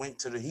Shaq went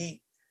to the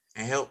Heat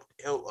and help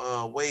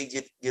Wade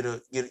get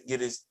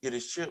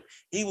his chip,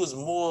 he was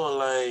more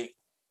like,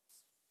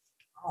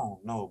 I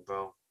don't know,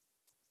 bro.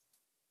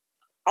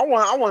 I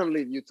want him to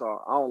leave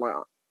Utah. I don't like,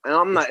 and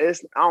I'm not. I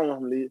don't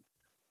want him to leave.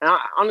 And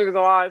I'm gonna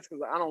go eyes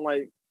because I don't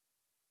like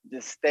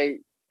the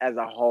state as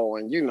a whole,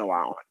 and you know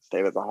I don't like the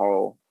state as a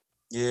whole.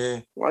 Yeah.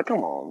 Like,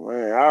 come on,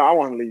 man. I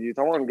want him to leave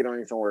Utah. I want him to get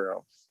on somewhere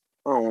else.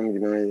 I don't want him to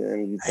get on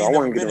in Utah. I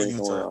want him to get on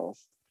somewhere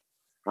else.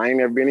 I ain't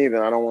never been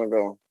either. I don't want to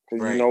go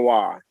because you know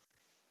why.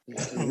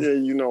 Yeah,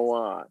 you know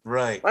why.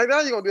 Right. Like,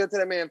 now you gonna do it to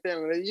that man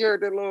family. You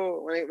heard that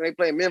little, when they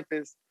play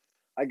Memphis,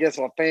 I guess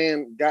a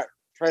fan got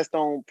pressed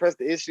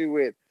the issue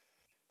with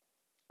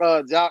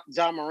Ja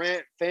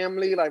Morant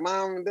family, like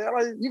mom and dad.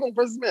 Like, you gonna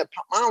press this man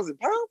moms and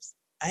pops?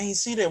 I ain't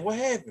see that. What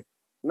happened?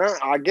 No,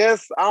 I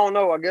guess I don't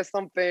know. I guess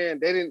some fan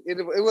they didn't.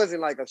 It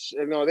wasn't like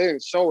they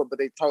didn't show it, but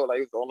they told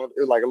like it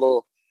was like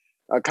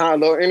a kind of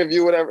little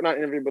interview, whatever. Not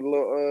interview, but a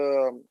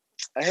little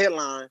a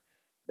headline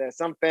that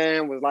some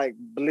fan was like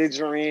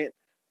belligerent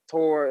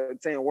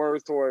toward saying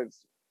words towards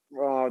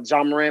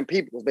Ja Morant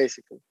people,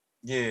 basically.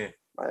 Yeah.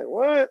 Like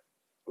what?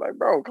 Like,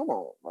 bro, come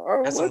on.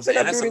 Bro. That's what I'm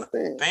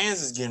saying.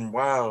 Fans is getting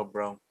wild,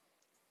 bro.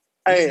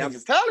 Hey, I'm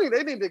telling you,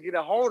 they need to get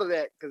a hold of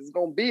that because it's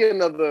gonna be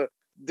another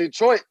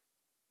Detroit.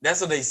 That's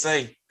what they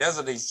say.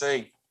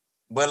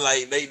 But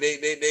like they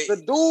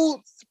the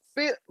dude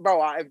spit,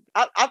 bro. I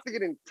think it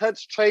didn't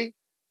touch Trey.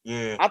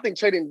 Yeah. I think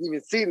Trey didn't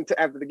even see it until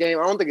after the game.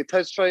 I don't think it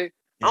touched Trey.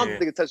 I don't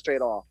think it touched Trey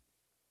at all.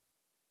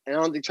 And I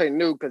don't think Trey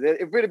knew because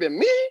if it would have been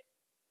me,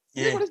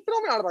 you would have spit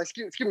on me. I was like,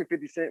 excuse me,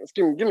 50 Cent.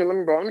 Excuse me, let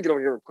me get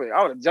over here real quick.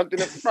 I would have jumped in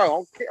there,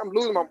 bro. I'm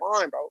losing my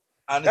mind, bro.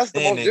 That's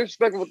the most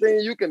disrespectful thing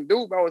you can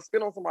do, bro, is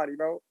spit on somebody,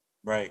 bro.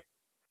 Right.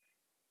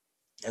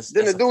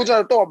 Then the dude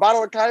tried to throw a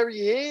bottle of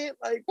Kyrie's head.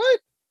 Like, what?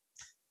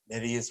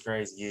 That is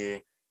crazy, yeah.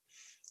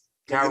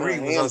 Kyrie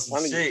was on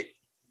some shit.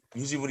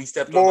 You see when he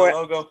stepped on the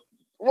logo?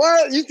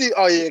 What? You see?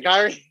 Oh, yeah,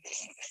 Kyrie.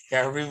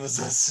 Kyrie was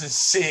on some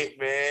shit,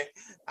 man.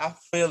 I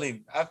feel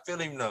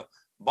him though.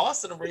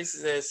 Boston a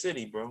racist ass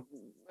city, bro.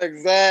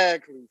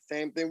 Exactly.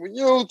 Same thing with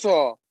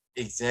Utah.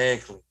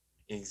 Exactly.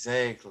 I'm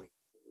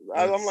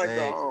like,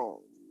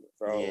 bro,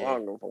 I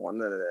don't go for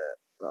none of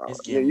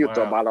that. You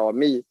talk about all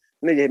me.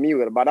 Nigga hit me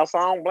with a bottle. So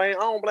I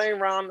don't blame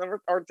Ron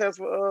or Tess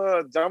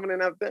for jumping in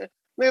that thing.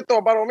 Nigga throw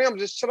a bottle on me. I'm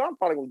just chilling. I'm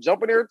probably gonna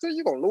jump in there too.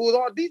 You gonna lose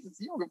all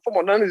decency. You don't give a fuck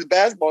about none of this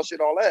basketball shit,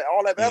 all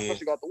that basketball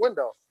shit go out the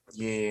window.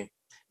 Yeah.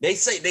 They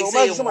say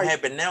it won't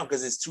happen now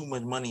because it's too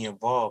much money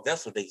involved.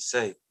 That's what they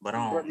say. But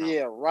I don't know.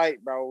 Yeah,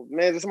 right, bro.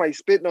 Man, there's somebody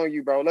spitting on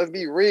you, bro. Let's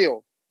be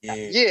real.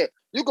 Yeah,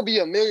 you could be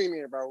a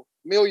millionaire, bro.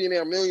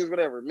 Millionaire, millions,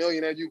 whatever.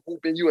 Millionaire, you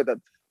hooping, you at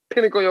the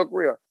pinnacle of your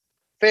career.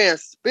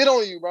 Fans spit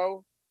on you,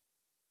 bro.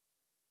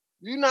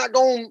 You not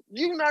gonna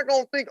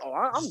think, oh,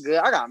 I'm good.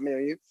 I got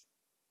millions.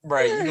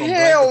 Right. You gonna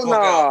hell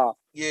nah.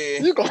 Yeah.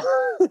 You gonna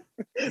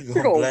blink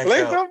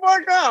the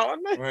fuck out.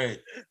 Right.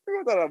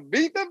 You gonna try to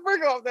beat the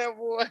brick off that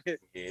boy. Yeah,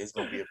 it's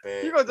gonna be a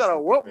bad. You gonna try to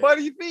whoop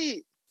buddy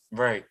feet.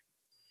 Right.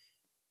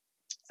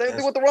 Same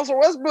thing with the Russell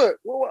Westbrook.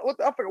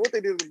 I forget what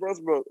they did with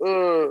Westbrook.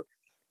 Threw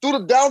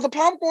the dollars of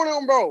popcorn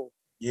on him, bro.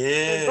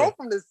 Yeah. He drove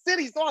from the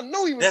city, so I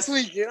knew he was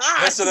tweaking.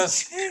 That's what I'm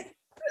saying.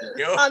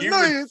 I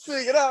knew he was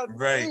tweaking out.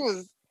 Right. He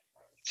was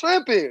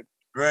tripping.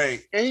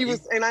 Right. And he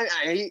was,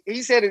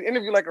 he said in an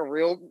interview like a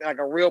real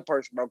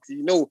person, bro. Because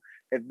you know,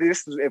 if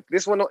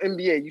this wasn't no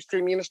NBA, you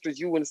see me in the streets,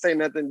 you wouldn't say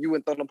nothing. You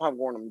wouldn't throw no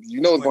popcorn on him.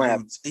 You know what's gonna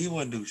happen. He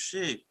wouldn't do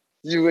shit.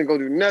 You wouldn't go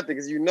do nothing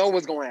because you know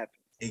what's gonna happen.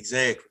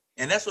 Exactly.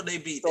 And that's what they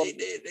be. So,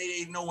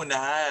 they know when to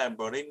hide,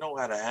 bro. They know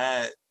how to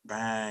hide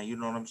behind. You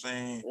know what I'm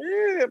saying?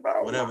 Yeah,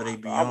 bro. Whatever they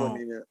be I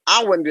on.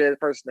 I wouldn't do that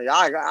personally.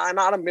 I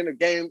done been to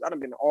games. I done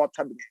been to all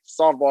type of games: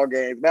 softball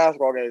games,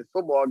 basketball games,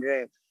 football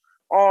games,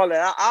 all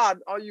that.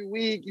 Are you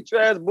weak? You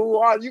trash,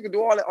 boo? You can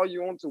do all that all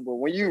you want to, but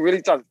when you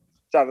really try to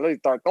really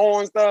start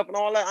throwing stuff and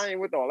all that, I ain't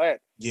with all that.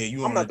 Yeah,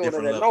 I'm not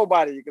throwing that at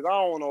nobody because I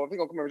don't know if he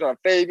gonna come here and try to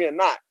fade me or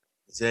not.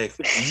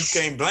 Exactly. You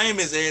can't blame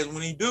his ass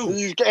when he do.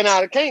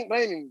 I can't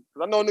blame him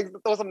because I know niggas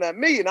throw something at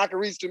me and I can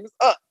reach him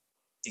up.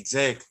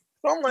 Exactly.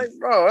 So I'm like,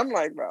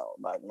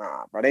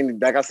 nah, bro. They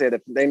need, like I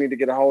said, they need to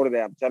get a hold of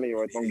that. I'm telling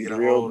you, it's gonna get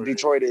real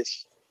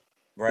Detroitish.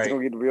 Right. It's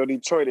gonna get real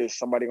Detroitish.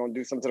 Somebody gonna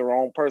do something to the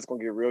wrong person.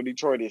 Gonna get real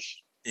Detroitish.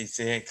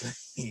 Exactly.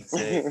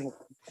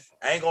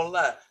 I ain't gonna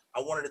lie.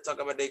 I wanted to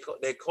talk about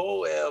that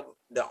Cole album.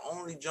 The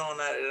only joint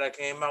that I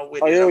came out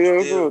with.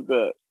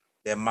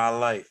 That My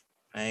Life.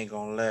 I ain't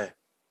gonna lie.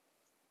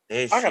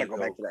 I gotta go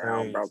back to that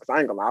album, bro. Because I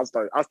ain't gonna lie.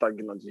 I start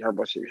getting on G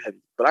Herbo shit heavy,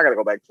 but I gotta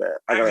go back to that.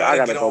 I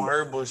gotta get on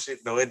Herbo shit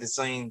though. At the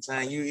same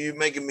time, you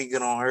making me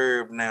get on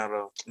Herb now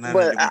though.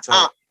 But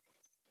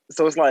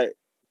so it's like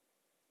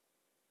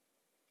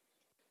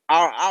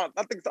I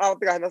don't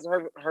think I mess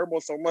with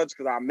Herbo so much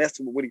because I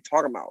messed with what he's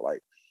talking about.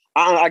 Like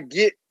I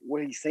get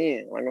what he's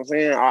saying. Like I'm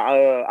saying,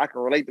 I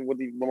can relate to what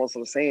he's most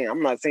of saying.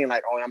 I'm not saying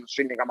like, oh, I'm a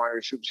street nigga, I'm out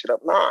here shooting shit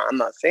up. Nah, I'm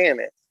not saying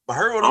that. But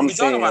Herbo don't be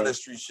talking about that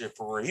street shit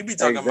for real. He be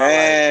talking about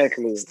like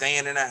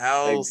staying in the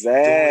house, doing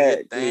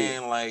your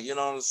thing, like you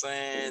know what I'm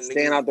saying.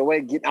 Staying out the way,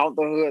 getting out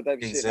the hood,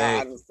 type shit.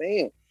 Nah, I'm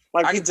saying.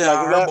 Like I can tell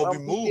how Herbo be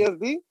moving.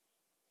 PTSD.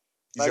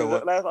 Like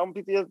his last album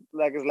PTSD,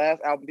 like his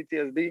last album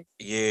PTSD.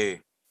 Yeah.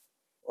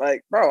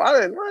 Like, bro, I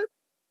didn't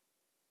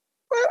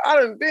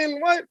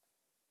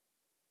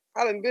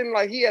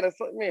like he had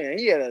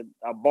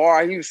a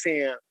bar. He was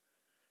saying,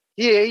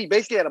 he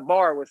basically had a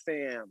bar with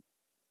saying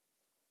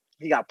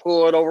he got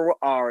pulled over with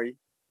Ari.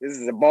 This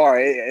is a bar,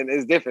 and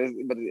it's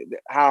different, but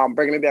how I'm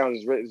breaking it down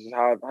is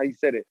how he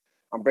said it.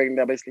 I'm breaking it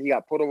down. Basically, he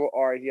got pulled over with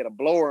Ari. He had a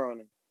blower on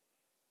him.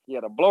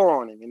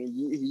 And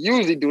he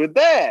usually do a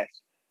dash.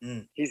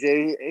 He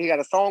said he got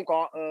a song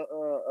called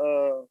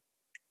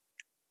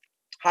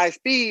High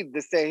Speed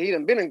that said he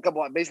done been in a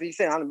couple. Basically, he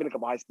said I done been in a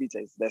couple high speed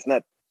chases. That's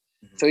nothing.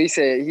 So he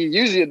said he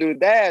usually do the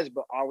dash,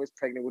 but always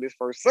pregnant with his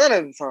first son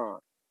at the time.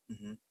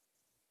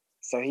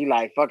 So he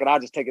like, fuck it, I'll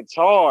just take a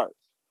charge.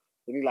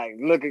 And he like,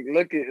 look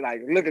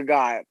at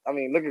God. I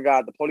mean, look at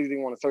God. The police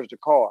didn't want to search the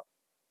car.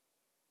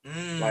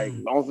 Like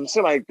on some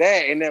shit like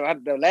that. And then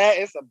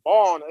it's a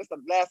bar. It's the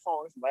last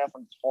song. It's the last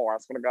one. I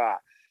swear to God.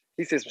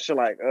 He said some shit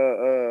like,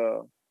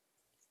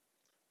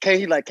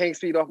 can't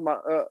speed off my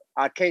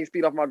I can't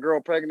speed off my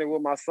girl pregnant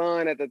with my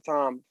son at the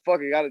time.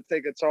 Fuck it, gotta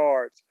take a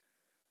charge.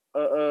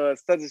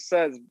 Such and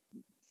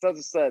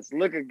such.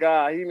 Look at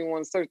God. He didn't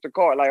want to search the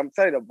car. Like I'm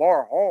telling you, the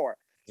bar hard.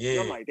 Yeah. And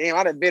I'm like, damn,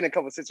 I done been in a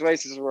couple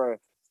situations where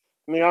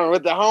I'm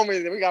with the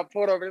homies and we got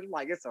pulled over. It's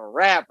like it's a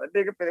rap. A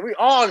nigga, we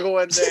all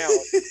going down.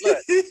 Look,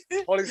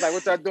 police like,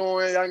 what y'all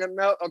doing? Y'all gonna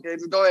know? Okay,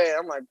 just go ahead.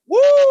 I'm like,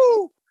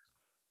 woo!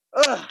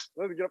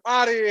 Let's get up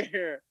out of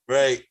here.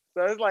 Right.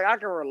 So it's like I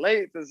can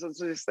relate to what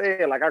you're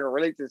saying. Like I can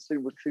relate to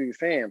what you're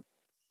saying.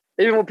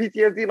 Even with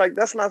PTSD, like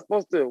that's not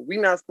supposed to. We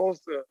not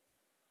supposed to.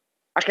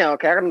 I can't.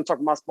 Okay, I can talk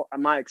about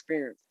my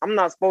experience. I'm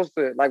not supposed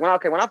to. Like when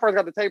I first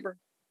got the taper,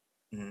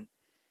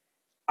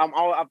 I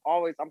was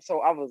always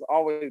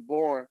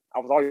born. I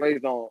was always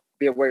raised on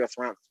be aware of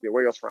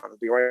your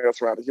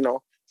surroundings. You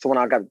know. So when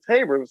I got the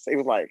taper, it was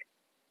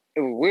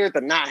weird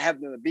to not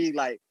having to be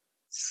like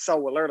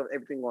so alert of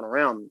everything going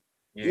around me.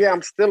 Yeah,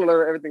 I'm still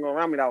alert of everything going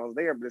around me that I was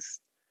there, but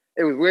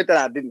it was weird that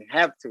I didn't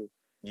have to.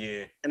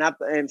 Yeah.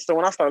 And so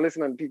when I started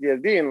listening to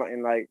PTSD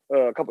and like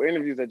a couple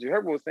interviews that you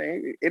heard was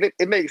saying,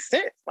 it makes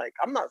sense. Like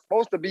I'm not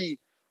supposed to be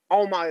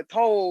on my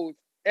toes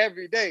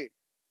every day.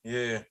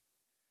 Yeah.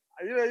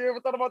 You ever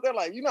thought about that?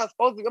 Like I'm not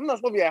supposed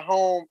to be at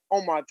home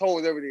on my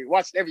toes every day,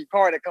 watching every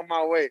car that come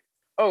my way.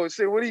 Oh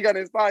shit, what do you got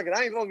in his pocket?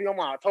 I ain't supposed to be on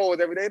my toes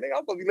every day. I'm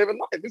supposed to be living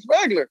life. It's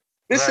regular.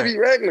 This should be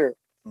regular.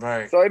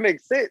 Right. So it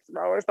makes sense,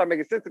 bro. It started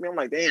making sense to me. I'm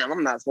like, damn,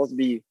 I'm not supposed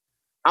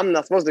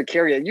to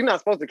carry it. You're not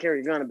supposed to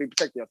carry a gun and be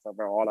protecting yourself,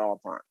 bro, all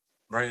the time.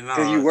 Right now.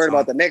 Because you worried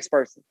about the next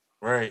person.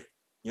 Right.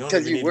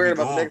 Because you worried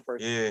about the next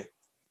person. Yeah.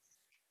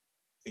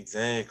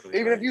 Exactly.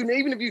 Even if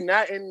you're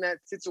not in that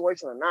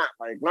situation or not,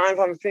 like 9 times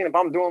out of 10, if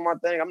I'm doing my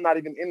thing, I'm not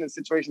even in the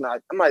situation.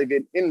 I'm not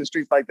even in the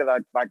streets like that.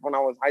 Like when I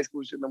was high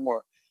school, shit no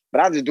more. But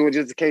I just do it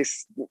just in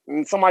case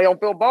somebody don't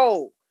feel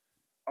bold.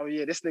 Oh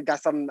yeah, this nigga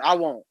got something I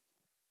want.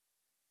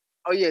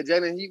 Oh yeah,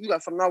 Jalen, you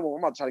got something I want.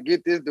 I'm about to try to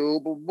get this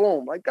dude. Boom,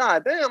 boom. Like,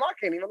 God damn, I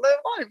can't even live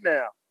life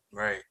now.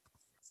 Right.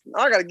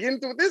 I gotta get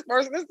into with this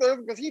person.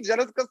 Because he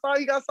jealous because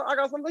I got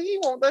something he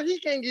want that he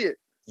can't get.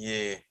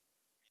 Yeah.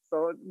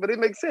 So, but it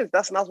makes sense.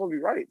 That's not supposed to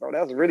be right, bro.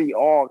 That's really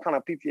all kind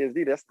of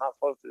PTSD. That's not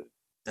supposed to.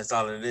 That's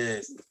all it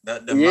is. The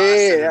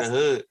mindset of the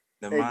hood.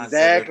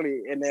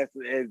 Exactly, and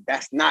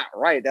that's not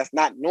right. That's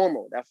not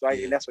normal. That's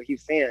right, and that's what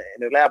he's saying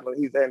in the lab.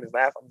 He said in his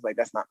last one, he's like,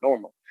 "That's not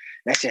normal."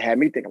 That shit had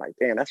me thinking like,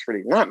 "Damn, that's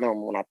really not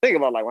normal." When I think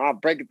about when I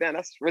break it down,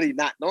 that's really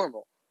not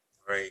normal.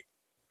 Right.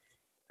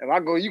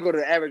 If you go to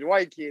the average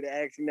white kid and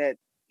ask him that,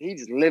 he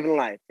just living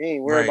life. He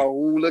ain't worried about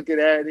who looking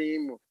at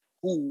him, or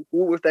who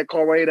was that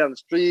car way down the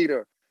street,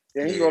 or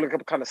then he rolling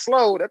up kind of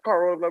slow. That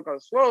car rolling up kind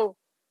of slow.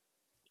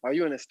 Are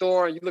you in the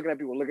store and you looking at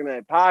people looking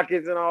at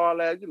pockets and all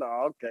that? You're like,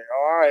 okay,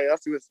 all right, I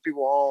see what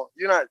people on.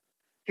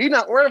 He's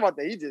not worried about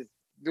that. He just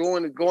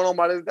going on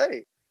by this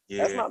day.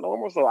 Yeah. That's not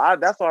normal. So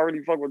that's why I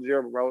really fuck with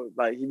Jeremy, bro.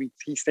 Like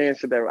he's saying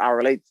shit that I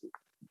relate to.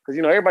 Because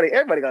everybody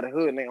got a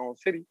hood in their own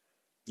city.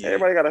 Yeah.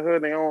 Everybody got a hood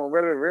in their own,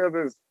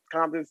 whether it's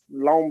Compton,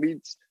 Long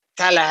Beach,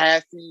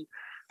 Tallahassee,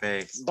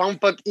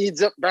 Bumfuck,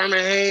 Egypt,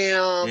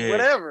 Birmingham,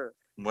 whatever.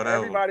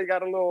 Everybody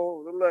got a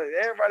little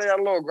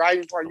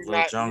grimy part.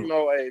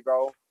 Hey,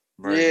 bro.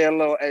 Right. Yeah, a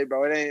little, hey,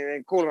 bro, it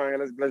ain't cool around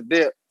here. Let's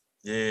dip.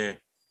 Yeah.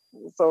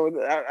 So,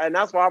 and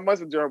that's why I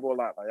mess with Jeremy a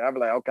lot. Like, I be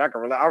like, okay,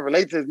 I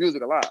relate to his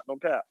music a lot. No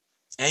cap.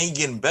 And he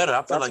getting better.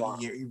 I feel like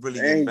he really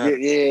getting better.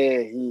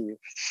 He.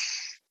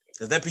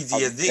 Cause that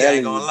PTSD, I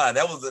ain't gonna lie,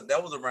 that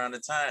was around the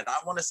time. I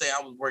want to say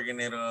I was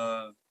working at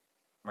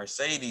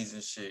Mercedes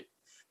and shit.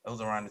 That was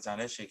around the time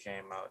that shit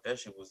came out. That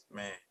shit was,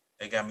 man,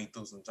 they got me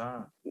through some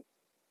time.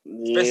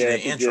 Especially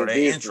the intro.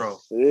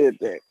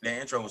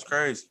 That intro was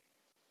crazy.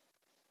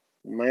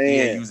 Man,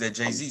 yeah, use that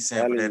Jay-Z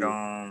sample that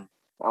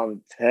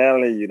I'm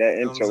telling you, that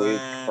intro is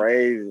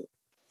crazy.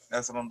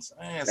 That's what I'm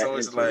saying. So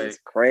it's like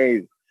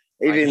crazy.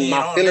 Even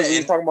my feelings when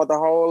you talking about the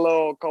whole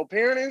little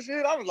co-parenting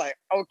shit, I was like,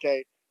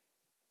 okay.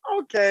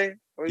 When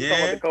you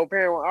talking about the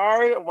co-parent, all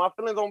right, my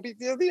feelings on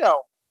PTSD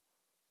out.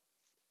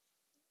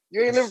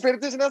 You ain't never paid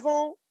attention to that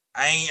song?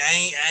 I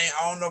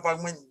don't know if I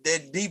went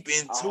that deep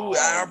into it.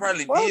 I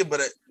probably did, but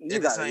at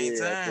the same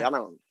time. I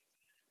don't.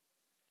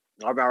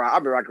 I've been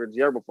rocking with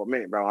Jerry for a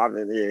minute, bro. I've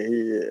been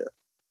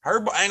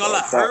Herbo, I ain't gonna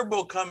lie.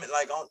 Herbo coming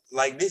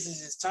like this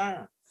is his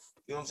time.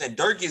 You know what I'm saying?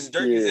 Dirk is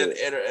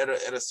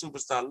at a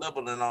superstar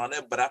level and all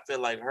that, but I feel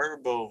like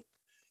Herbo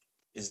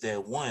is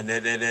that one.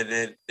 That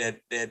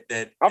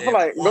I feel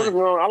like don't get me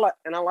wrong.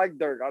 I like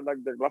Dirk. I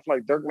feel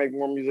like Dirk make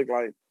more music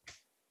like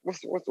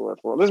what's the word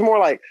for it? There's more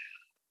like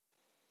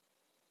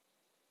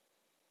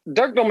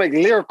Dirk don't make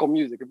lyrical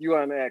music. If you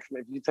ask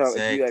me, if you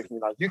ask me,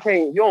 like you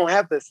don't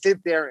have to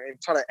sit there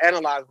and try to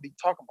analyze what he's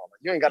talking about.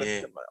 Like you ain't got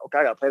to like, okay,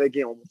 I gotta play that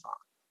again one more time.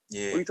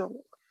 Yeah. What are you talking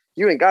about?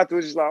 You ain't got to.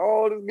 It's just like,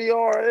 oh, this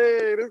BR,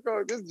 hey,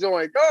 this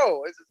joint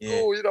go. It's just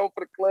cool,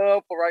 for the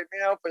club, for right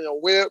now, for your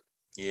whip.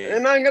 Yeah.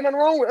 And I ain't got nothing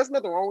wrong with it. That's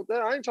nothing wrong with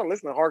that. I ain't trying to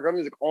listen to hardcore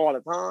music all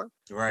the time.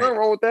 Right. Nothing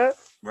wrong with that.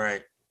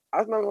 Right.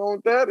 That's nothing wrong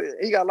with that.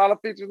 He got a lot of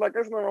features like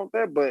that's nothing wrong with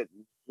that. But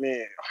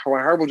man,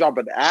 when Herbo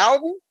dropped the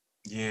album,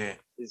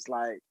 it's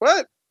like,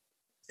 what?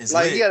 It's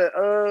like lit.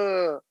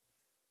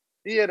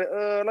 He had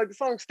a like the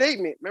song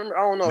Statement. Remember?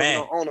 I don't know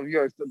if you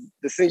heard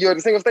the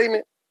single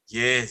Statement.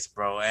 Yes,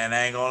 bro. And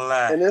I ain't gonna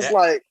lie. And it's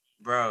like,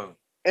 bro.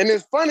 And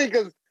it's funny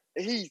because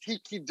he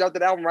dropped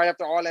the album right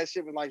after all that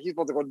shit was like he's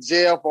supposed to go to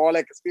jail for all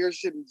that conspiracy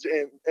shit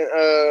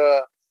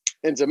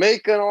in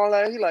Jamaica and all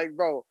that. He like,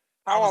 bro,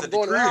 how I'm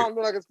going doing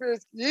that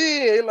conspiracy?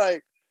 Yeah, he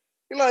like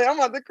I'm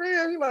at the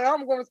crib. He like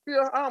I'm going to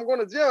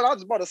jail. I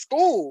just bought a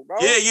school, bro.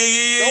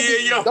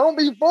 Yeah. Don't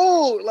be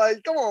fooled.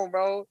 Like, come on,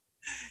 bro.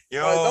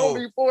 Yo, like, don't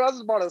be fooled. I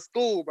just bought a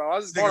school, bro.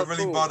 I just bought a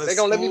school. They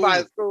gonna let me buy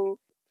a school.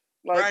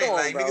 Like, right, on,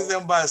 like bro. Niggas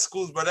don't buy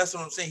schools, bro. That's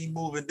what I'm saying. He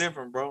moving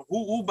different, bro.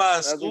 Who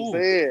buys a school?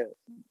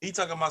 He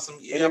talking about some.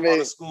 I bought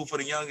a school for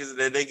the youngest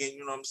that they can, you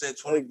know what I'm saying.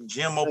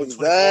 Gym open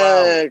 24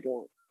 hours.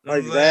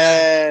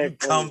 Exactly. You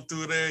come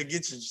through there,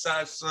 get your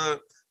shots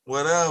up,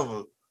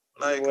 whatever.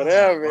 Like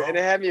whatever, on, and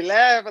it had me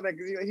laughing. Like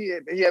he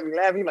had me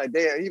laughing. He like,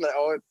 damn. He like,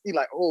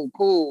 oh,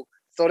 cool.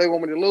 So they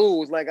want me to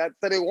lose. Like I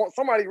said,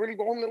 somebody really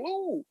want me to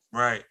lose.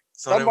 Right.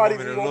 So somebody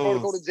really want me to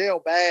go to jail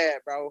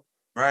bad, bro.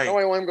 Right.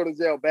 Nobody want him to go to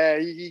jail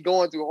bad. He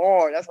going too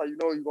hard. That's how you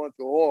know he's going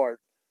too hard.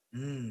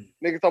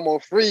 Niggas talking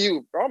about free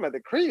you, bro. I'm at the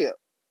crib.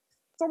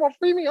 Talking about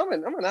free me. I'm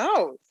in the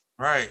house.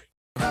 Right.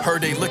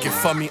 Heard they looking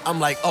for me. I'm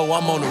like, oh,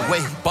 I'm on the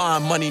way.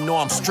 Buying money, know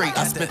I'm straight.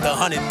 I spent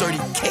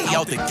 $130K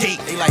out the gate.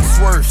 They like,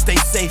 swerve, stay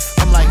safe.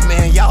 I'm like,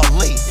 man, y'all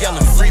late.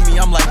 Yelling free me.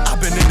 I'm like,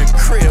 I've been in the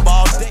crib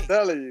all day. I'm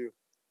telling you.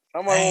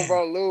 Somebody want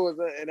bro lose,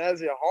 and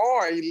that's your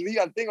hard. You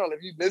got to think on it.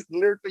 If you listen to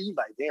lyrics, you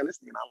like, damn, this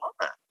nigga not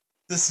lying.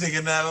 This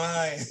nigga not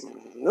lying.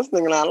 This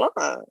nigga not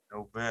lying.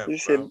 No bad,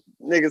 this shit,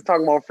 niggas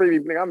talking about free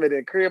me. Nigga, I'm in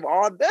the crib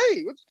all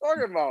day. What you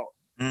talking about?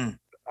 I'm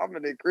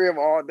in the crib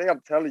all day.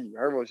 I'm telling you,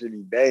 Herbo should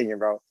be banging,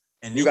 bro.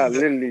 And you got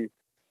literally.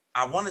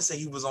 I want to say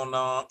he was on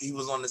the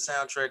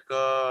soundtrack.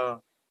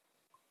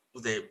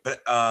 Was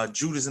that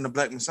Judas and the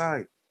Black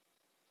Messiah?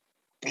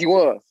 He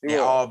was.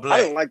 All black.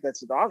 I didn't like that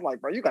shit though. I was like,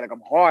 bro, you gotta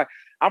come hard.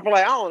 I feel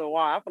like I don't know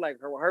why. I feel like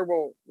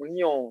Herbo when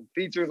he on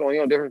features or he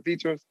on different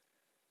features,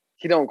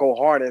 he don't go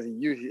hard as he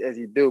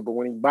do. But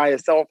when he by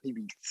himself, he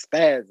be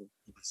spazzing.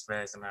 He be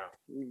spazzing out.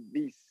 He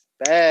be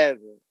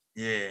spazzing.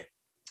 Yeah.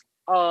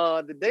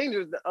 The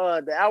Dangerous, the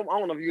album. I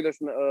don't know if you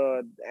listen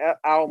to the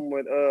album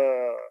with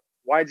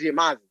YG and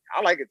Mozzie.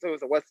 I like it too.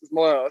 It's a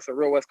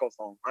real West Coast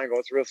song. I ain't gonna.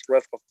 It's a real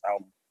West Coast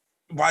album.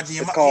 YG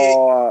and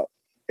Mozzie.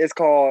 It's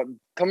called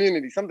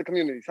Community. Something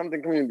Community.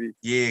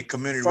 Yeah,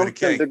 Community with a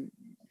K.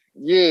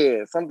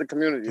 Something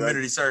Community.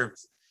 Community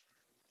service.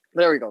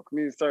 There we go.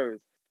 Community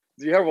service.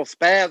 Do you ever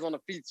spaz on the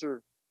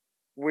feature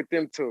with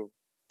them too?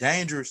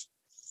 Dangerous.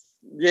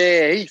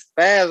 Yeah, he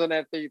spaz on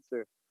that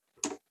feature.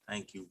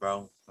 Thank you,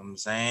 bro. I'm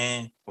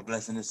saying for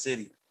blessing the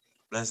city,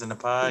 blessing the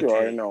podcast. You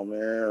already know,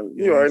 man.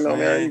 You already know,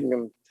 man. You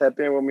can tap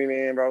in with me,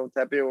 man, bro.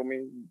 Tap in with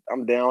me.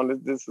 I'm down.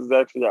 This is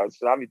actually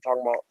shit I be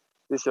talking about.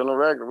 This shit on the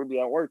regular. We be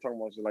at work talking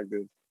about shit like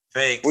this.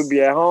 Facts. We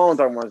be at home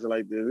talking about shit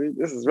like this.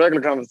 This is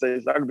regular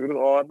conversation. I can do this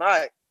all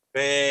night.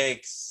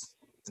 Facts.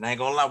 And I ain't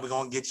gonna lie, we're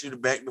gonna get you the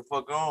back the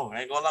fuck on.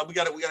 I ain't gonna lie, we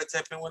gotta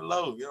tap in with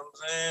Low. You know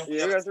what I'm saying? We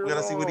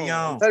gotta see what he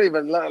on. I tell you,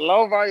 but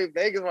Low probably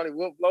Vegas probably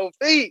whoop Low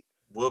feet.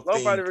 Low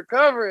probably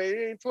recovery. He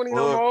ain't 20 no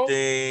more.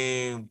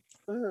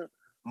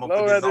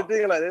 Low had the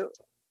thing like this.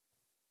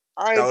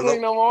 I ain't 20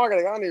 no more.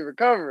 I need to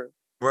recover.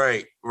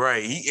 Right.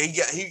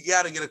 He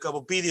got to get a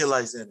couple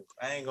Pedialytes in it.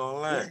 I ain't gonna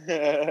lie.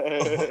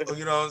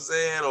 You know what I'm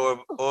saying?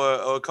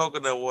 Or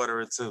coconut water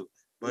or two.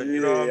 But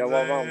you know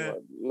what I'm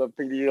saying? Little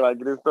Pedialyte,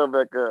 get his stuff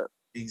back up.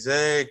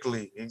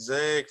 Exactly. Cause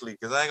I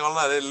ain't gonna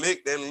lie, that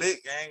lick, I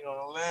ain't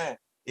gonna lie.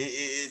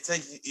 It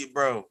takes it,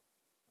 bro.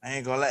 I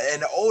ain't gonna lie.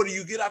 And the older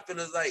you get, I feel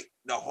it's like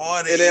the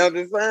harder. And I'm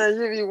just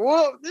saying, you be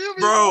whooped.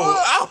 Bro,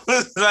 I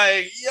was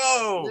like,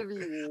 yo,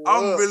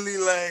 I'm really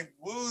like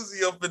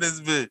woozy up in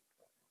this bitch.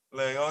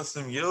 Like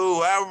awesome,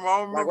 yo. I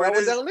remember like when I went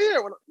down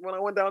there. When I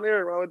went down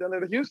there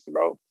to Houston,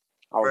 bro.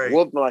 I was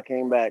whooped when I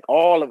came back.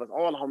 All the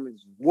homies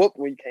whooped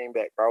when we came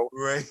back, bro.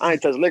 Right. I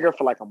ain't touched liquor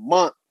for like a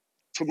month,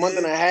 2 months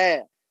and a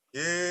half.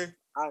 Yeah.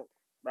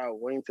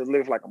 We ain't touched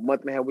liquor for like a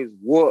month and a half. We was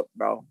whooped,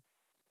 bro.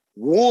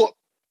 Whooped.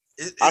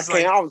 I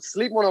was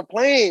sleeping on a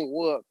plane,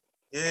 whooped.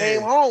 Yeah.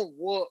 Came home,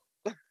 whooped.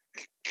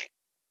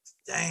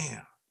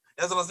 Damn.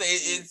 That's what I'm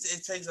saying.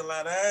 It takes a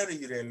lot out of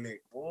you, that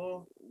lick,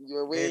 boy.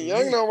 Yeah, we ain't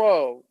young no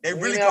more. They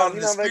really call it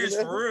the spirits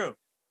for real.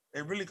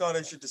 They really call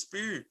that shit the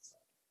spirits.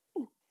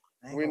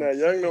 We not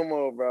young no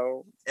more,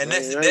 bro. And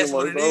that's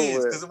what it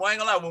is. Because I ain't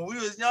gonna lie, when we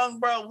was young,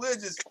 bro,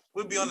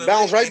 we'll be on the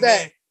bounce right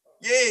back.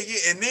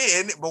 Yeah. And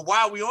then, but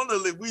while we on the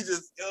lick, we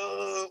just, you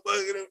know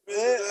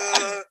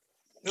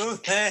what know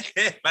what I'm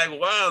saying? Like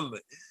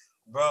wildly.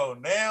 Bro,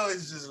 now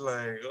it's just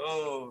like,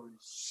 oh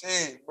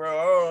shit, bro.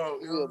 Oh,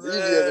 you know what I'm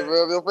saying? You have to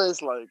rub your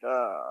face like,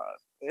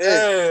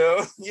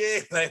 yeah,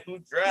 like who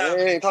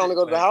driving? Ain't time to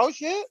go to the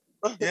house yet?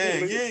 Yeah.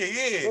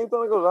 Ain't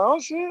time to go to the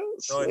house yet?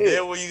 So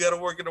then when you gotta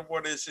work in the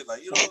morning and shit,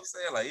 like, you know what I'm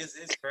saying? Like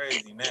it's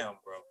crazy now,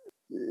 bro.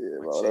 Yeah,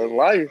 bro, that's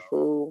life,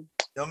 fool.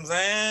 You know what I'm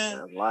saying?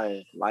 That's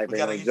life. Life we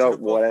gotta ain't get a you joke,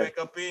 to boy. back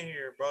up in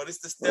here, bro. This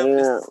the step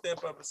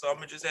episode. I'm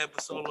gonna just have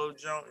a solo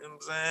jump, you know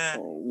what I'm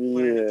saying?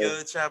 Put it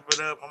together, chop it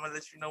up. I'm gonna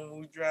let you know when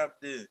we drop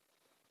this.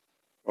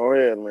 Go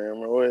ahead,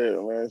 man. Go ahead,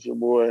 man. It's your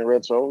boy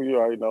Retro. You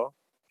already know.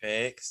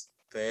 Facts.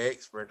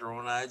 Retro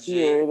on IG.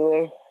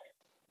 Yeah,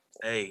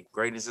 hey,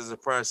 greatness is a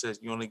process.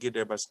 You only get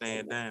there by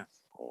staying down.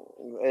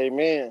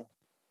 Amen.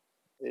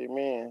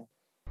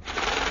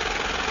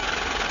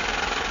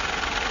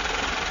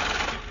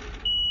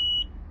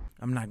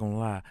 I'm not gonna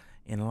lie.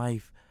 In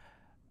life,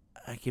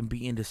 I can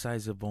be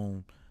indecisive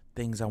on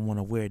things I want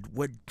to wear,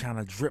 what kind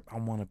of drip I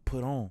want to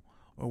put on,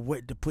 or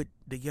what to put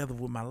together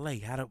with my lay,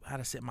 how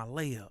to set my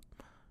lay up.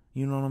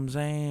 You know what I'm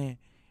saying?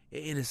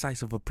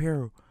 Indecisive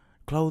apparel,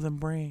 clothing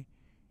brand,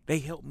 they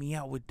help me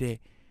out with that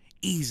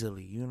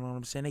easily. You know what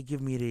I'm saying? They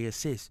give me the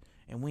assist,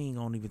 and we ain't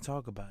gonna even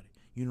talk about it.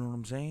 You know what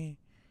I'm saying?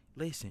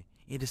 Listen,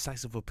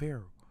 indecisive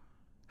apparel,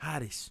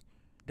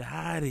 the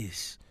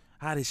hottest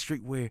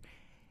streetwear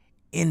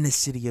in the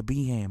city of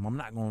Beham. I'm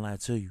not gonna lie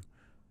to you.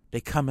 They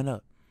coming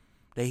up.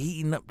 They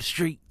heating up the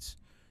streets.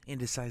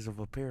 Indecisive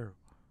apparel.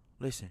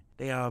 Listen,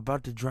 they are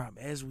about to drop,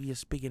 as we are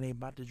speaking, they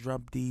about to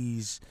drop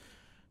these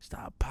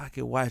stop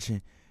pocket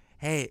watching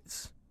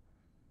hats.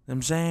 You know what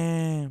I'm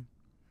saying?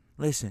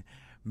 Listen,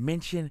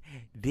 mention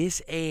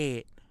this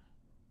ad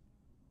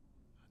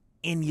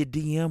in your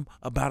DM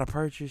about a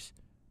purchase.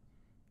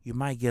 You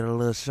might get a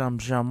little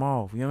something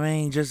off. You know what I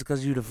mean? Just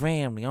because you the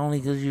family. Only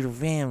because you the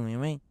family, you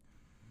know what I mean?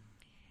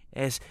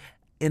 That's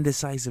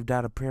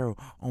indecisive.apparel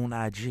on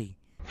IG.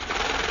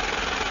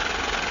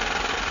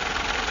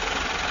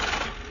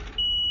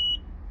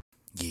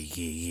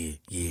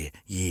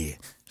 Yeah.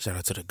 Shout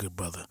out to the good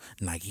brother,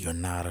 Nike or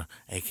Nada,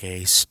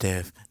 a.k.a.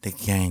 Steph, the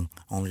gang,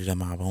 only the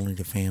mob, only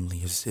the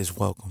family is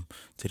welcome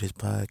to this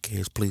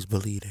podcast. Please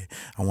believe that.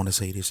 I want to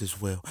say this as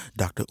well.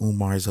 Dr.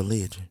 Umar is a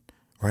legend,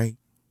 right?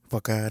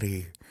 Fuck out of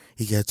here.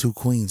 He got 2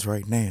 queens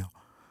right now.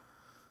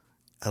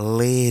 A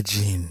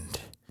legend.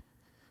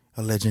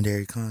 A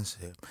legendary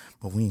concept.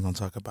 But we ain't gonna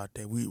talk about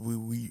that.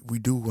 We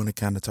do want to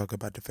kind of talk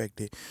about the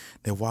fact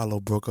that Wallow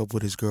broke up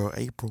with his girl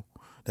April.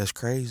 That's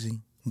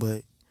crazy.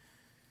 But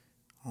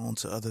on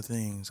to other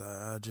things.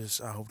 I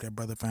hope that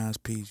brother finds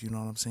peace, you know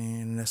what I'm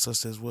saying? And that's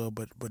us as well,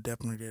 but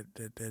definitely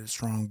that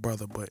strong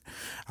brother. But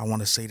I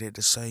want to say that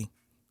to say,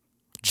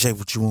 Jay,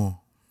 what you want?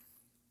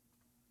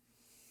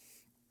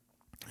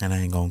 And I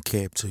ain't gonna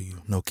cap to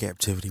you. No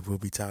captivity will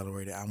be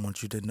tolerated. I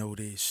want you to know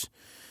this.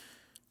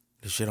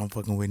 The shit I'm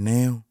fucking with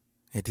now,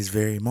 at this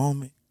very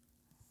moment,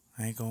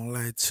 I ain't gonna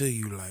lie to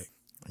you. Like,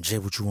 Jay,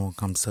 what you want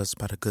comes to us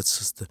by the good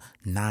sister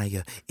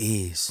Naya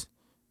is.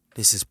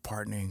 This is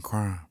partner in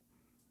crime.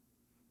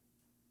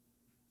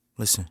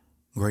 Listen,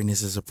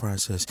 greatness is a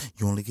process.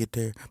 You only get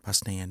there by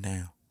staying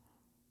down.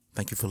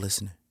 Thank you for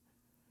listening.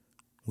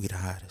 We the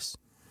hottest.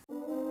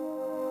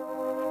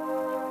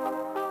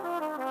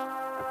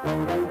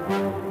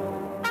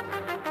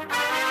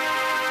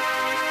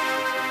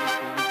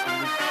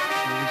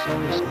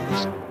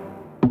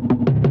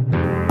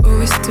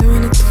 Always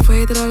doing it the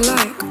way that I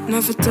like.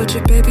 Never dodge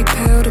it, baby,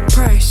 pay all the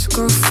price.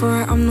 Go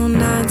for it, I'm no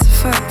 9 to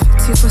 5.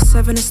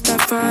 247 is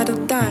that ride or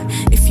die.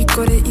 If you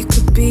got it, you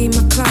could be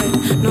my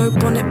Clyde. No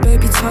bonnet,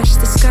 baby, touch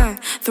the sky.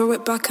 Throw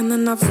it back and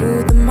then I've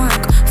ruled the mic.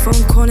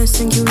 Phone call and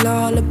sing you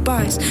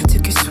lullabies.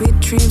 Took your sweet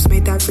dreams,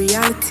 made that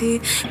reality.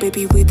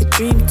 Baby, we the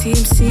dream team,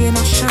 seeing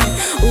our shine.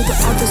 All the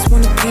others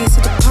want a piece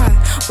of the pie.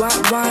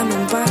 White wine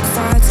on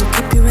backfires and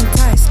keep you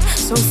enticed.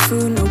 So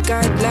through, no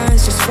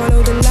guidelines, just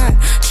follow the light.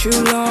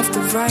 True love,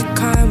 the right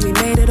kind, we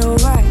made it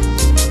alright.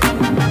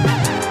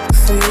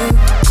 For you,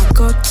 I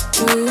got to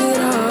do it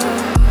all.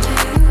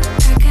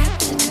 I got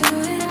to do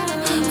it all.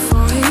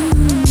 For you,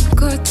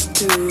 got to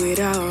do it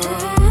all.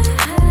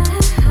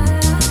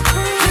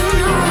 You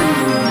know,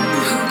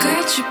 I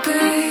got you,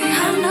 babe.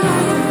 I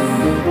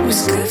know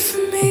what's good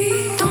for me.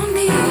 Don't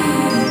need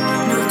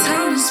no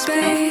time and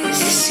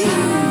space. It's you,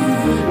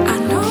 I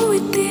know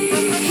it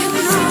did. You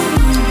know,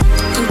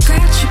 I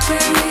got you,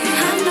 babe.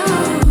 I know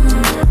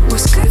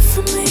what's good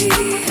for me.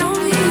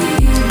 Don't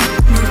need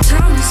no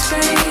time and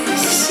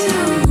space. It's you,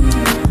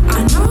 I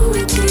know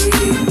it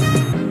did.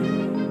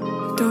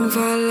 Don't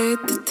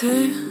violate the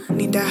turn.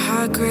 Need that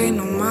high grade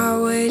on my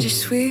way,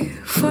 just sweet.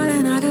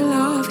 Falling out of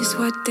love is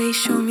what they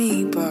show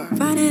me, but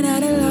finding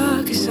out of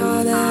luck is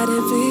all that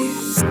it be.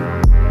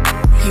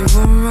 You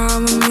won't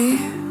ride with me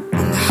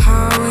on the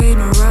highway,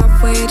 no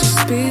right way, just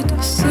speed.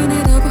 Seen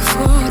it all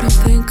before, don't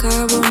think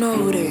I will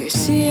notice.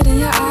 See it in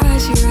your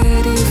eyes, you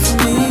ready for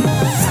me?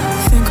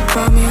 Think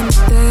about me in the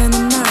day and the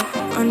night.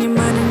 On your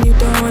mind and you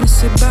don't wanna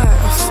sit back.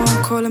 A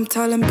phone call, I'm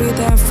telling be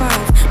there at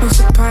 5. No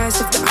surprise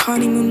if that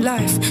honeymoon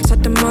life.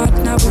 Set the mark,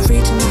 now we're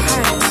reaching the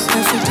heights.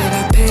 Every day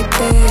I pay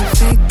day,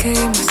 vacate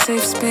my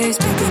safe space.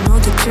 Baby, know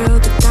the drill,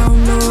 the down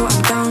low.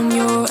 I'm down,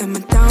 yo, and my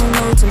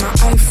downloads and my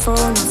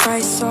iPhone. I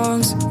write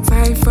songs,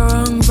 right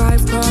wrong,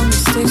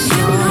 mistakes.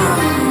 You know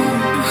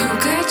who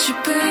got you,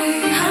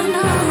 babe. I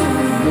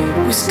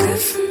know what's good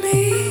for me.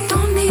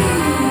 Don't need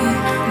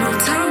no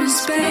time and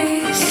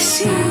space.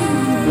 It's you,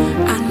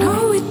 I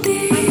know it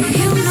did.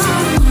 You know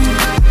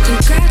who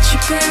got you,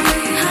 babe.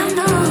 I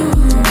know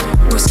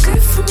what's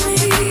good for me.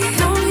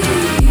 Don't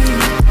need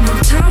no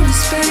time and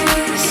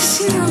space. It's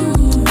you,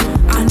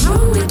 I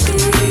know it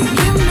did.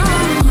 You know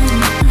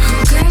who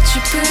got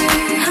you,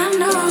 babe. I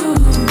know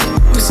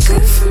what's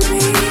good for me.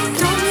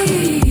 Don't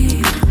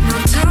need no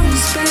time and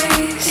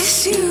space. It's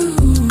you,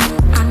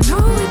 I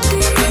know it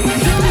did.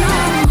 You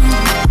know,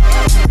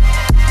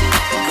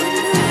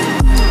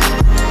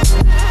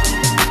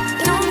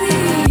 don't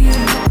need.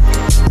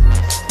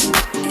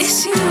 It's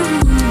you,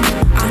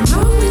 I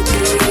know it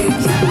did. You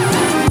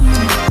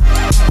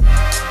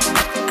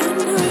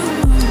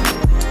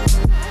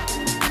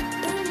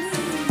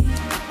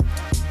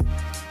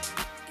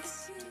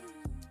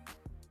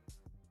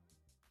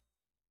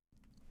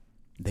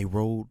They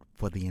rode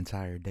for the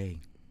entire day.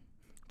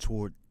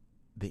 Toward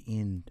the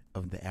end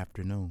of the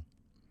afternoon,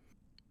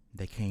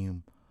 they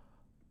came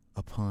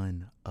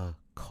upon a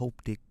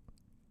Coptic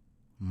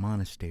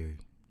monastery.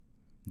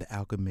 The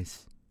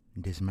alchemist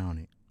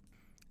dismounted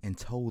and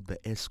told the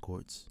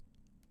escorts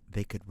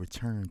they could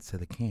return to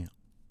the camp.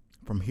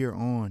 From here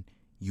on,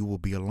 you will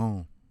be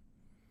alone.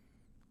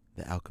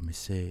 The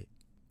alchemist said,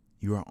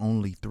 you are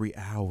only 3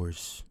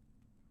 hours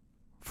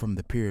from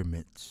the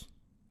pyramids.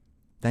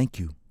 Thank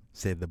you,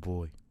 said the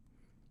boy.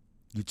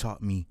 You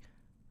taught me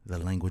the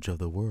language of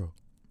the world.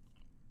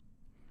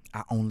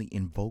 I only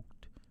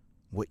invoked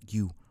what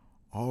you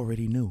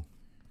already knew.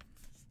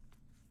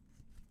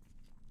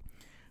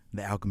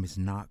 The alchemist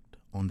knocked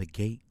on the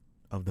gate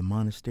of the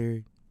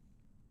monastery.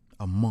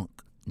 A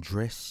monk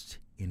dressed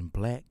in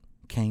black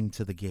came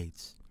to the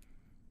gates.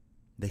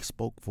 They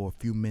spoke for a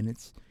few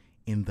minutes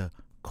in the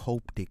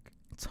Coptic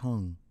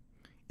tongue,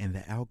 and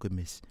the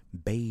alchemist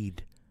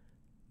bade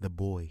the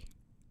boy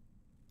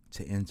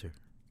to enter.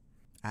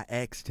 I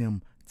asked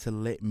him to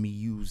let me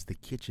use the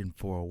kitchen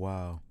for a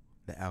while.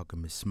 The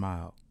alchemist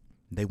smiled.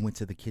 They went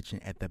to the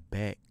kitchen at the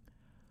back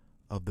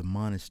of the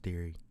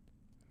monastery.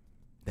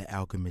 The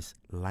alchemist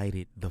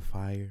lighted the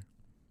fire,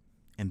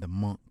 and the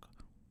monk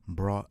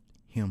brought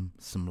him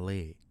some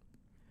lead,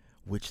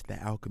 which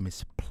the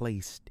alchemist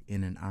placed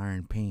in an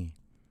iron pan.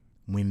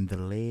 When the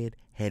lead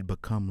had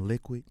become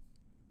liquid,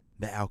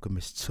 the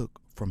alchemist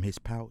took from his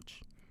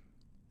pouch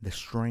the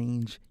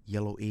strange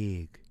yellow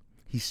egg.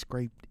 He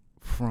scraped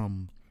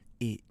from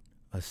it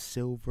a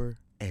silver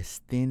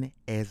as thin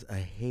as a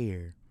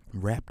hair,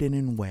 wrapped it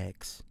in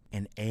wax,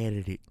 and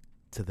added it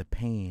to the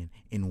pan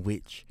in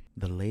which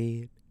the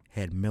lead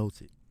had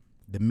melted.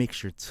 The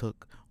mixture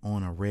took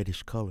on a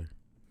reddish color,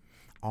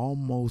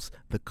 almost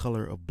the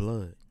color of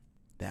blood.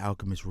 The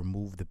alchemist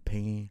removed the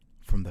pan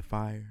from the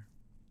fire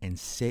and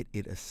set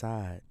it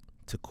aside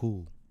to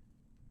cool.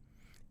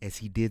 As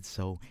he did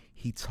so,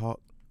 he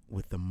talked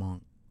with the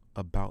monk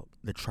about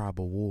the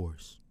tribal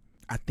wars.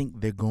 I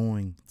think they're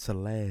going to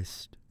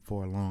last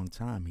for a long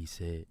time, he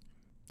said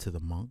to the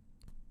monk.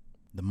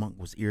 The monk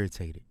was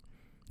irritated.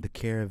 The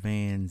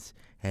caravans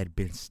had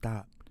been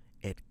stopped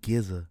at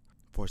Giza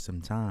for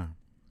some time,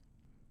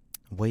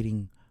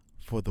 waiting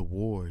for the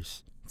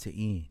wars to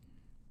end.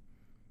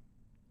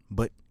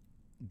 But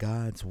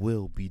God's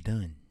will be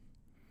done,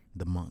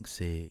 the monk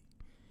said.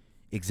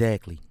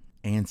 Exactly,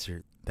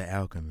 answered the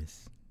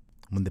alchemist.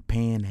 When the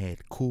pan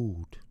had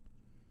cooled,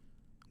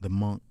 the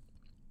monk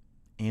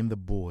and the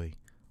boy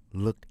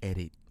looked at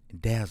it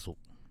dazzled.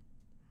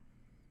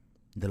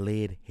 The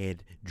lead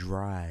had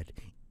dried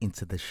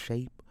into the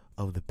shape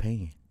of the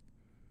pan,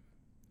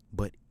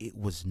 but it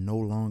was no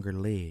longer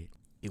lead,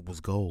 it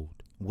was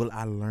gold. Will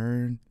I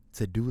learn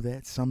to do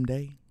that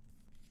someday?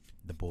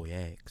 The boy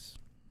asked.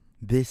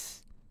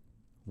 This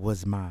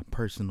was my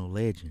personal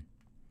legend,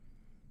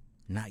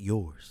 not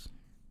yours,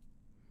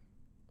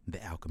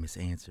 the alchemist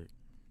answered.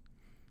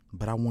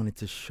 But I wanted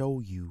to show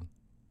you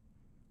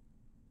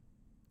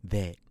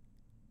that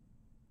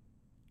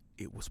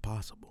it was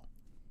possible.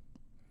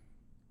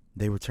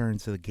 They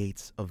returned to the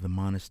gates of the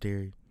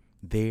monastery.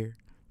 There,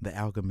 the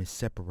alchemist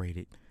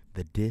separated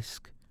the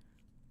disc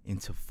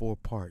into 4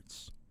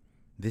 parts.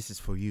 This is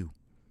for you,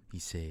 he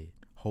said,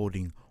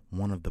 holding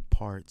one of the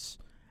parts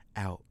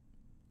out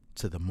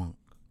to the monk.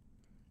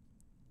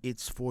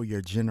 It's for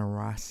your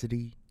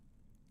generosity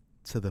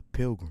to the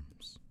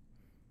pilgrims.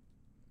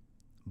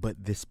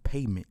 But this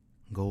payment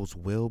goes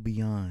well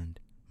beyond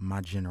my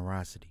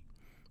generosity,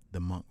 the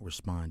monk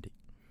responded.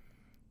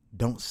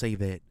 Don't say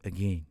that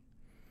again.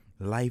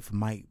 Life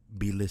might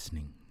be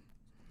listening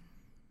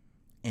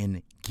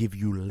and give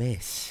you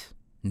less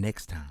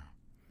next time.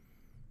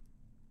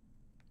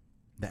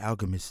 The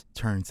alchemist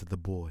turned to the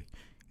boy.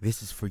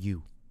 This is for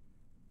you,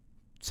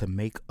 to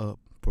make up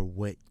for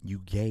what you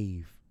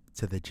gave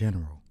to the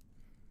general.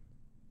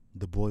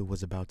 The boy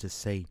was about to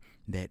say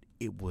that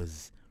it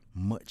was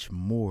much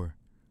more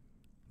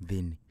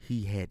than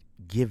he had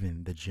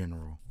given the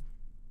general.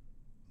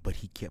 But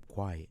he kept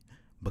quiet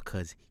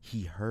because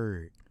he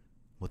heard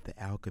what the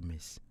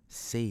alchemist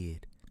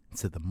said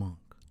to the monk.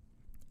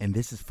 And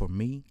this is for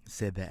me,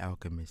 said the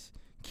alchemist,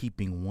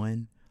 keeping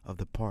one of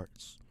the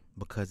parts,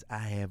 because I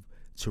have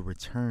to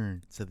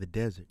return to the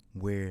desert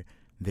where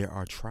there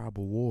are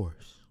tribal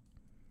wars.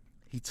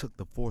 He took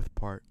the fourth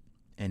part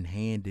and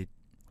handed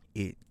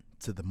it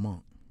to the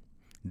monk.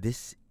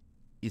 This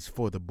is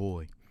for the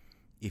boy,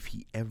 if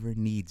he ever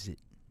needs it.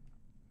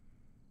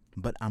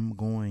 But I'm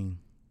going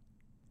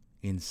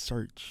in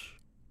search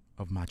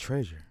of my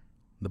treasure,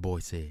 the boy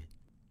said.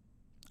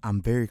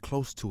 I'm very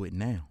close to it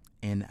now,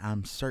 and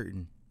I'm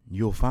certain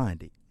you'll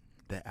find it,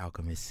 the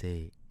alchemist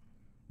said.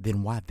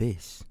 Then why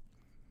this?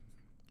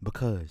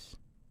 Because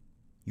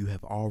you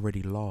have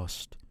already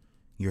lost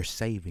your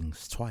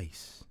savings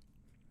twice.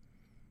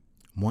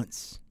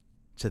 Once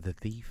to the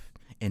thief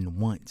and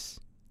once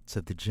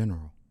to the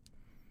general.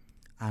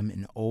 I'm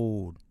an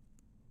old,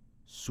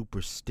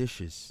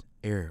 superstitious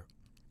Arab,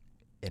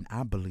 and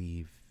I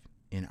believe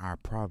in our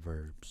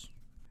proverbs.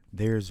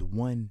 There's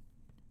one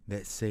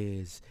that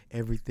says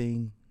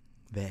everything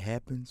that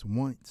happens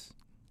once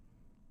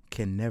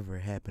can never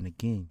happen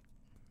again,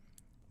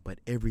 but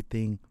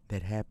everything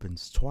that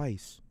happens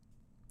twice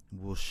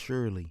will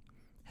surely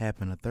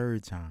happen a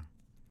third time.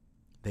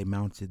 They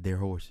mounted their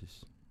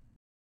horses